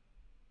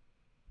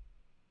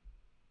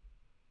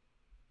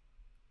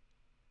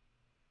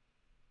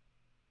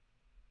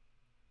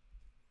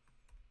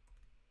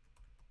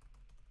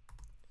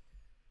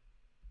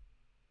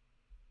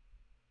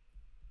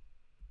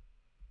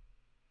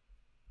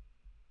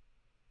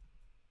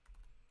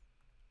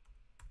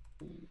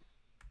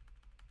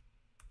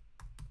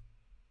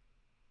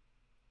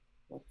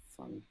 What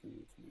fun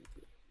thing can I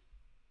do?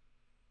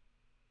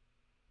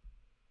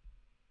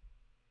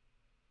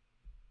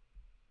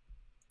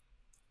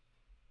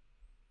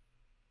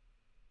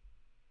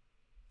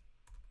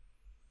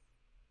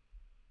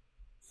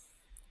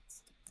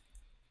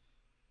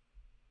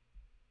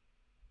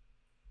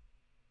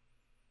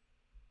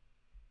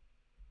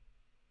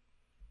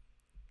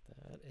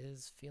 That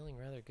is feeling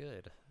rather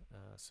good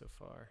so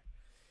far.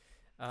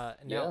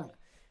 Now,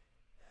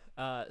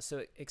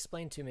 so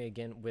explain to me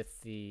again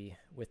with the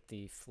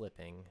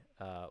flipping,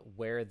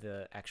 where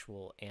the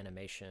actual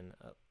animation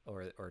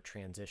or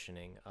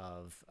transitioning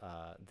of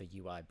the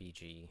UI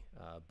BG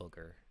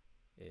booger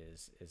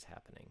is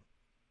happening.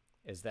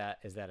 Is that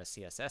a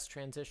CSS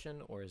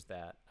transition, or is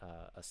that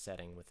a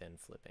setting within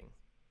flipping?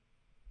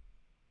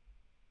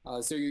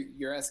 So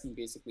you're asking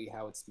basically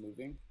how it's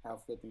moving, how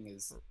flipping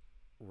is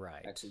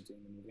actually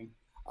doing the moving.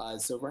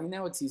 So right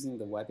now it's using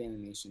the Web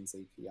Animations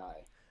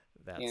API.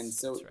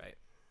 That's right.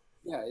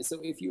 Yeah, so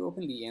if you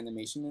open the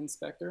animation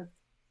inspector,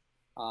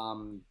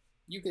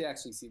 you could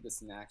actually see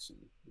this in action,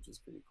 which is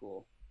pretty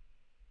cool.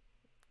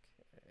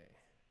 Okay.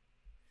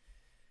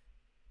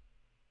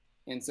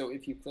 And so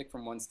if you click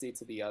from one state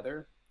to the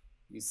other,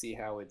 you see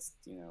how it's,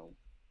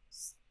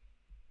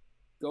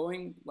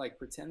 going, like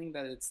pretending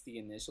that it's the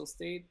initial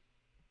state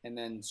and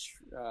then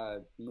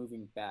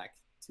moving back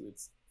to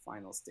its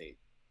final state.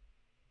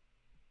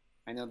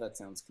 I know that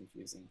sounds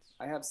confusing.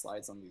 I have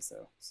slides on these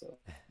though, so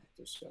I'll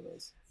just show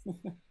those.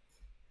 Yeah,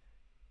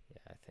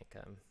 I think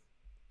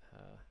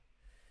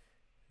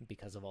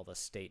because of all the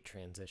state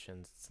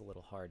transitions, it's a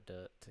little hard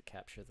to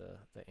capture the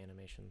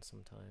animation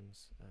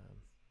sometimes.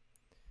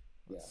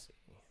 Let's see.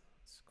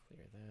 Let's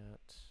clear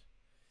that.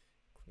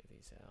 Clear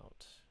these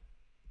out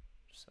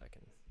just so I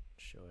can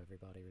show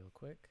everybody real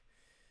quick.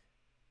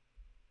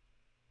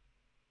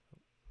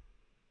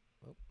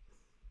 Oh,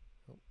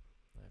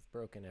 I've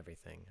broken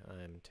everything.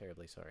 I'm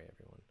terribly sorry,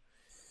 everyone.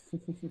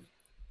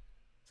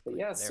 But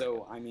yeah,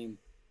 so I mean,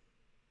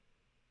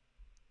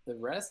 the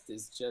rest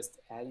is just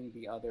adding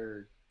the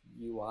other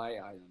UI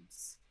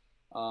items.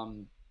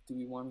 Do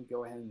we want to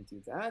go ahead and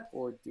do that,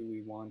 or do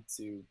we want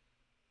to?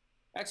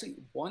 Actually,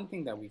 one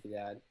thing that we could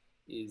add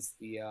is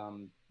the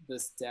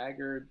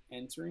staggered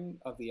entering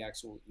of the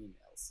actual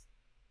emails.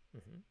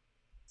 Mm-hmm.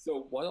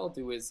 So what I'll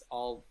do is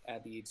I'll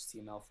add the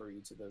HTML for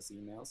each of those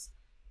emails,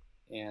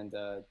 and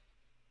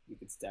you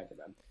could stagger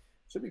them.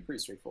 Should be pretty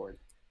straightforward.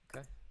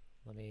 Okay,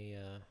 let me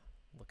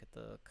look at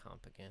the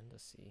comp again to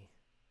see.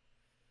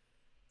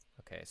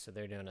 Okay, so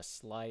they're doing a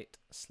slight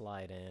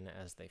slide in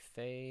as they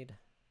fade.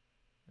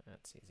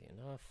 That's easy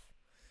enough.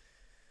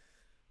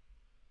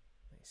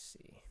 Let me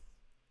see.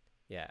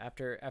 Yeah,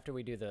 after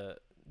we do the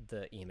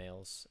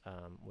emails,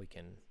 we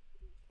can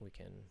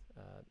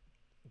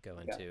go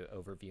into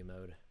overview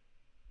mode.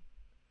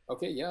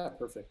 Okay, yeah,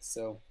 perfect.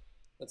 So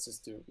let's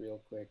just do it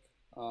real quick.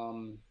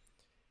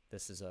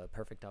 This is a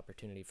perfect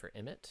opportunity for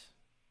Emmet.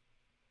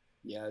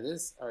 Yeah, it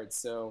is. All right,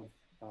 so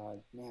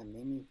man,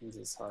 naming things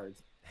is hard.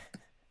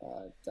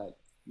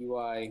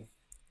 .ui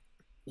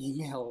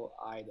email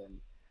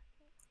item.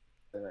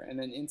 And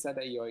then inside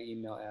that UI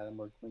email item,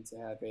 we're going to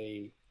have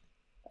a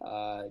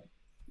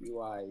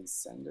UI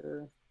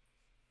sender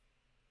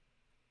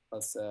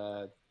plus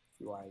a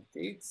UI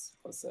dates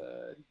plus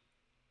a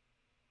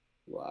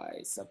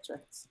UI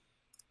subject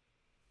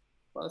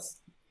plus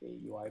a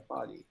UI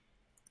body.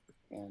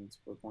 And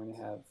we're going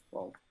to have,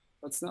 well,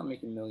 let's not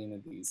make a million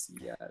of these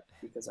yet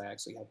because I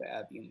actually have to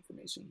add the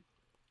information.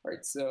 All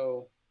right,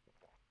 so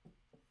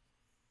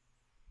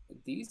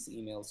these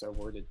emails are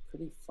worded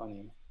pretty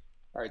funny.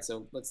 All right,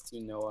 so let's do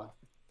Noah.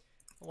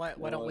 Why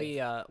don't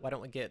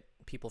we get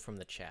people from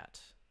the chat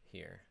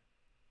here?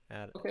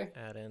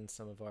 Add in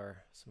some of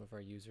our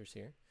users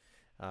here.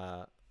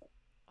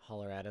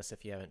 Holler at us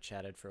if you haven't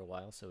chatted for a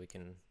while, so we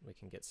can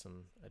get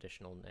some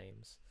additional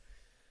names.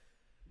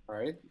 All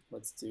right,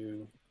 let's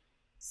do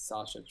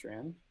Sasha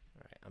Tran.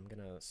 All right, I'm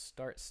gonna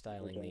start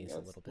styling these a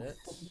little bit.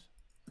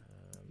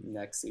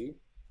 Nexi.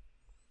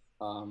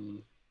 All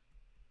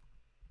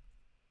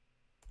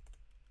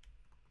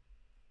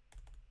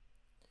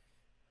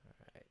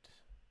right.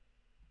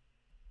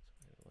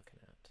 So what are we looking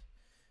at?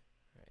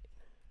 All right.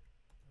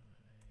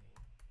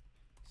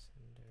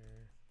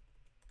 Sender.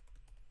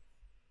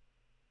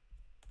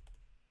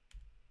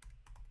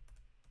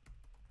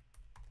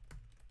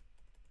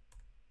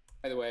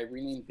 By the way, I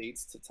renamed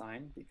dates to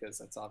time because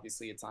that's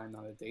obviously a time,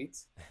 not a date.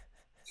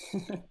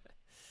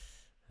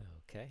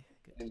 Okay,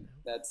 good. And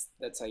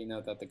that's how you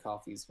know that the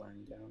coffee's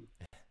wearing down.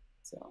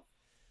 So.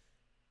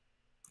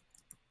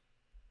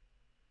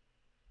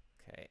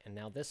 Okay, and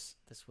now this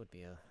would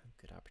be a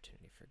good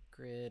opportunity for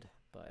grid,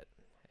 but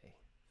hey.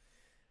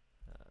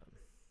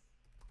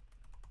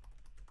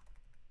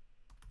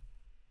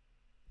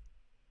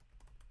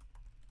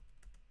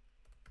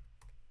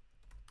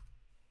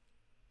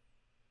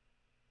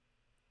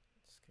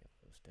 Scale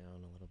those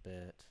down a little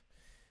bit.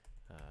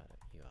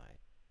 UI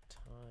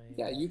time.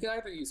 Yeah, you could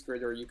either use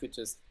grid or you could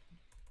just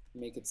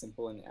make it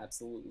simple and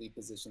absolutely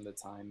position the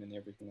time and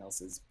everything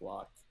else is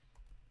blocked.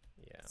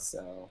 Yeah.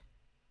 So.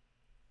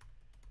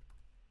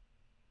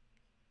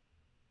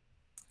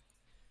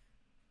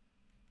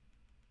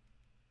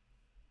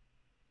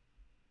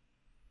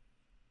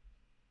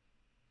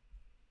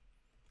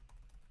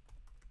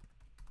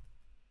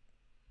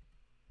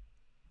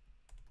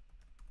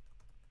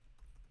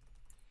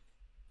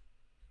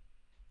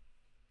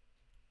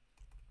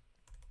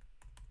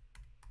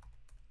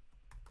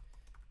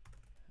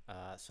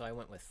 So I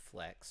went with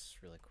flex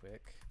really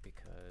quick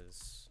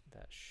because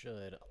that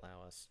should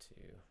allow us to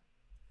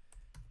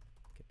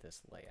get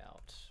this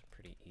layout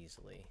pretty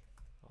easily.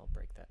 I'll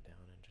break that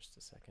down in just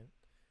a second.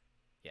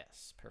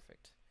 Yes,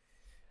 perfect.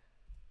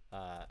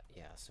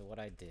 Yeah, so what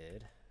I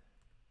did,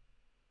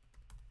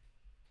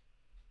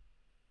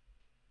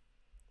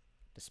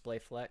 display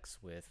flex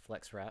with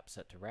flex wrap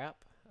set to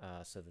wrap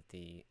so that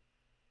the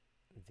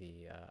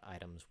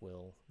items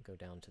will go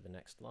down to the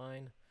next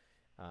line.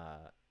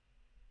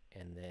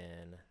 And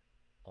then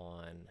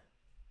on,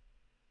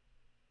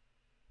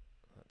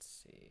 let's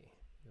see,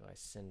 UI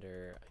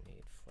sender, I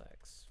need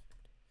flex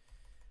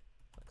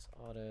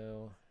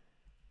auto,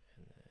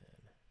 and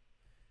then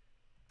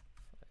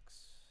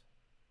flex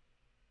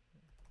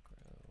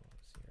grow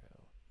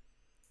 0.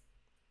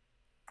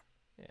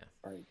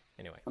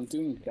 I'm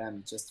doing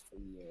them just for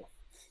you.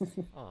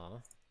 Aw.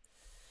 All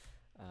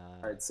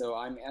right, so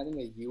I'm adding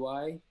a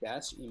UI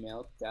dash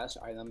email dash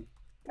item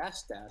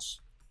dash dash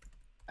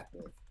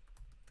active.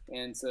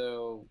 And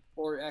so,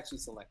 or actually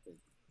selected,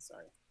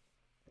 sorry.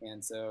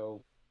 And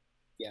so,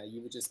 yeah,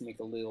 you would just make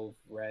a little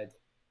red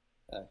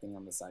thing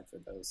on the side for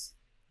those.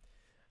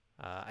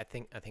 I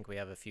think we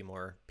have a few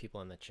more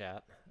people in the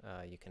chat.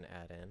 You can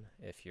add in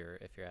if you're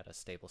at a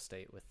stable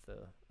state with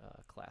the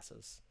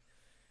classes.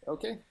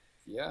 Okay,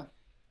 yeah.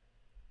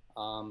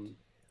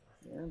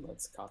 Here,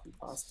 let's copy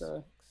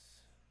pasta.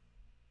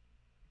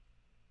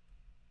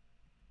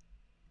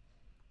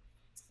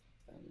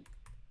 And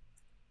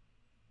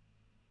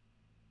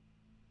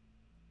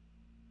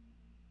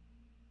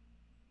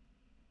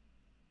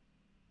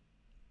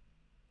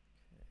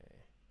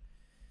Okay.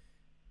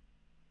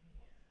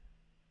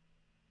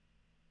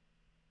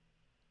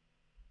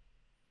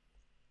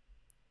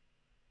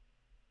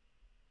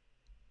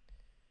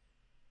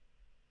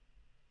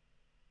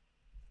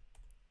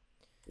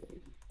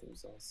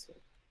 there's also.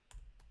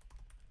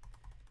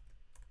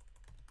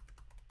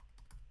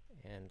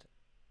 And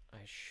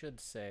I should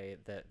say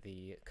that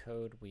the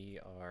code we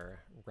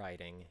are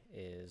writing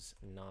is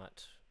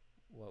not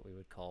what we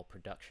would call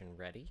production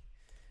ready.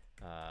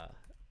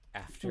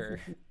 After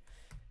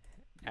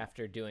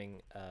after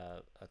doing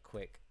a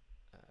quick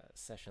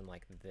session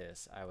like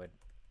this, I would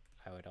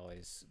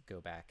always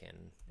go back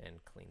and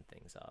clean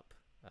things up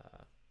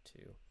to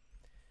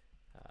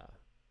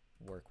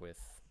work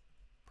with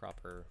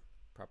proper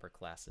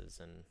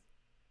classes and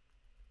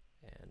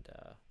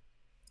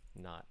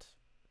not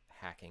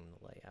hacking the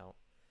layout.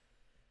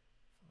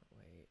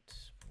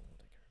 Wait,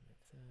 hold, I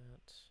can remove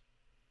that.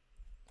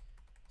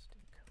 Let's do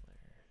color.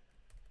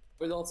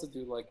 We'd also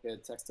do like a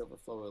text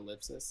overflow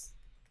ellipsis.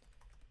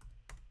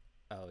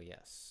 Oh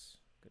yes,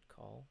 good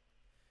call.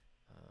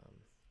 There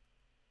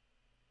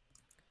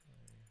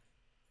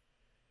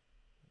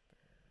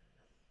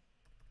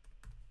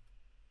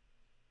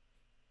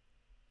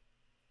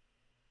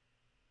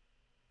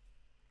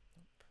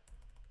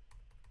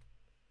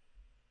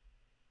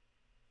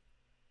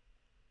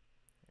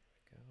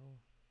we go.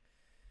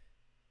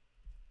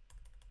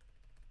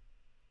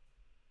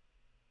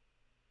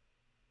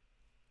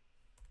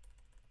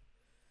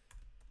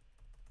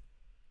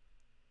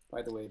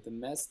 By the way,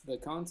 the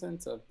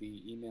content of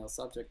the email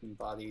subject and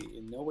body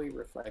in no way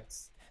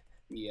reflects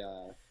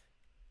the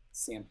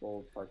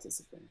sample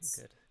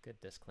participants. Good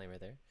disclaimer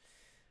there.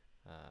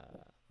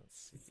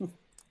 Let's see.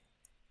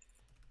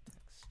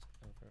 Text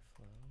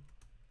overflow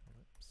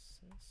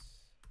ellipsis.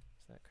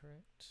 Is that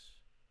correct?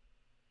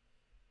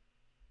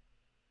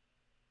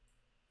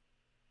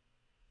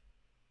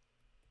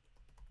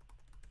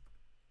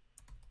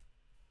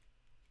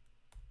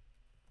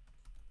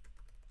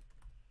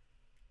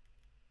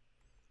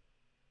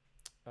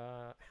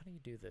 How do you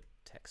do the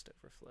text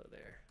overflow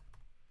there?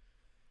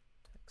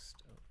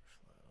 Text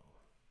overflow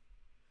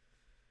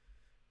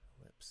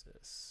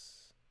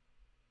ellipsis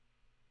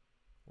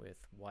with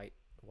white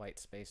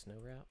space no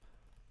wrap.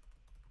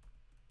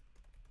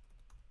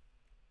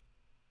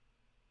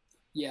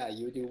 Yeah,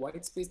 you would do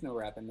white space no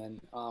wrap and then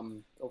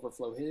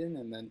overflow hidden,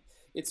 and then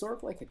it's sort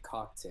of like a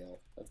cocktail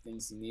of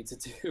things you need to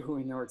do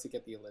in order to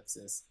get the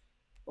ellipsis.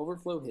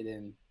 Overflow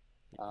hidden,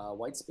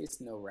 white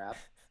space no wrap.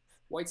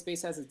 White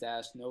space has a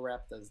dash, no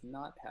wrap does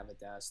not have a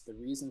dash. The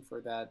reason for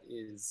that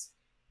is,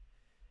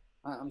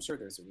 I'm sure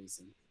there's a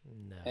reason.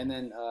 No, and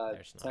then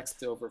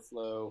text not.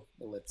 overflow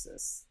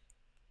ellipsis.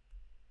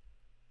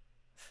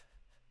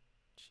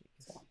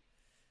 Jeez. So,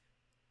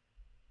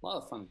 a lot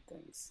of fun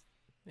things.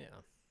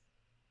 Yeah.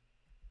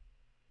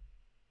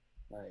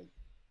 All right.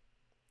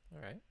 All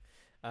right.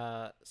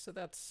 So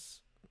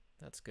that's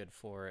good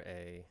for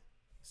a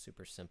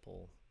super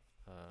simple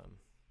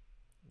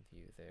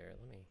view there.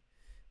 Let me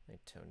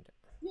tone down.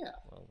 Yeah.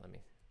 Well, let me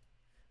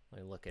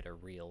look at a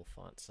real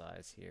font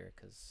size here,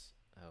 because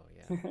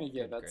yeah.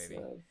 Yeah,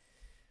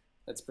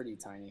 that's pretty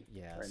tiny.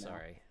 Yeah, right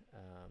sorry.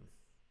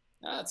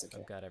 That's okay.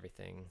 I've got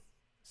everything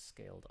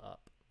scaled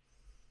up.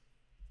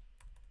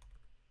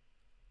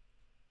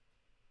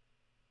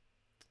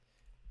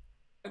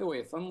 By the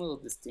way, a fun little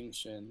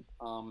distinction.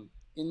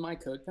 In my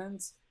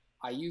CodePens,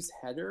 I use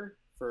header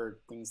for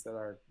things that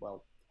are,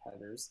 well,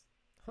 headers,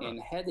 and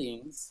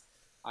headings,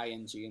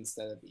 ing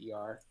instead of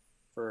er,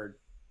 for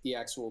the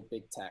actual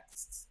big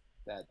texts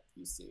that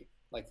you see.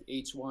 Like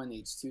H1,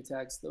 H2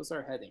 tags, those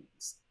are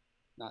headings,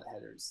 not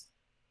headers.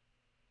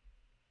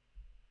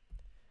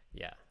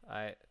 Yeah,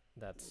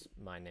 that's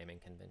my naming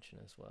convention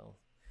as well.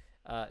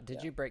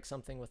 Did you break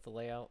something with the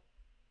layout?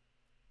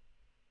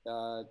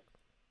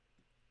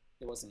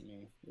 It wasn't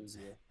me. It was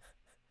you.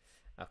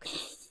 Okay.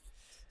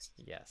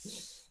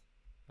 Yes.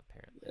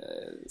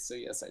 Apparently. So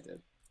yes, I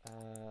did.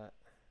 Let's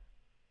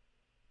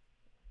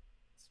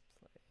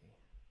play the layout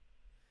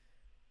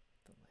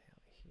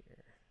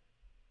here.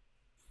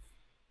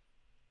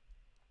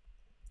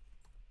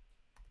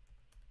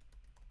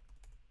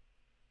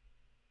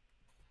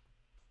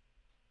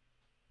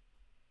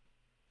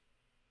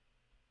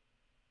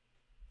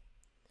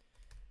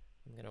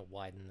 I'm going to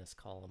widen this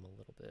column a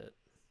little bit.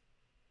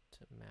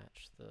 to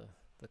match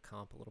the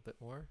comp a little bit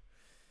more.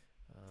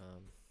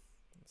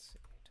 Let's see,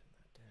 turn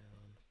that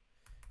down,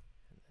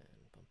 and then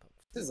bump up.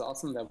 This is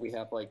awesome that we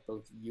have like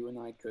both you and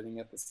I coding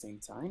at the same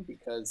time,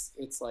 because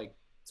it's like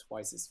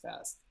twice as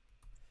fast,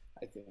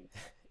 I think.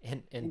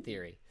 in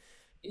theory.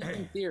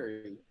 In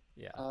theory.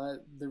 Yeah.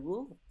 The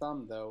rule of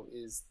thumb though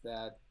is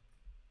that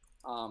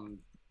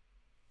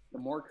the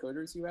more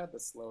coders you have, the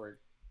slower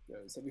it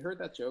goes. Have you heard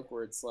that joke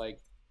where it's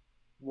like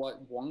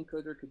what one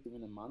coder could do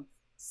in a month,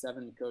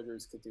 7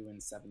 coders could do in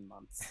 7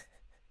 months,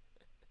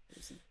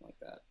 or something like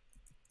that?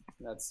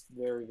 That's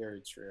very,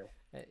 very true.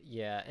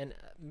 Yeah, and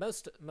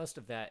most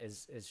of that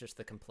is just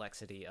the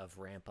complexity of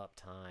ramp up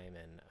time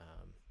and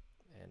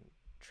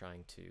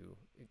trying to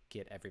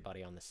get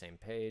everybody on the same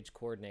page,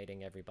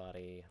 coordinating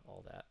everybody,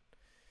 all that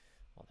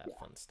Yeah.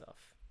 fun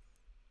stuff.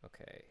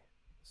 Okay,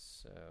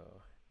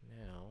 so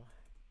now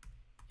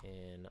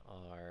in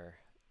our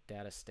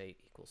data state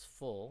equals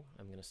full,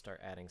 I'm going to start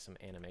adding some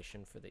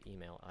animation for the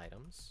email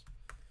items.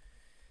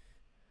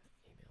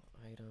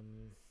 Email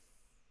item.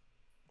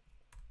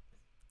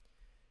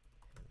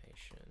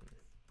 Animation,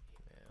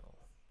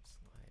 email,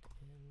 slide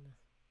in,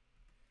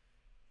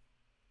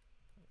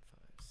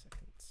 5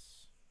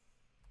 seconds.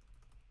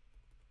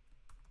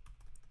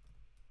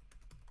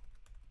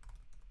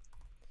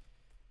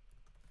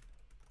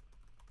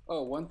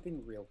 Oh, one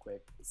thing real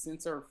quick.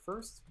 Since our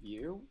first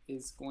view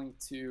is going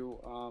to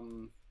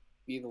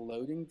be the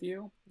loading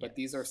view, but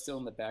these are still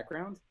in the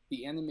background,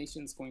 the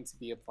animation is going to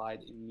be applied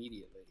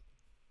immediately,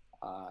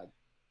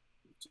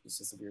 which is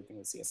just a weird thing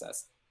with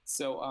CSS.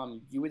 So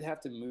you would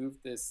have to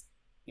move this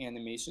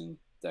animation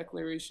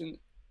declaration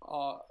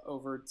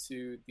over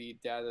to the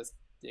data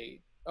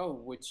state. Oh,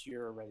 which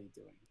you're already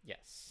doing.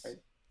 Yes.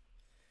 Right?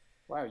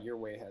 Wow, you're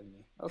way ahead of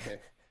me. Okay.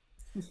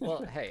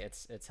 Well, hey,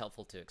 it's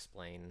helpful to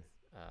explain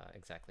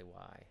exactly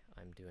why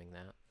I'm doing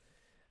that.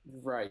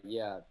 Right,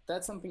 yeah.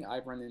 That's something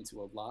I've run into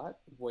a lot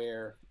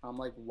where I'm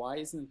like, why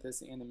isn't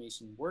this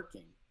animation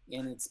working?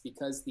 And it's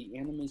because the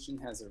animation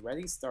has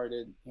already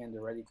started and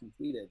already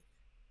completed,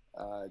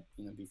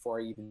 before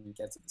I even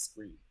get to the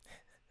screen.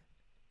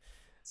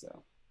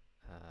 So.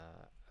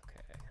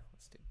 Okay,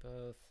 let's do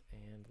both.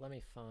 And let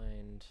me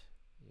find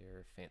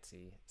your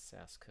fancy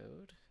Sass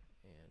code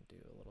and do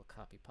a little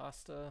copy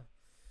pasta.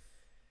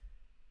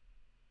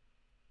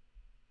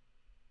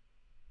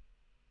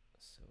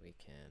 So we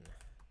can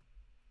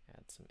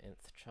add some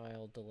nth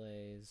child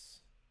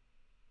delays.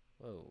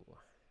 Whoa,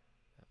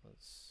 that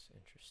was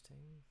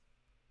interesting.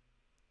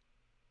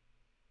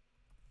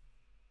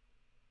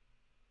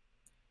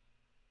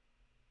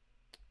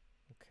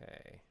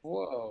 Okay.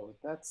 Whoa,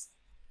 that's.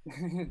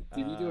 Did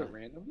you do it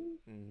randomly?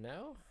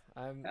 No,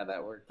 How'd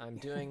that work? I'm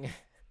doing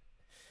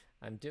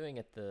I'm doing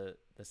it the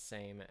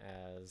same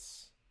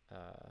as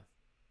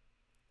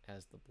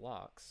the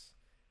blocks.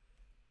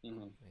 Mm-hmm.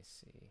 Let me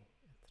see.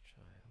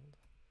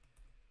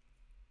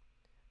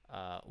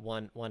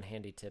 One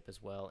handy tip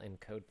as well in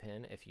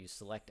CodePen, if you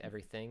select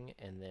everything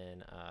and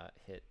then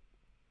hit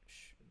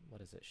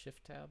what is it,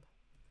 Shift Tab?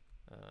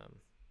 Let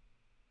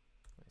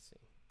me see.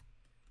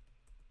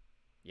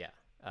 Yeah,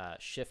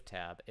 Shift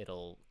Tab.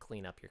 It'll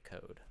clean up your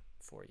code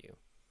for you.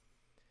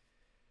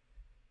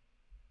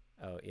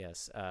 Oh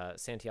yes,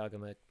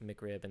 Santiago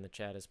McRib in the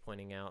chat is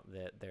pointing out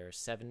that there are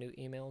 7 new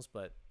emails,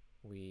 but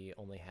we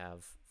only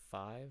have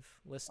 5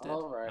 listed.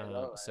 All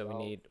right. So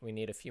we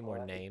need a few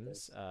more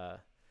names.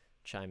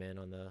 Chime in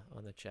on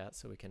the chat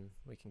so we can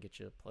get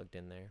you plugged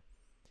in there.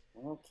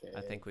 Okay.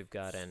 I think we've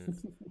got an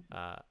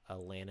a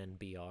Lannon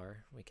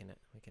BR we can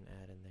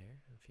add in there,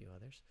 a few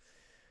others.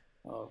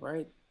 All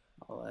right,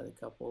 I'll add a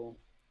couple.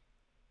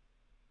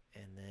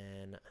 And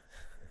then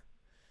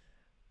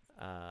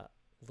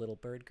Little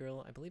Bird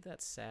Girl, I believe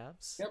that's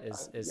Savs,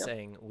 is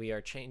saying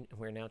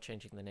we're now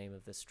changing the name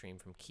of this stream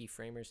from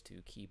Keyframers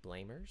to Key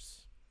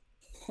Blamers.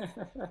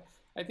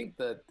 I think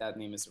that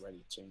name is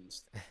already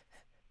changed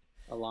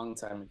a long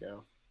time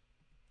ago.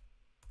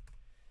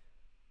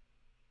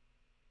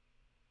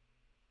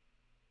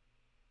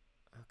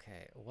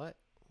 Okay, what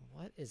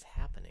is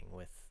happening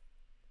with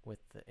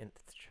the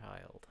nth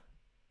child?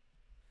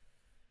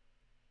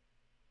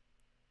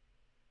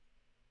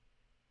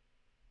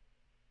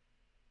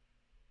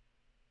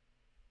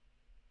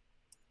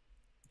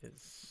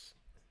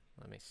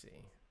 Let me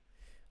see.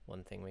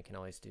 One thing we can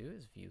always do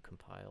is view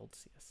compiled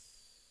CS.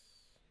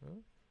 Hmm?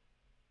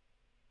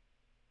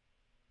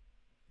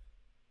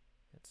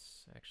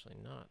 It's actually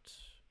not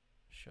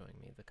showing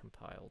me the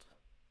compiled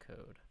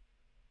code.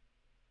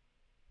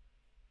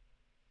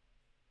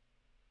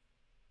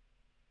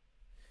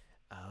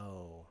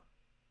 Oh.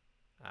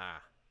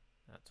 Ah,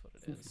 that's what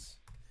it is.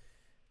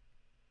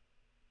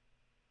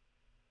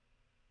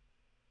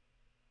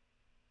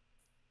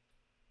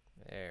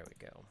 There we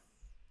go.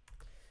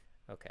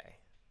 Okay.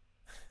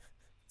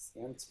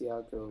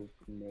 Santiago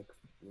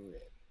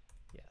McRib.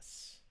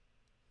 Yes.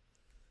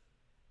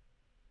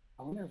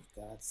 I wonder if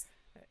that's...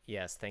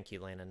 Yes, thank you,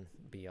 Lannon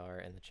BR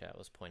in the chat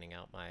was pointing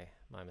out my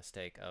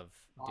mistake of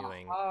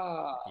doing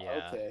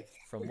okay.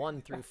 from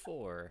 1 through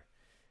 4.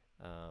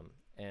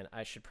 And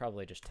I should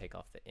probably just take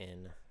off the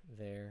N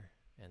there,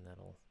 and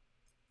that'll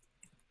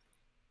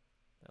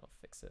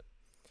fix it.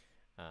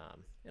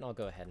 And I'll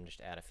go ahead and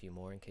just add a few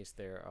more in case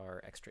there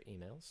are extra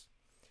emails.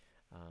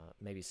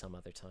 Maybe some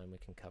other time we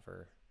can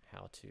cover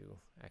how to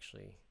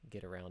actually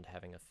get around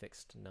having a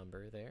fixed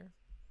number there.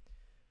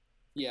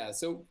 Yeah,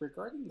 so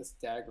regarding the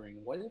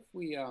staggering, what if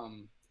we,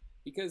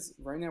 because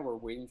right now we're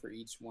waiting for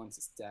each one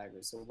to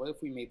stagger, so what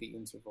if we made the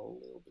interval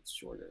a little bit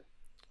shorter?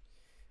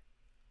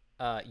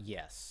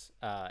 Yes,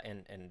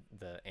 and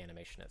the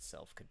animation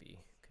itself could be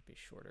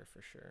shorter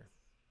for sure.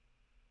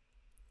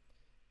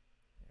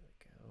 There we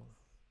go.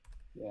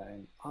 Yeah,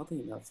 and oddly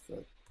enough,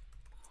 the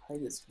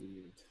height is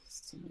weird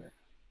somewhere.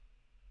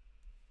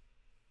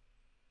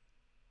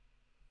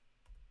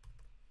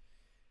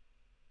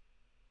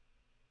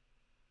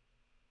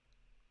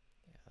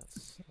 Yeah,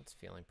 that's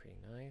feeling pretty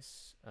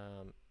nice.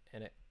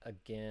 And it,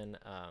 again,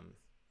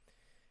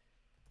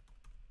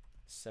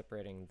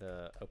 separating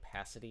the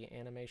opacity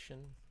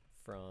animation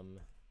from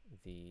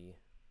the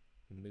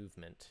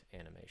movement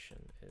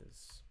animation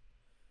is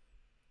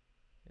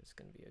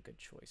going to be a good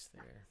choice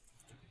there.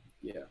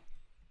 Yeah.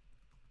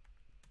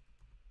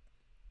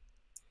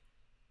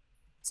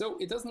 So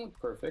it doesn't look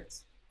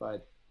perfect,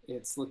 but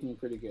it's looking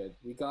pretty good.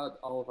 We got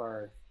all of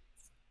our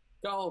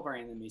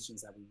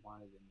animations that we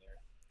wanted in there.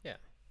 Yeah.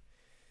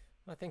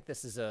 Well, I think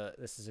this is a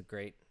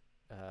great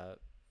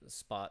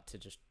spot to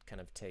just kind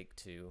of take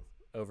to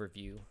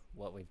overview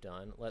what we've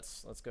done.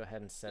 Let's go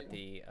ahead and set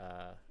the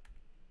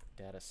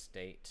data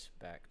state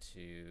back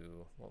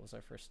to, what was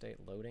our first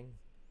state? Loading?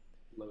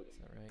 Loading.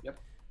 Is that right? Yep.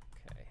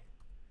 Okay.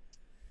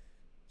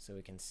 So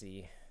we can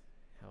see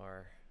how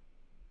our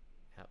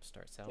app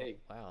starts out. Okay.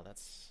 Wow,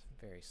 that's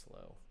very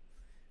slow.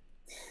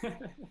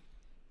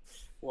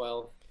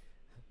 Well,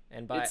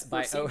 and by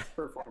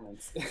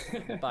performance.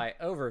 by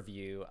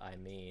overview, I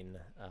mean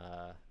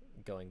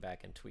going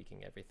back and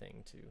tweaking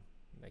everything to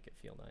make it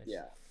feel nice.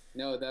 Yeah.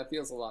 No, that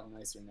feels a lot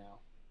nicer now.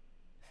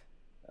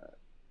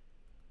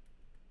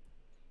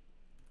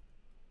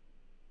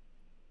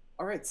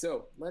 All right,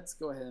 so let's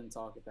go ahead and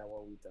talk about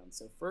what we've done.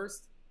 So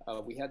first,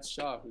 we had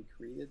Shaw who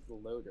created the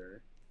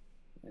loader,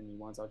 and you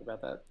want to talk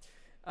about that?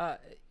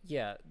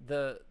 Yeah,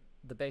 the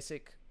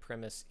basic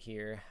premise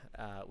here,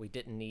 we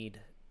didn't need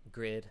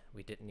grid,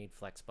 we didn't need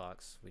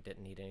flexbox, we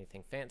didn't need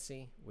anything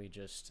fancy. We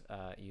just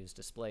used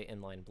display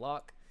inline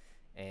block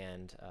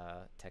and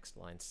text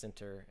line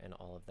center and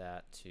all of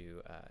that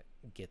to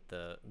get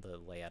the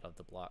layout of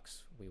the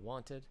blocks we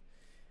wanted.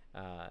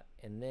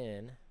 And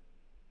then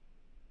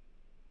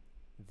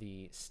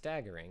the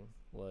staggering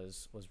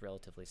was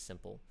relatively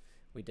simple.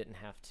 We didn't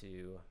have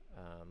to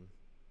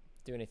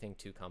do anything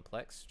too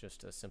complex,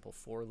 just a simple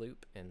for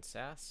loop in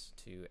SAS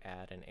to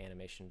add an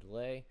animation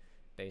delay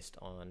based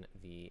on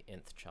the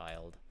nth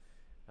child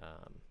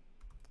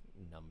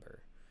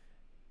number.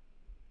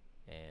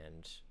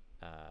 And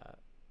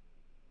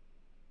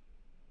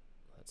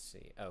let's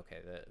see.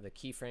 Okay, the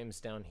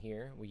keyframes down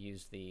here, we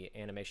use the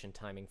animation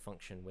timing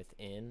function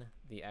within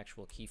the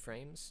actual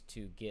keyframes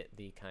to get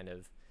the kind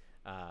of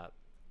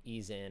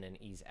ease in and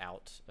ease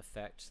out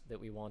effect that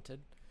we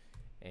wanted.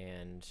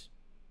 And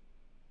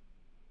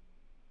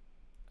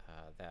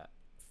that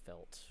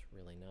felt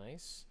really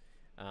nice.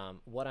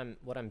 What I'm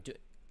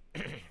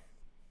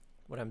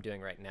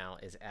doing right now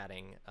is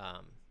adding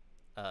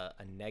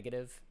a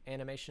negative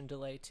animation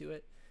delay to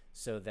it,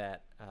 so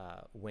that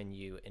when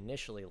you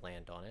initially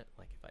land on it,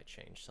 like if I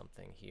change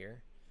something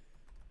here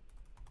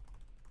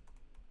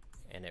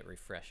and it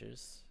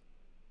refreshes,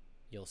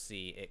 you'll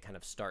see it kind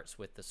of starts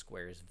with the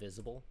squares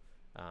visible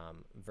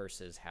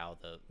versus how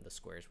the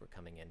squares were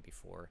coming in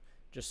before,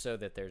 just so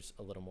that there's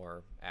a little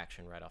more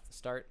action right off the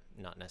start.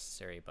 Not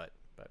necessary, but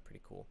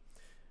pretty cool.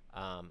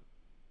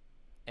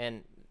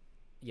 And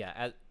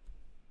yeah,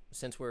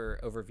 since we're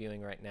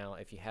overviewing right now,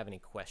 if you have any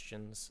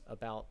questions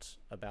about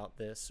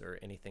this or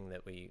anything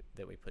that we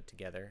put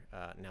together,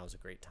 now is a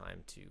great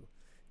time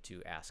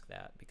to ask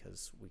that,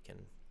 because we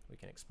can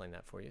explain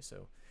that for you.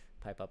 So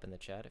type up in the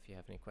chat if you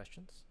have any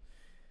questions.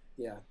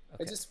 Yeah,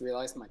 okay. I just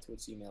realized my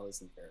Twitch email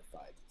isn't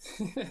verified.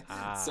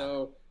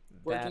 So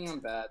working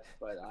on that,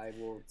 but I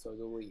will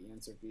totally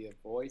answer via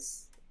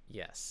voice.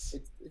 Yes.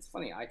 It's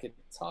funny, I could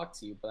talk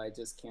to you, but I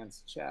just can't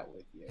chat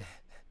with you.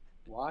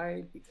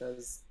 Why?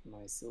 Because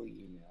my silly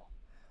email.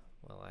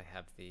 Well, I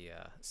have the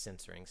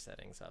censoring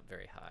settings up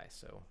very high,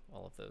 so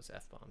all of those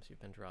F-bombs you've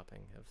been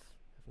dropping have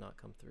not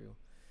come through.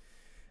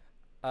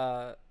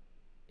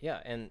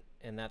 Yeah, and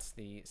that's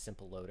the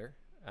simple loader.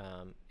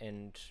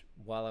 And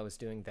while I was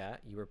doing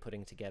that, you were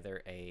putting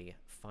together a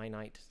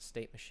finite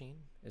state machine.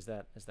 Is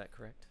that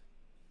correct?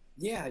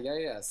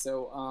 Yeah.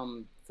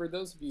 So for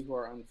those of you who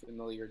are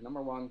unfamiliar,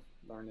 number one,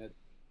 learn it.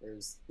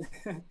 There's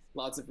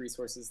lots of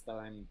resources that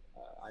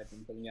I've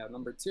been putting out.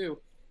 Number two,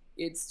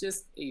 it's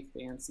just a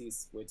fancy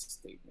switch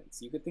statement.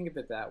 So you could think of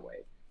it that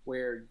way,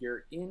 where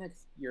you're in a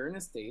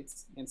state,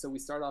 and so we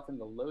start off in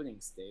the loading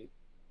state,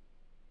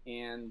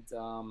 and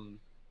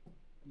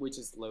which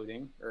is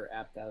loading, or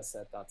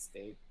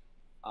app.set.state.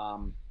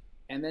 And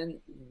then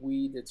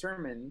we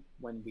determine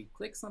when we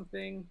click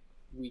something,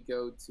 we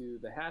go to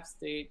the half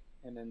state,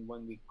 and then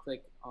when we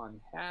click on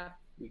half,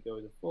 we go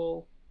to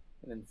full,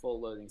 and then full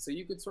loading. So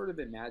you could sort of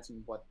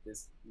imagine what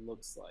this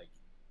looks like.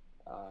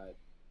 Uh,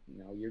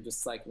 you're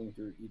just cycling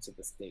through each of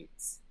the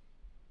states.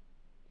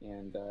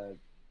 And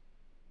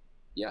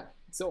yeah,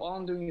 so all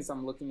I'm doing is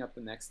I'm looking up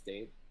the next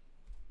state,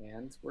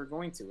 and we're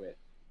going to it.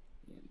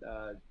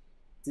 And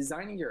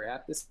designing your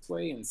app this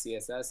way in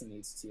CSS and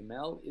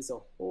HTML is a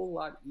whole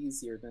lot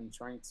easier than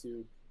trying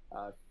to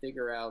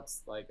figure out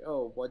like,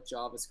 oh, what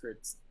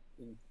JavaScript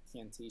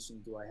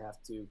incantation do I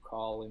have to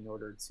call in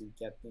order to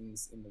get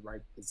things in the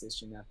right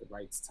position at the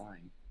right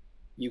time.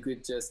 You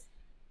could just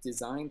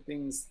design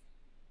things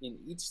in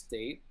each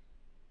state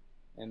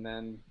and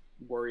then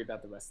worry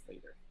about the rest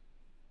later.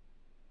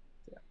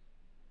 Yeah.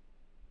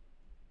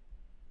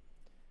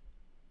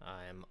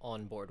 I'm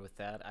on board with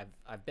that.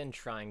 I've been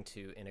trying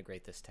to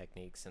integrate this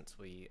technique since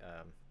we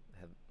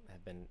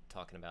have been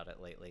talking about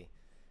it lately,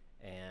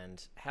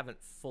 and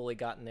haven't fully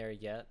gotten there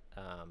yet.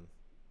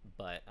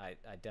 But I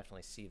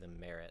definitely see the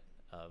merit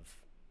of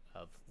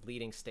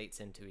leading states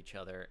into each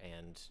other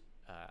and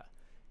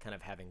kind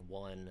of having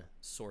one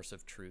source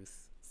of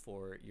truth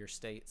for your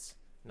states,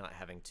 not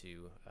having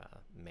to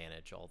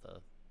manage all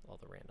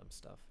the random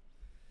stuff.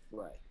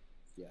 Right.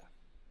 Yeah.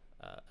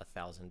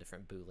 1,000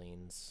 different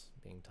booleans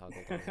being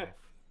toggled on and off.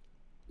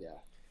 Yeah.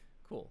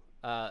 Cool.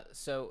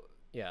 So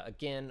yeah,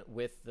 again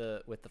with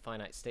the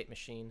finite state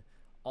machine,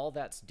 all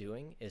that's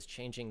doing is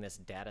changing this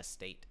data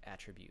state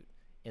attribute,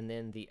 and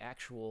then the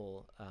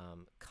actual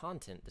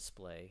content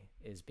display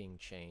is being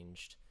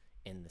changed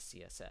in the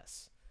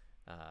CSS,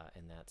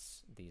 and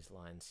that's these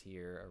lines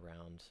here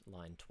around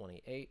line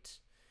 28.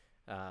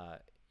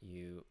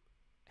 You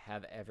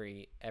have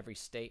every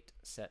state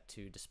set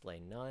to display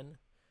none.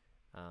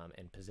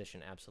 And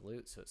position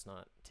absolute, so it's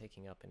not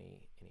taking up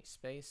any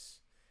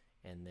space.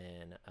 And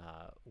then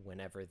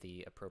whenever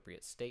the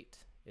appropriate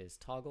state is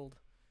toggled,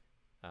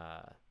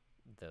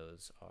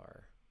 those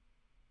are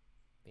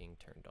being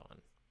turned on.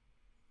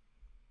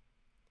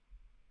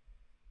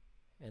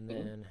 And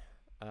then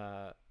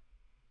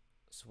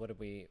so what do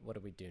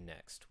we do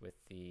next with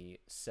the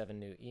 7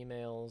 new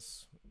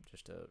emails?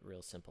 Just a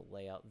real simple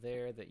layout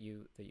there that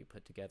you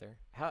put together.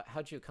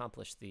 How'd you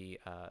accomplish the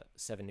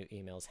 7 new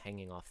emails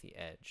hanging off the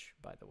edge,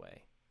 by the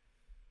way?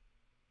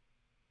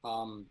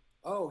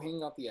 Oh,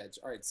 hanging off the edge.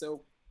 All right,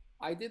 so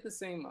I did the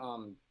same.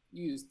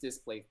 You use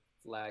display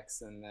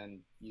flex, and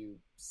then you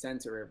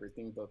center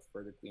everything both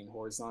vertically and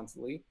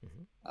horizontally.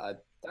 Mm-hmm.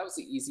 That was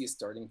the easiest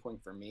starting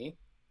point for me.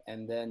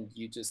 And then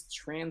you just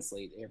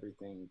translate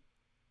everything.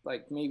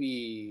 Like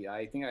maybe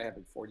I think I have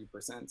it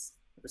 40%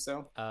 or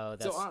so. Oh,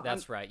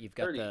 that's right. You've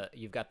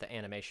got the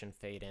animation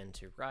fade in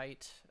to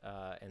right,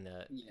 and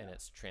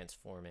it's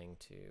transforming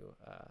to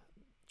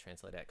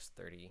translate x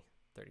 30%.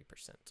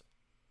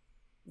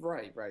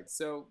 Right.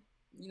 So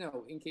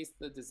in case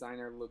the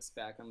designer looks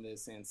back on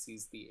this and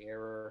sees the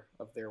error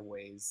of their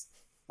ways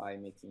by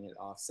making it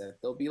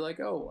offset, they'll be like,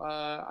 oh,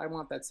 I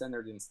want that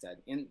centered instead,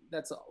 and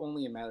that's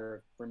only a matter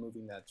of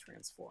removing that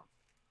transform.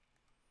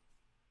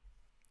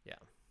 Yeah.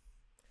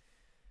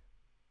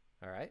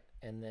 All right,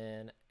 and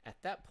then at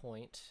that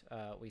point,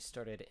 we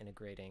started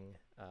integrating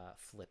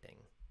flipping,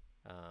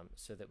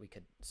 so that we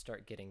could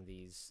start getting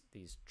these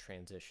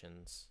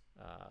transitions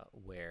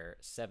where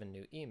 7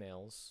 new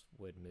emails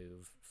would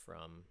move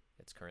from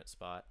its current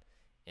spot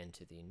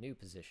into the new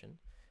position,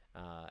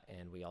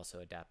 and we also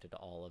adapted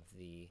all of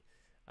the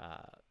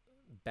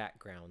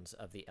backgrounds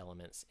of the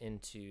elements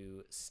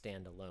into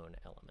standalone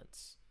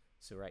elements.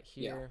 So right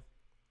here,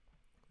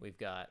 we've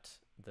got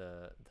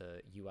the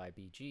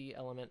UIBG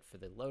element for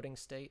the loading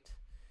state.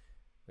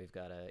 We've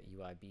got a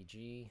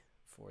UIBG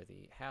for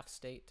the half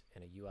state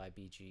and a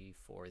UIBG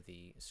for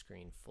the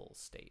screen full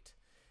state.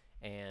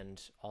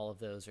 And all of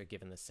those are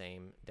given the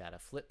same data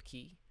flip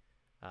key.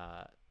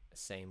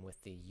 Same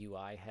with the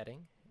UI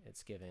heading.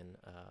 It's given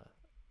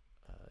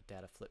a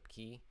data flip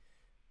key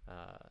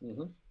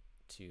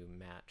to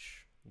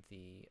match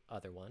the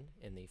other one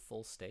in the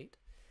full state.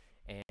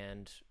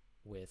 And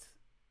with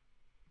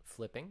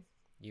flipping,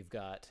 you've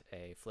got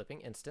a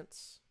flipping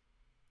instance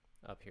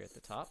up here at the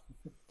top,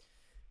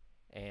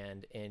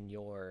 and in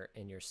your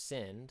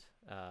send,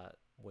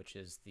 which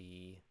is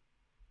the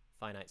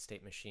finite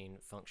state machine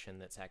function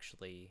that's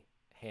actually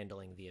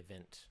handling the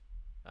event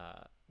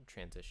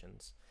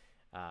transitions,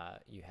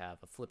 you have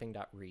a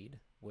flipping.read,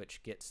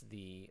 which gets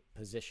the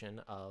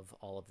position of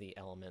all of the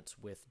elements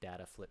with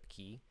data flip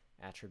key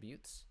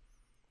attributes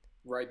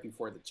right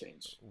before the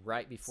change.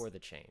 Right before the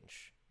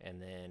change,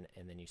 and then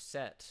you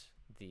set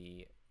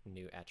the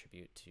new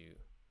attribute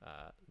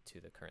to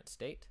the current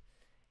state,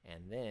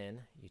 and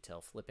then you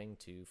tell flipping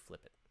to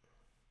flip it.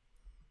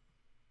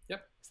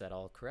 Yep. Is that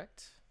all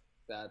correct?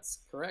 That's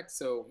correct.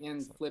 So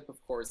in flip,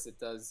 of course,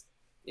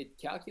 it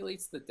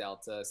calculates the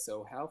delta,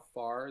 so how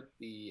far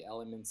the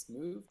elements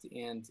moved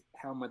and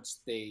how much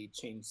they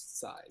changed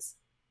size.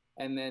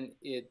 And then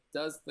it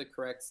does the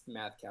correct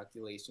math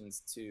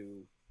calculations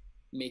to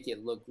make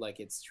it look like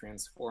it's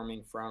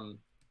transforming from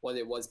what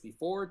it was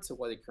before to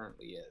what it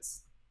currently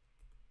is.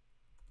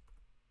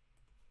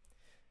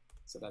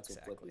 So that's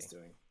what Blip Exactly. is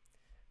doing.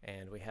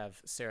 And we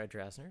have Sarah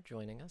Drasner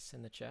joining us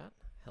in the chat.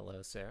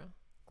 Hello, Sarah.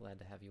 Glad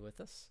to have you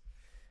with us.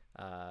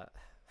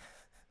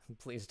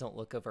 Please don't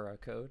look over our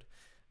code.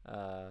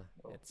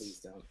 Please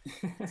don't.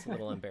 It's a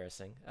little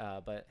embarrassing,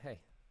 but hey,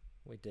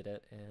 we did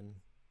it. And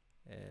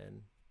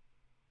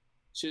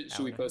should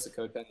we post a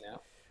code pen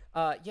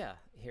now? Yeah.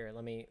 Here,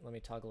 let me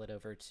toggle it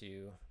over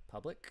to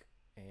public,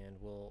 and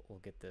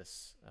we'll get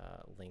this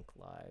link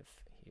live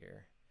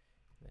here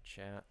in the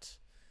chat.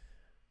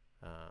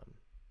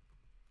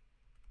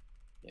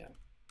 Yeah.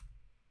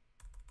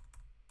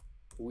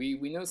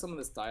 We know some of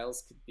the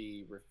styles could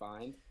be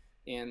refined,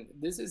 and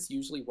this is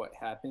usually what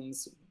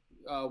happens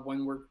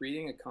when we're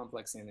creating a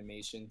complex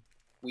animation.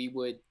 We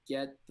would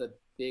get the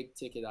big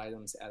ticket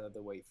items out of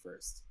the way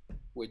first,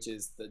 which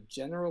is the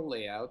general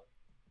layout,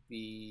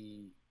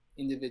 the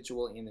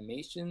individual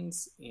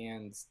animations,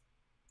 and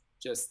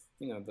just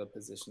the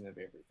position of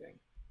everything,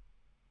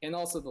 and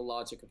also the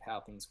logic of how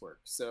things work.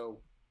 So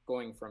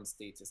going from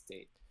state to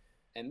state,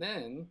 and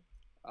then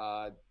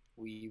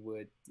we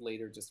would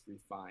later just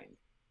refine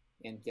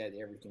and get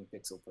everything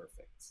pixel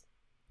perfect.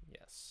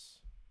 Yes.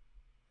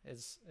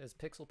 Is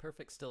pixel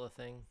perfect still a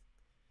thing?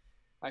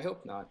 I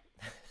hope not.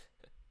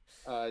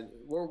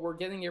 We're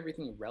getting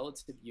everything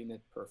relative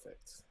unit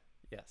perfect.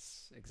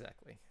 Yes,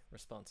 exactly.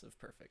 Responsive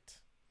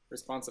perfect.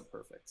 Responsive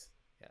perfect.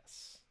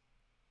 Yes.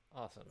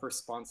 Awesome.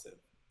 Responsive.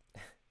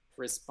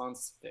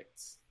 Response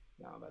fixed.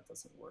 No, that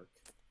doesn't work.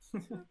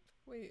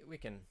 we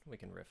can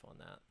riff on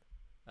that.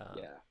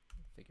 Yeah.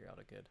 Figure out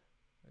a good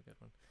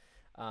one.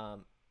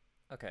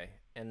 Okay,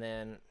 and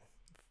then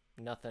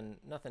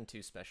nothing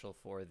too special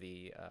for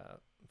the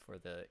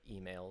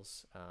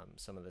emails.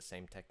 Some of the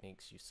same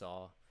techniques you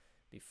saw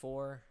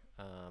before.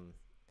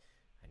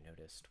 I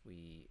noticed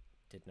we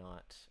did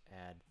not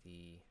add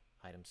the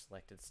item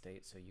selected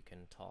state, so you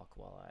can talk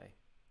while I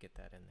get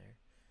that in there.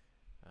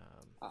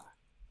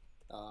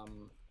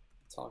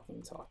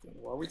 Talking.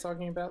 What are we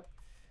talking about?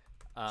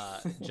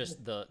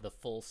 Just the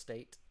full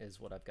state is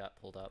what I've got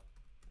pulled up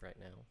right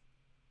now.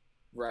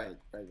 Right.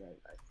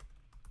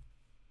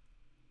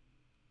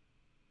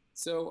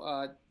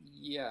 So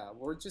yeah,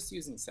 we're just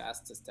using Sass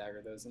to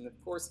stagger those, and of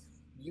course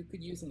you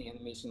could use an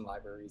animation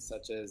library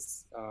such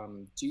as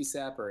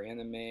GSAP or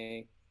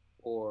Anime,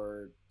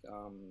 or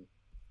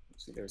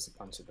actually there's a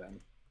bunch of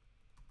them,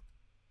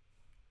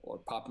 or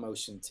Pop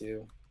Motion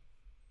too,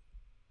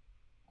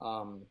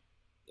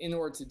 in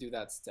order to do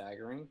that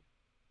staggering,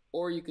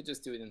 or you could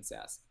just do it in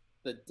Sass.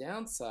 The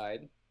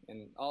downside,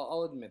 and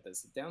I'll admit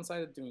this, the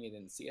downside of doing it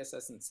in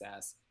CSS and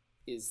Sass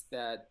is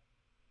that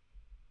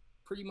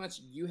pretty much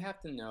you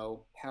have to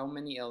know how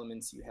many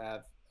elements you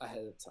have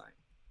ahead of time.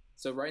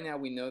 So right now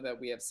we know that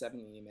we have 7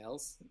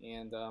 emails,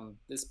 and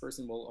this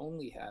person will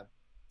only have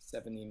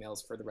 7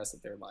 emails for the rest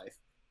of their life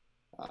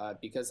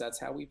because that's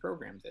how we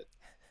programmed it.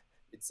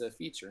 It's a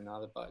feature,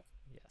 not a bug.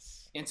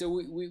 Yes. And so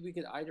we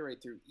could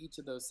iterate through each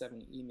of those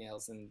 7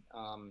 emails and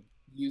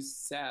use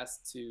Sass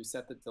to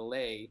set the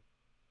delay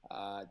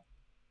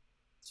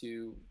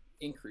to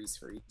increase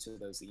for each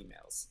of those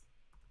emails.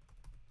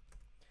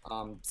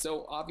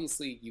 So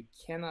obviously you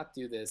cannot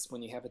do this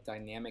when you have a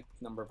dynamic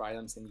number of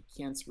items and you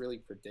can't really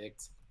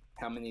predict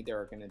how many there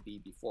are going to be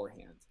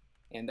beforehand.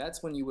 And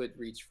that's when you would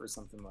reach for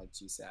something like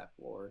GSAP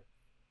or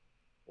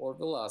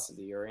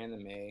Velocity or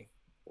Anime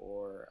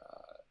or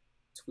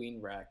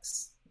Tween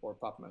Rex or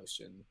Pop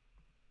Motion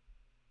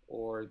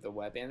or the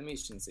Web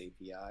Animations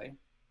API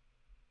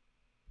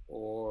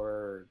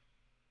or,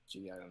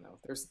 gee, I don't know.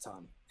 There's a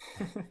ton.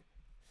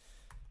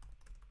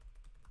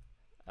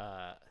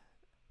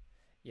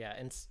 Yeah,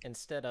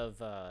 instead of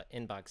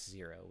inbox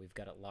 0, we've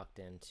got it locked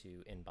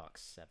into inbox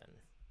 7.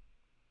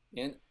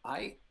 And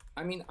I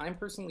mean, I'm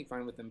personally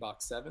fine with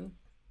inbox 7.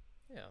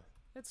 Yeah,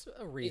 it's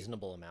a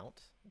reasonable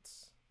amount.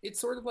 It's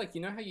sort of like,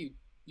 you know how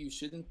you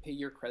shouldn't pay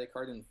your credit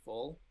card in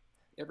full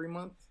every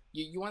month?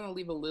 You want to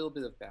leave a little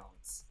bit of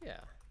balance.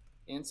 Yeah.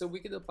 And so we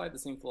could apply the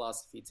same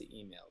philosophy to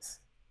emails.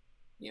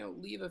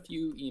 Leave a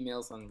few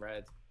emails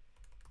unread.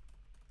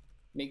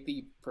 Make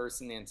the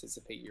person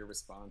anticipate your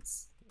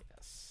response.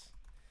 Yes.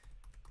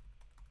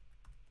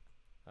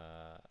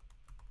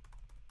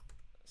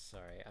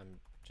 Sorry, I'm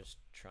just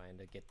trying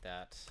to get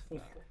that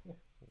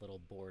little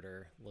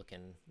border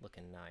looking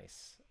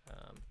nice.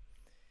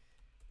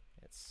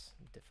 It's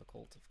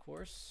difficult, of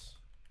course,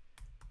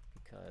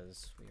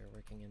 because we are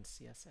working in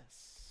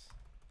CSS.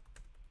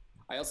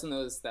 I also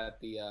noticed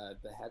that the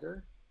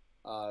header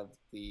of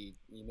the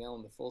email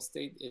in the full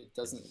state, it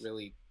doesn't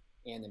really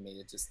animate,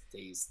 it just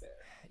stays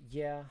there.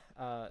 Yeah,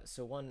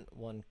 so one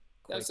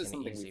quick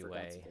and easy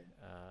way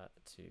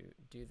to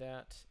do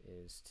that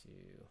is to,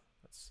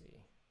 let's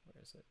see,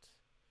 where is it?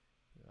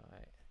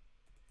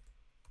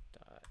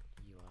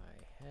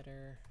 UI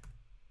header,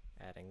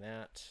 adding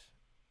that.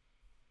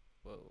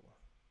 Whoa.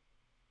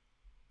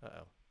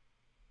 Uh-oh.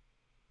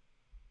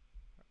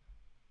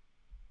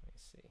 Let me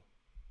see.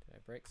 Did I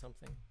break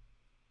something?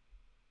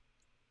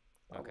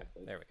 Okay,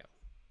 there we go.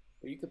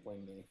 But you could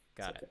blame me.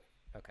 Got it.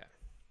 Okay.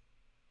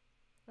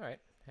 All right.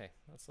 Hey,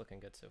 that's looking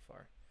good so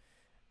far.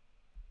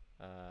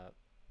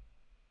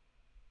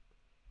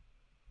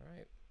 All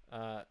right.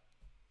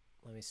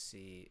 Let me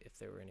see if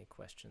there were any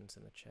questions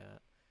in the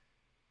chat.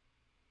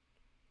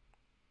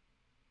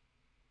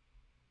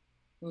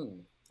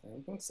 I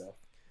don't think so.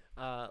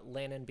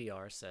 Lannon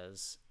BR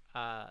says,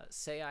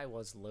 say I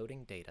was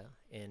loading data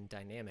in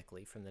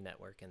dynamically from the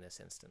network in this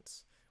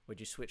instance. Would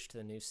you switch to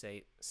the new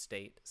state,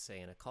 say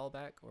in a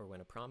callback or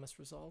when a promise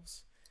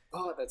resolves?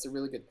 Oh, that's a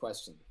really good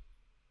question.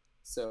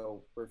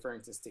 So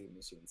referring to state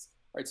machines.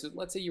 All right, so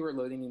let's say you were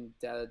loading in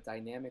data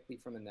dynamically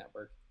from the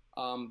network.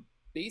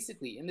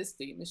 Basically, in this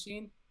state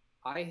machine,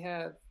 I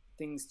have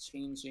things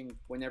changing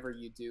whenever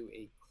you do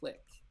a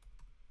click.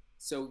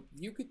 So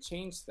you could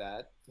change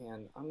that,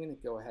 and I'm going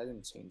to go ahead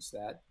and change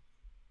that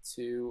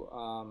to,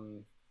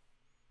 I'm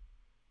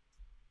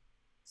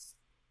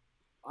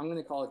going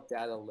to call it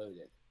data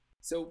loaded.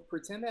 So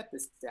pretend that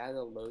this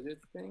data loaded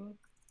thing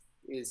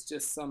is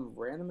just some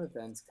random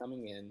events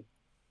coming in,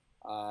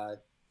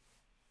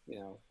 you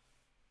know,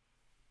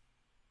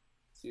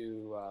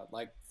 to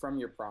like from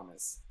your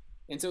promise.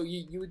 And so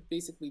you would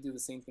basically do the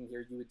same thing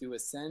here. You would do a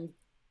send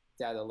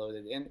data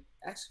loaded. And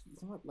actually,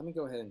 you know what? Let me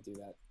go ahead and do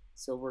that.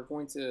 So we're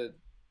going to,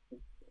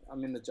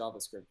 I'm in the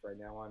JavaScript right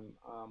now. What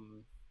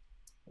I'm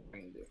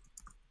going to do,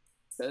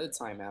 set a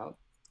timeout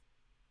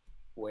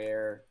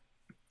where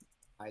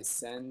I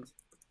send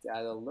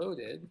data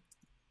loaded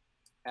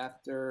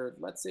after,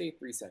 let's say,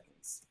 3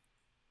 seconds.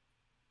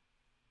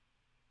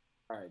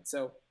 All right,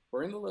 so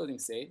we're in the loading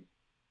state,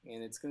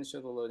 and it's going to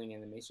show the loading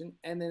animation,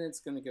 and then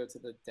it's going to go to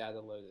the data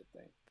loaded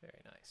thing.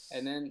 Very nice.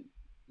 And then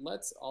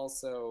let's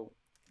also,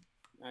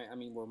 I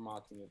mean, we're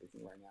mocking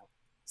everything right now.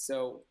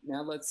 So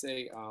now let's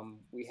say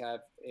we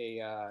have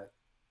a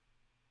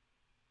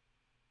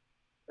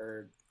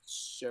or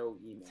show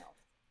email,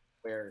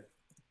 where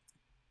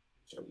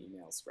show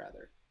emails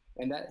rather,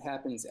 and that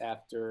happens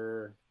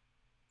after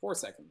 4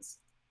 seconds.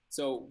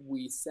 So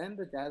we send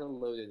the data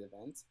loaded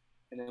event,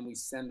 and then we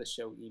send the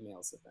show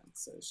emails event.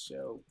 So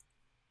show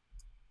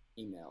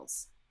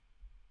emails.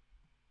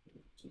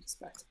 Change this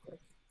back to quick.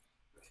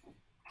 Okay.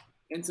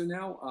 And so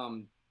now,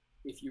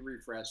 if you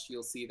refresh,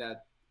 you'll see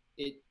that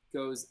it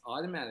goes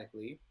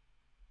automatically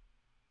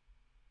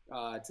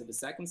to the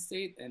second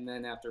state, and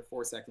then after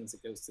 4 seconds,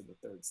 it goes to the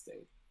third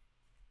state.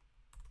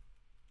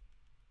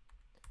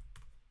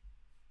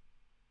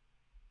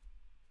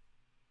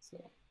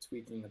 So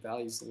tweaking the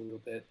values a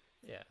little bit.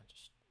 Yeah,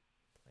 just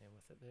playing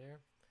with it there.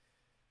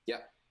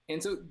 Yeah,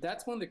 and so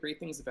that's one of the great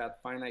things about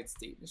finite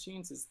state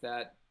machines is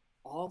that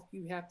all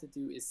you have to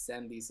do is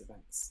send these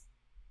events.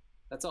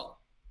 That's all.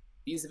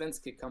 These events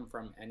could come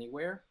from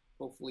anywhere,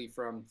 hopefully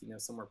from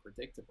somewhere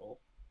predictable,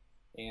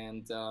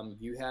 and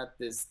you have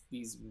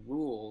these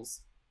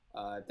rules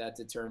that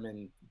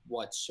determine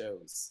what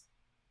shows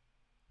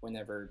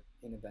whenever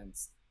an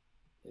event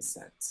is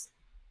sent.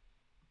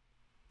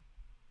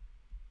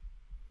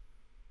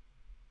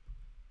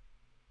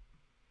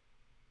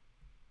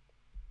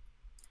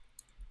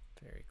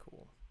 Very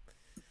cool.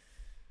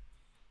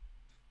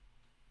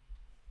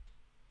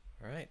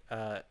 All right.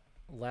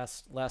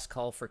 Last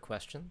call for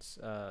questions.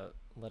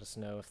 Let us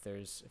know if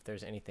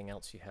there's anything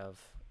else you have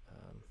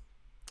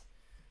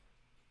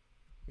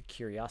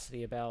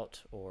curiosity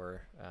about,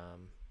 or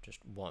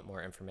just want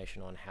more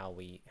information on how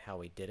we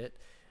did it.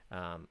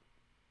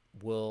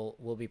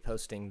 We'll be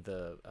posting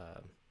the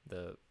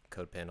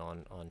CodePen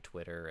on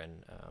Twitter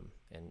and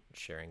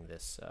sharing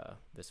this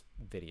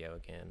video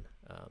again,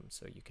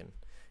 so you can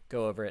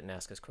go over it and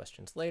ask us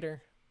questions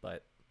later.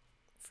 But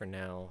for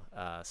now,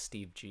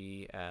 Steve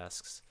G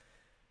asks,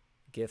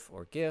 GIF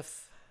or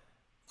GIF?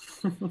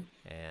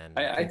 And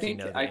I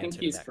think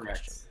he's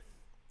correct. Question.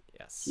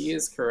 Yes, he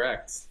is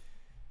correct.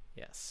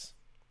 Yes,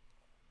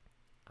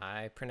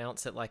 I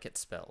pronounce it like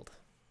it's spelled.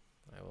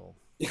 I'll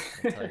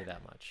tell you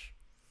that much.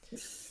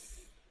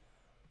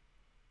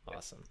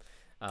 Awesome.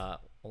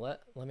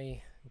 Let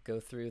me go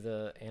through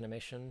the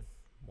animation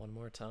one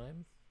more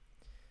time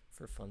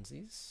for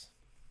funsies.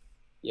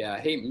 Yeah.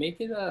 Hey,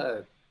 make it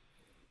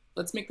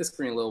let's make the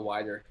screen a little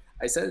wider.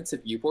 I set it to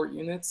viewport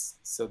units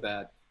so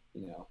that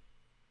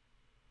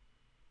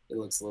it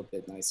looks a little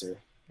bit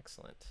nicer.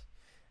 Excellent.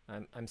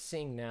 I'm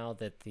seeing now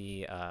that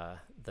the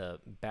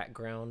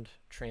background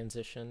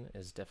transition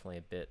is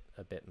definitely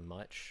a bit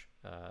much.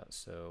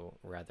 So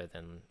rather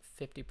than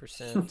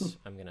 50%,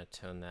 I'm gonna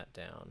tone that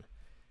down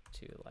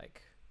to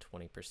like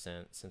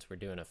 20%, since we're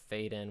doing a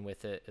fade in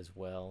with it as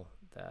well.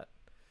 That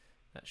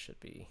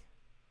should be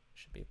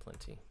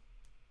plenty.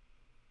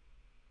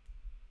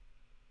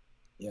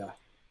 Yeah.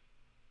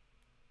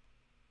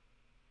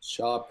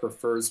 Shaw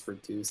prefers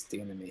reduced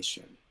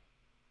animation.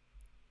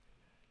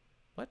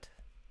 What?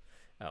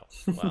 Oh,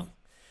 well,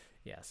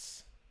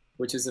 yes.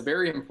 Which is a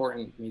very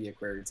important media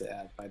query to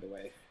add, by the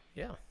way.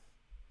 Yeah.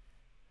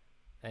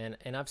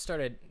 And I've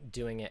started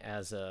doing it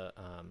as a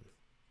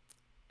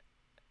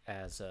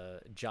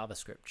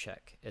JavaScript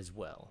check as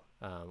well,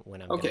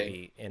 when I'm going to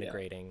be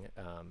integrating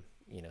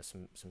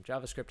some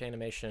JavaScript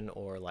animation,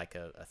 or like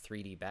a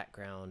 3D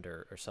background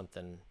or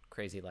something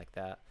crazy like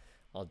that.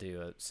 I'll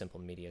do a simple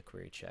media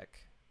query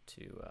check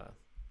to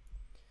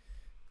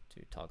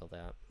toggle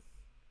that.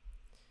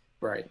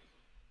 Right.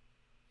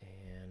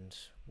 And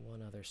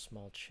one other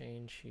small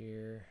change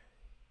here.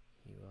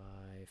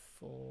 UI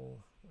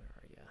full. Where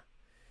are you?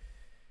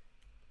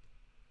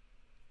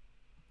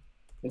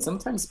 And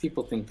sometimes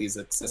people think these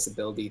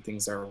accessibility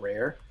things are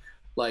rare,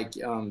 like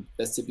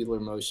vestibular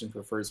motion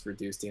prefers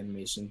reduced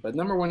animation. But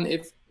number one,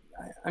 if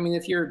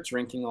you're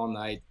drinking all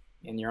night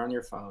and you're on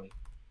your phone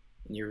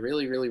and you're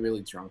really, really,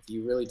 really drunk,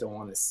 you really don't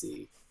want to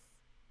see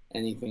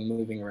anything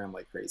moving around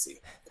like crazy.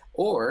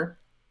 Or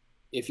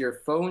if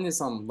your phone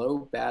is on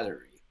low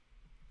battery,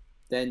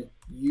 then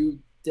you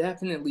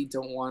definitely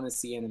don't want to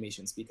see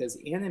animations, because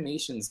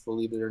animations,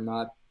 believe it or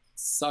not,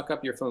 suck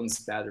up your phone's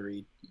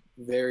battery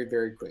very,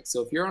 very quick.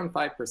 So if you're on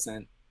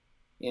 5%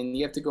 and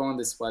you have to go on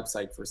this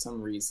website for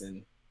some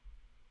reason,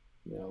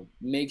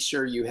 make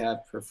sure you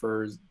have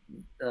prefers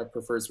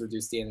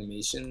reduced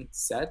animation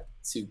set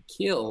to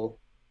kill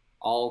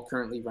all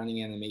currently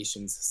running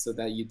animations, so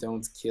that you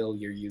don't kill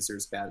your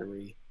user's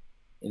battery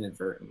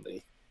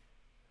inadvertently.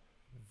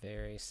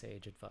 Very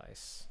sage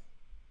advice.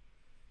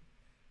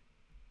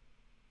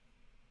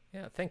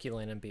 Yeah, thank you,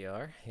 Landon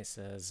BR. He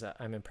says,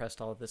 I'm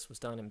impressed all of this was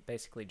done and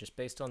basically just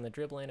based on the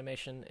dribble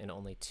animation in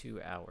only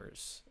 2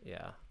 hours.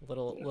 Yeah, a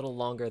little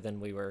longer than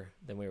we were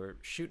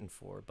shooting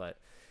for, but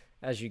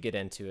as you get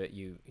into it,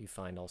 you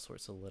find all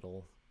sorts of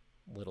little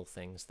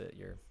things that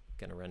you're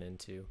gonna run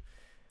into,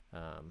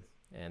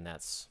 and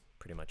that's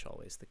pretty much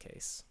always the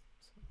case.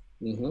 So.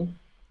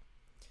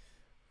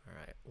 All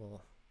right.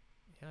 Well,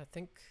 yeah, I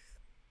think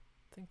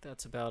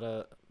that's about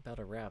a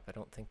wrap. I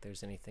don't think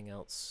there's anything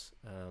else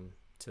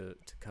to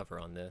cover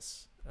on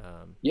this.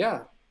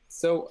 Yeah.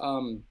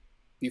 So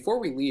before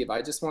we leave,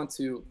 I just want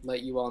to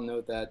let you all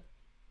know that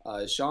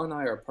Shaw and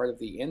I are part of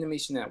the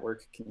Animation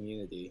Network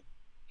community.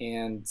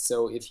 And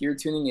so if you're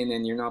tuning in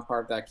and you're not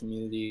part of that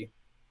community,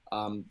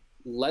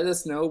 let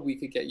us know. We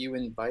could get you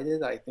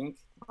invited, I think.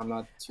 I'm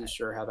not too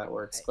sure how that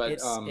works, but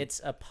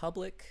it's a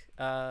public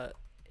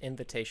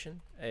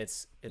invitation.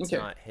 It's okay.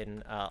 Not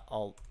hidden.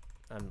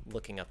 I'm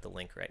looking up the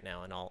link right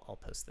now, and I'll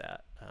post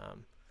that.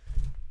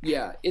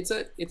 Yeah, it's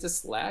a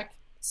Slack.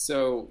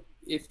 So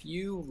if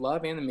you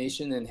love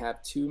animation and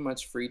have too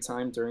much free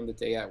time during the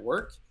day at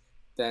work,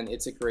 then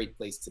it's a great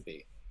place to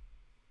be,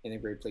 and a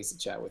great place to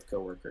chat with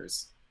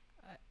coworkers.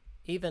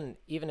 Even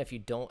if you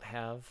don't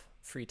have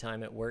free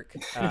time at work,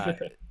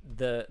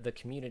 the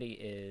community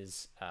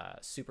is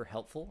super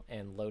helpful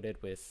and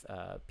loaded with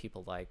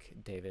people like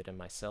David and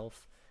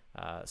myself.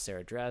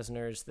 Sarah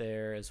Drasner's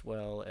there, as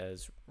well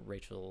as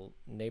Rachel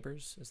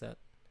Neighbors. Is that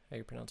how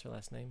you pronounce her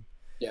last name?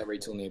 Yeah,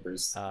 Rachel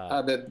Neighbors.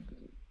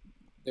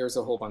 There's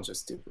a whole bunch of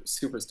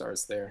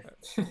superstars there.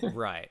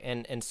 Right.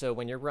 And so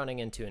when you're running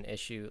into an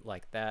issue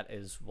like that,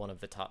 is one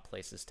of the top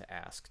places to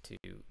ask to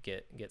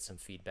get some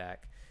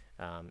feedback.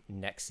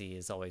 Nexi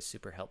is always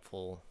super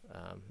helpful.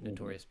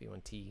 Notorious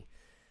B1T,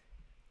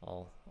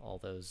 all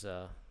those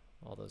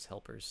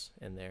helpers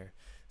in there.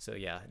 So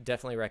yeah,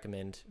 definitely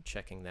recommend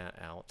checking that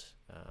out.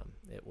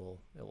 It will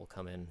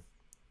come in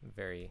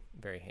very,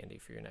 very handy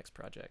for your next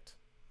project.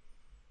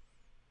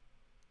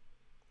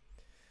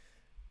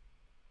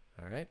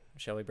 All right,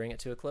 shall we bring it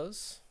to a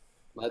close?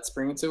 Let's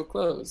bring it to a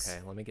close.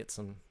 Okay, let me get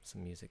some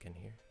music in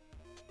here.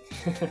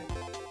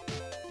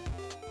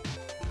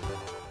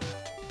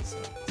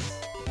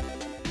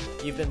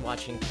 You've been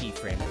watching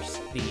Keyframers,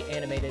 the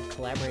animated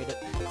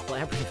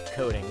collaborative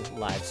coding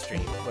live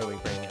stream where we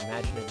bring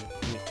imaginative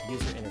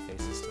user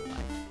interfaces to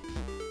life.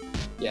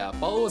 Yeah,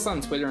 follow us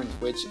on Twitter and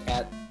Twitch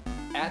at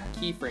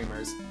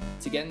Keyframers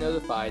to get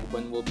notified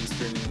when we'll be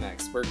streaming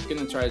next. We're going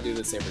to try to do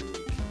this every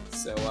week.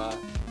 So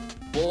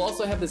we'll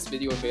also have this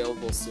video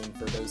available soon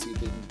for those who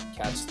didn't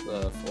catch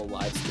the full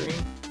live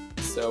stream.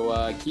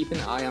 So keep an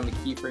eye on the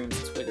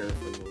Keyframes Twitter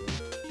for the link.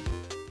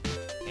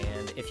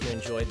 And if you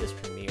enjoyed this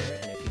premiere,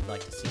 and if you'd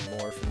like to see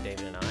more from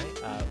David and I,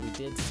 we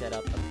did set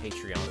up a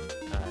Patreon.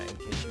 In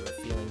case you are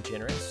feeling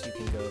generous, you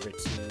can go over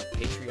to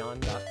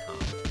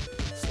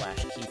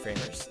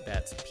patreon.com/keyframers.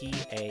 That's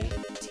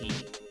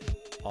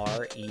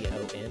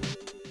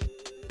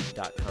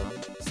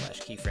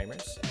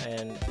patreon.com/keyframers,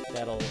 and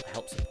that'll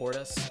help support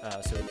us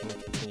so we can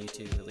continue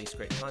to release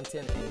great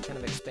content and kind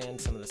of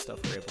expand some of the stuff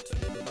we're able to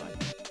provide.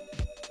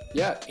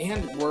 Yeah,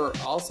 and we're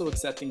also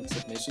accepting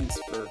submissions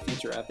for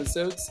future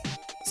episodes.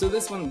 So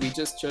this one we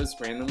just chose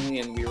randomly,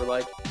 and we were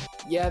like,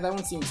 yeah, that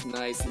one seems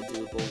nice and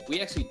doable.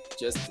 We actually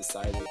just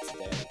decided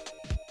today.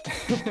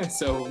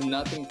 So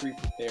nothing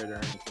pre-prepared or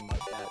anything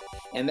like that.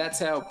 And that's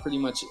how pretty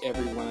much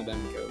every one of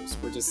them goes.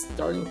 We're just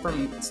starting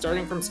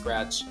from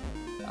scratch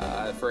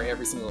for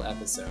every single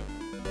episode.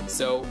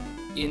 So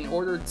in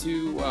order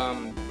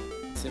to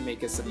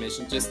make a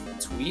submission, just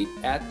tweet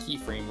at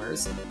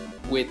Keyframers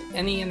with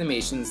any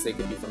animations. They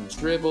could be from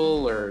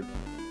Dribble, or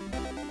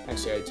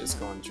actually I just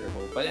go on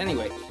Dribble. But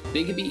anyway,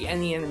 they could be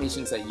any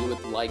animations that you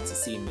would like to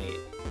see made.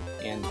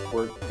 And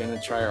we're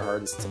gonna try our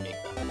hardest to make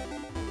them.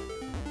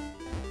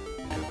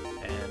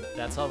 And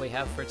that's all we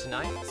have for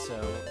tonight.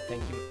 So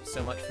thank you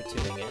so much for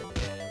tuning in,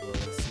 and we'll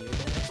see you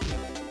again next week.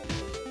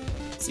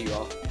 See you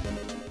all.